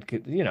 And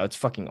it's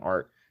fucking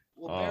art.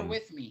 Well, bear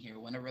with me here.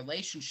 When a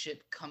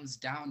relationship comes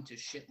down to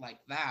shit like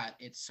that,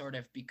 it sort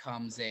of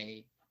becomes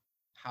a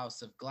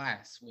house of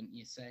glass, wouldn't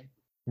you say?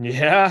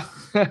 Yeah.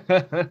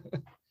 That's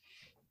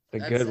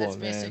That's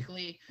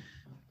basically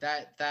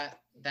man. That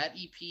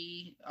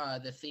EP,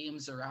 the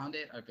themes around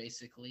it are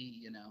basically,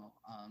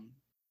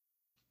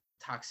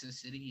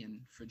 toxicity and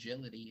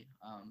fragility.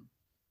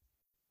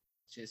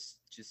 Just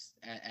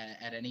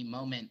at any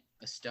moment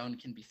a stone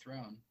can be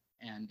thrown.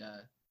 And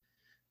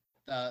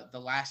the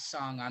last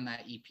song on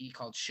that EP,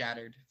 called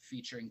Shattered,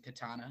 featuring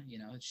Katana,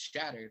 it's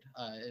shattered.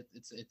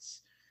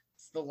 It's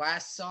the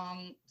last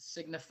song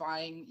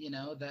signifying,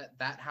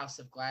 that house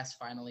of glass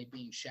finally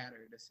being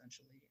shattered,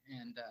 essentially.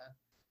 And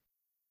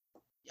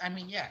I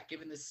mean, yeah,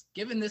 given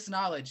this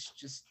knowledge,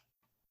 just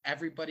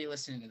everybody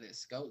listening to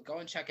this, go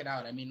and check it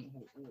out. I mean,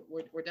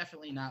 we're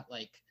definitely not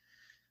like,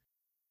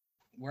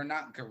 we're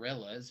not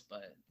gorillas,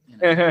 but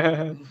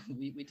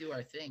we do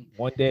our thing.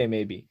 One day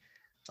maybe.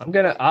 I'm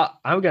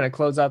gonna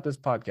close out this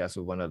podcast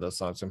with one of those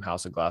songs from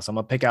House of Glass. I'm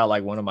gonna pick out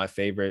like one of my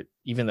favorite,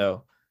 even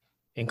though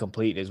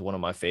Incomplete is one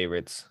of my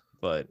favorites.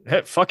 But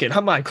hey, fuck it, I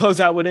might close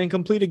out with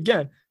Incomplete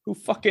again. Who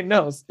fucking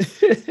knows?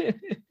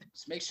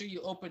 Just make sure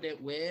you open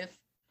it with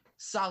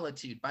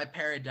Solitude by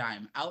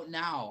Paradigm, out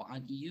now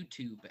on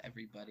YouTube.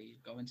 Everybody,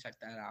 go and check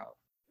that out.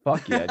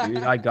 Fuck yeah,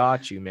 dude. I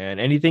got you, man.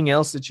 Anything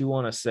else that you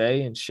want to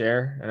say and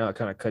share? I know I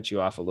kind of cut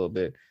you off a little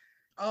bit.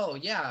 Oh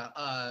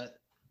yeah.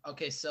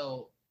 Okay,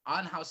 so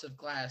on House of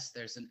Glass,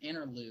 there's an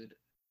interlude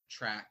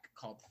track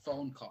called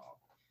Phone Call.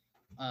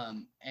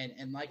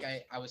 And like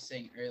I was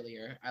saying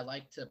earlier, I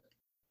like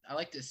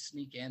to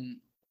sneak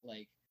in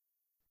like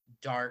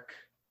dark,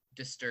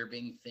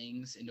 disturbing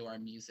things into our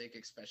music,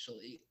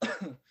 especially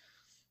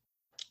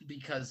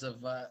because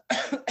of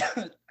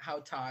how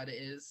Todd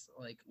is,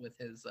 like, with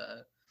his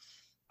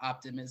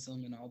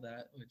optimism and all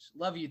that. Which,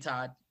 love you,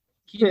 Todd.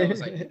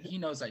 He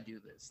knows I do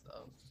this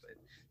though, but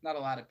not a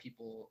lot of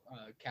people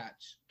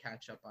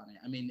catch up on it.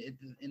 I mean,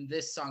 in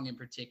this song in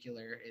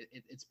particular,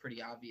 it's pretty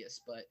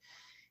obvious, but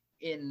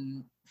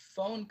in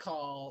Phone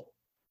Call,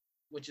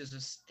 which is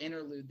an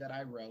interlude that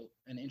I wrote,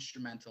 an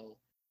instrumental,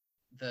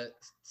 the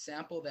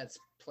sample that's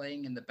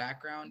playing in the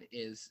background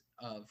is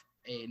of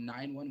a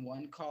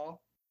 911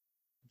 call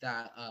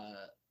that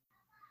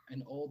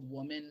an old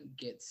woman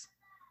gets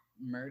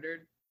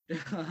murdered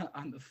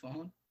on the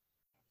phone.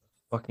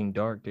 Fucking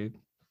dark, dude.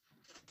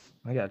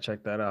 I gotta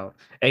check that out.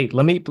 Hey,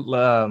 let me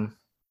pause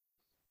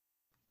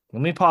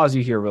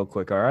you here real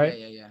quick. All right.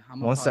 Yeah.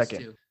 I'm 1 second.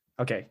 Too.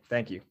 Okay,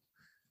 thank you.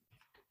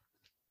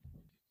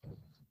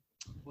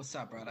 What's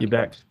up, brother? You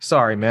back?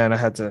 Sorry, man. I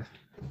had to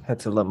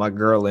let my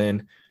girl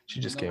in. She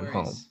just came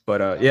home.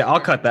 But yeah, I'll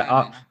cut that.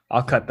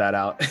 I'll cut that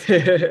out.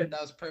 That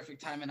was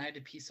perfect time, and I had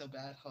to pee so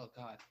bad. Oh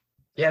God.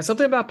 Yeah,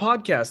 something about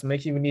podcasts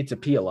makes you need to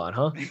pee a lot,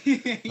 huh? Yeah.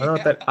 I don't know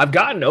if that. I've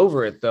gotten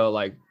over it though.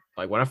 Like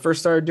when I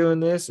first started doing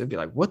this, it'd be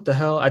like, what the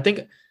hell? I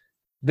think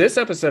this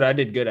episode I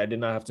did good. I did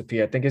not have to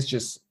pee. I think it's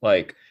just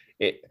like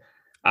it.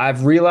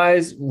 I've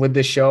realized with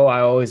the show,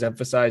 I always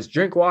emphasize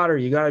drink water.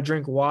 You gotta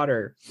drink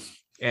water,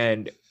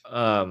 and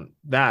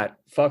that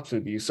fucks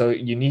with you. So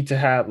you need to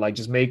have like,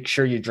 just make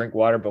sure you drink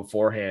water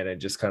beforehand,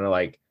 and just kind of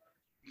like,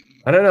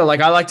 I don't know.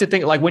 Like, I like to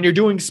think like when you're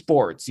doing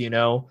sports,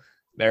 or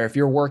if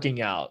you're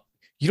working out,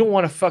 you don't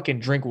want to fucking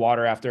drink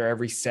water after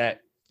every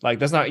set. Like,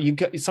 that's not,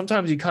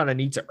 sometimes you kind of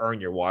need to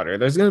earn your water.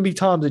 There's going to be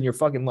times in your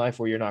fucking life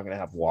where you're not going to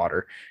have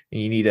water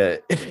and you need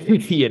to,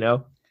 Yeah,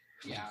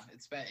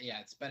 it's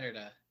better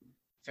to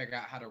figure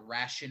out how to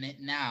ration it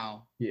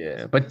now. Yeah,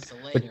 as but opposed to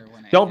later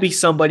when it don't be gets-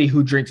 somebody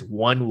who drinks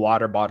one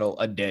water bottle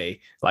a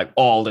day, like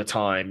all the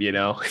time, you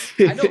know?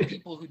 I know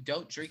people who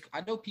don't drink.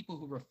 I know people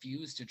who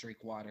refuse to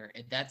drink water,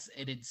 and that's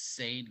an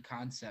insane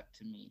concept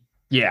to me.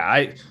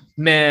 Yeah,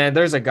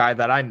 there's a guy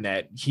that I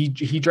met. He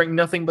drank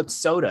nothing but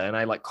soda, and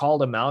I like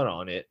called him out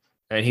on it,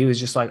 and he was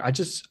just like, I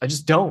just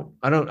don't.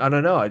 I don't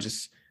know.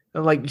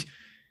 I'm like,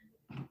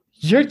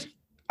 you're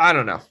I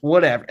don't know,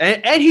 whatever.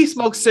 And he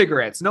smoked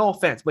cigarettes, no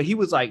offense, but he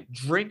was like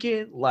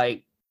drinking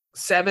like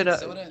Soda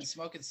and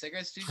smoking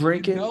cigarettes, dude.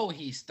 drinking. You know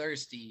he's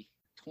thirsty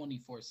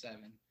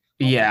 24/7.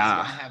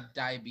 Yeah. He's gonna have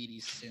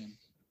diabetes soon.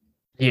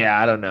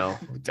 Yeah, I don't know.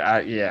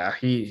 Yeah,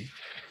 he's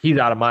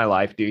out of my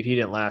life, dude. He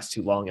didn't last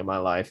too long in my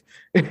life.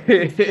 But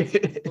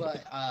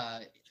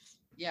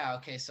yeah,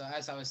 okay. So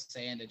as I was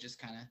saying, to just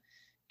kind of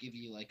give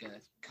you like a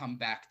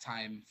comeback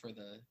time for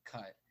the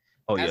cut.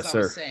 Oh, As yes, I sir.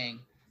 was saying,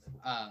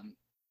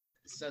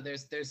 so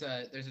there's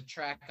a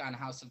track on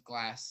House of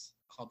Glass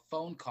called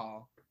Phone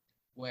Call,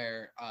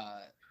 where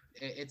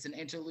it's an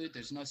interlude.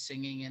 There's no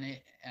singing in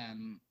it.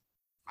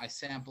 I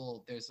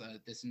sample. There's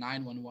this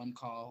 911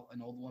 call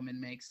an old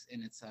woman makes,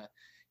 and it's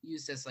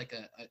used as like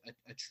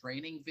a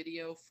training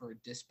video for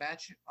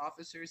dispatch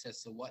officers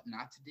as to what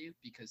not to do,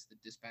 because the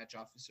dispatch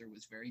officer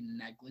was very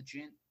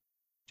negligent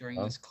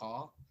during this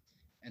call,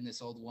 and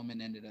this old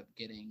woman ended up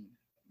getting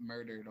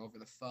murdered over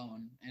the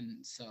phone.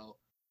 And so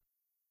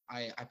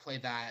I play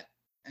that,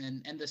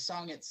 and the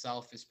song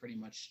itself is pretty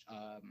much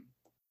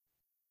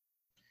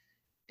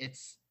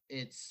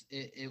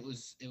it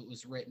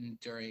was written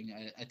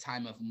during a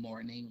time of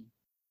mourning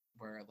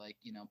where, like,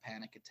 you know,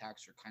 panic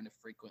attacks were kind of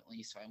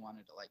frequently, so I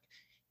wanted to like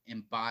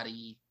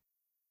embody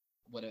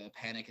what a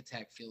panic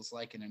attack feels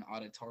like in an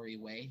auditory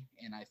way.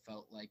 And I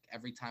felt like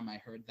every time I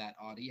heard that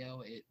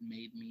audio, it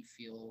made me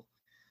feel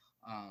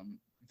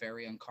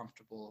very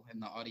uncomfortable.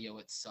 And the audio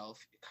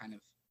itself, it kind of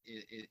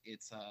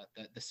it's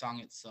the song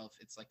itself,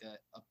 it's like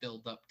a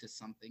build up to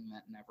something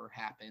that never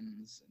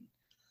happens and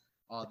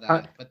all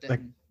that. But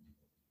then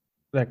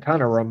that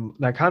kind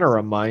of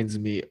reminds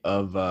me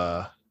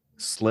of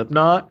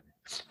Slipknot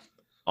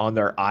on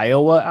their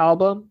Iowa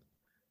album.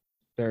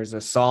 There's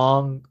a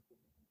song,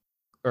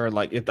 or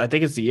like I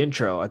think it's the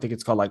intro. I think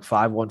it's called like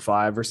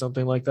 515 or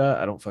something like that.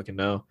 I don't fucking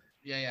know.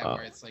 Yeah,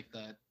 where it's like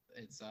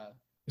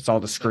it's all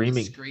the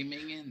screaming.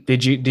 Screaming. And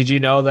Did you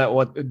know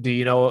that? Do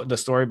you know the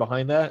story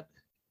behind that?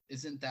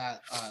 Isn't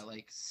that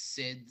like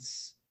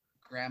Sid's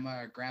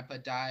grandma or grandpa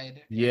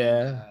died?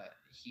 Yeah. And,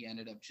 he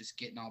ended up just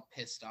getting all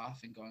pissed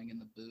off and going in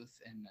the booth.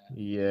 And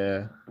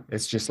yeah,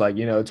 it's just like,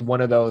 you know, it's one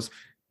of those.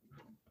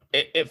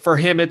 For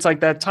him, it's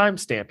like that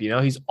timestamp. You know,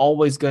 he's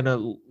always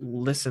gonna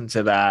listen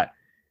to that.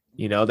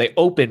 You know, they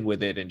open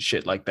with it and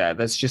shit like that.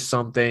 That's just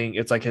something.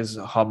 It's like his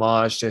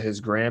homage to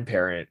his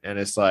grandparent, and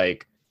it's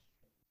like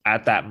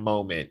at that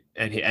moment,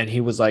 and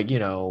he was like, you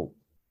know,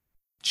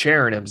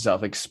 sharing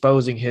himself,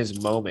 exposing his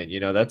moment. You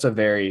know, that's a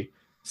very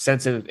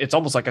sensitive. It's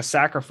almost like a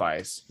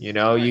sacrifice. You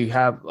know, Right. you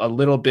have a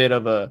little bit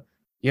of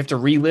you have to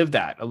relive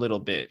that a little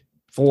bit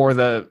for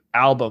the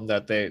album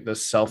that the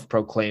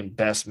self-proclaimed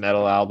best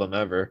metal album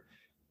ever.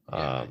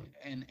 yeah,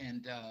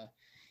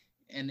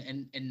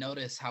 and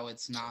notice how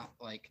it's not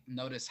like,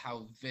 notice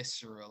how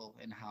visceral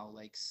and how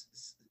like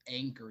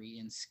angry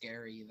and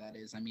scary that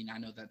is. I mean, I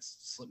know that's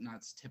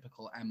Slipknot's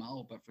typical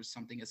MO, but for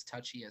something as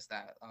touchy as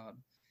that,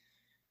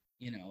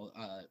 you know,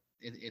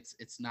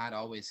 it's not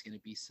always going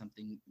to be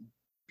something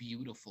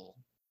beautiful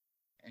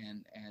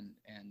and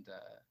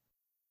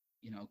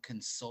you know,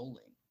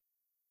 consoling,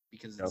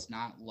 because it's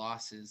not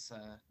losses,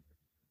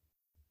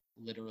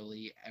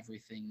 literally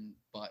everything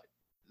but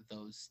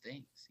those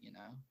things, you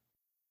know.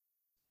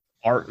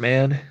 Art,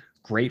 man,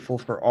 grateful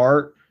for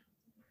art.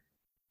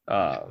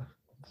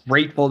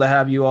 Grateful to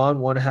have you on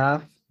one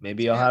half.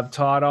 Maybe I'll have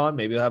Todd on.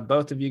 Maybe I'll have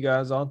both of you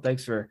guys on.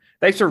 Thanks for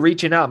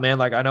reaching out, man.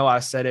 Like, I know I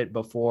said it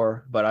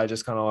before, but I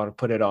just kind of want to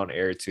put it on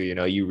air too. You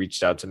know, you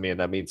reached out to me, and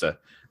that means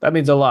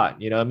a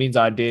lot. You know, it means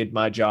I did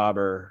my job,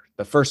 or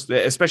the first,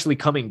 especially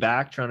coming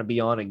back, trying to be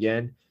on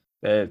again.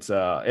 It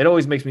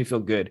always makes me feel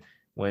good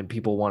when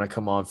people want to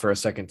come on for a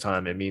second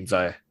time. It means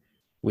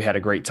we had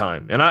a great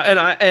time, and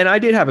I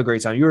did have a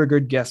great time. You were a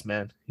good guest,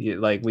 man.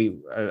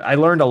 I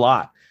learned a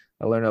lot.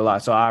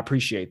 So I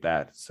appreciate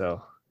that.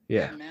 So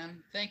yeah, man.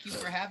 Thank you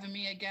for having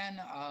me again.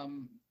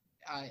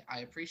 I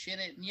appreciate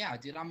it. And yeah,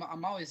 dude,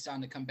 I'm always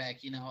down to come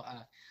back. You know,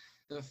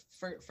 the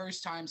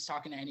first times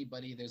talking to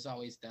anybody, there's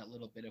always that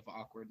little bit of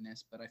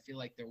awkwardness, but I feel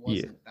like there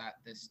wasn't that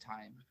this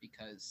time,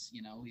 because,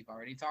 you know, we've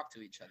already talked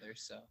to each other.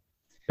 So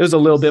it was a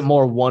little bit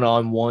more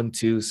one-on-one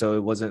too. So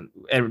it wasn't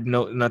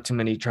not too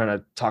many trying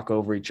to talk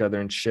over each other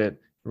and shit.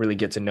 Really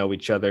get to know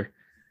each other.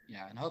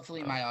 Yeah, and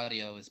hopefully my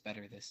audio is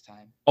better this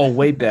time. Oh,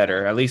 way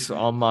better, at least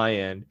on my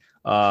end.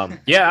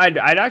 Yeah,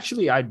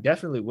 I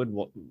definitely would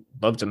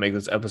love to make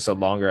this episode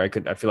longer.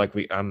 I feel like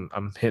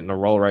I'm hitting a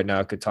roll right now.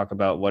 I could talk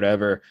about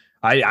whatever.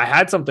 I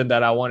had something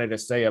that I wanted to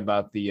say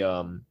about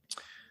the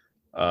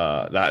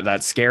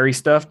that scary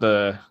stuff,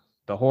 the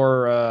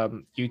horror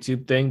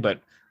YouTube thing,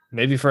 but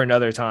Maybe for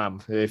another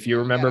time. If you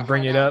remember, gotta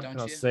bring hard it out, up don't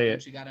and I'll you? say Don't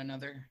it. you got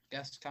another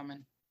guest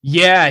coming?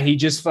 Yeah, he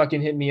just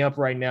fucking hit me up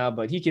right now,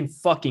 but he can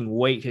fucking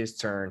wait his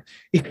turn.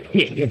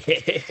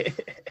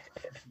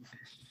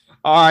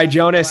 All right, Well,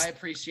 Jonas. I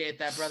appreciate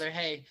that, brother.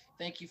 Hey,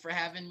 thank you for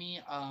having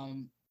me.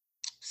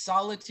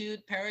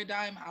 Solitude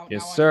Paradigm out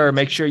Yes, now on sir.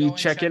 Make YouTube. sure you Go and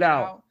check it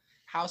out.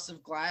 House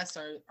of Glass,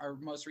 our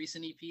most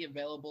recent EP,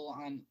 available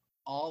on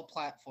all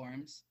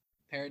platforms.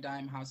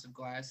 Paradigm, House of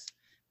Glass.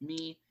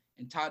 Me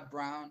and Todd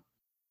Brown.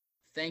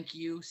 Thank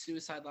you,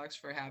 Suicide Locks,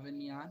 for having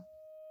me on.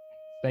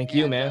 Thank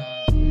you, And,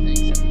 man.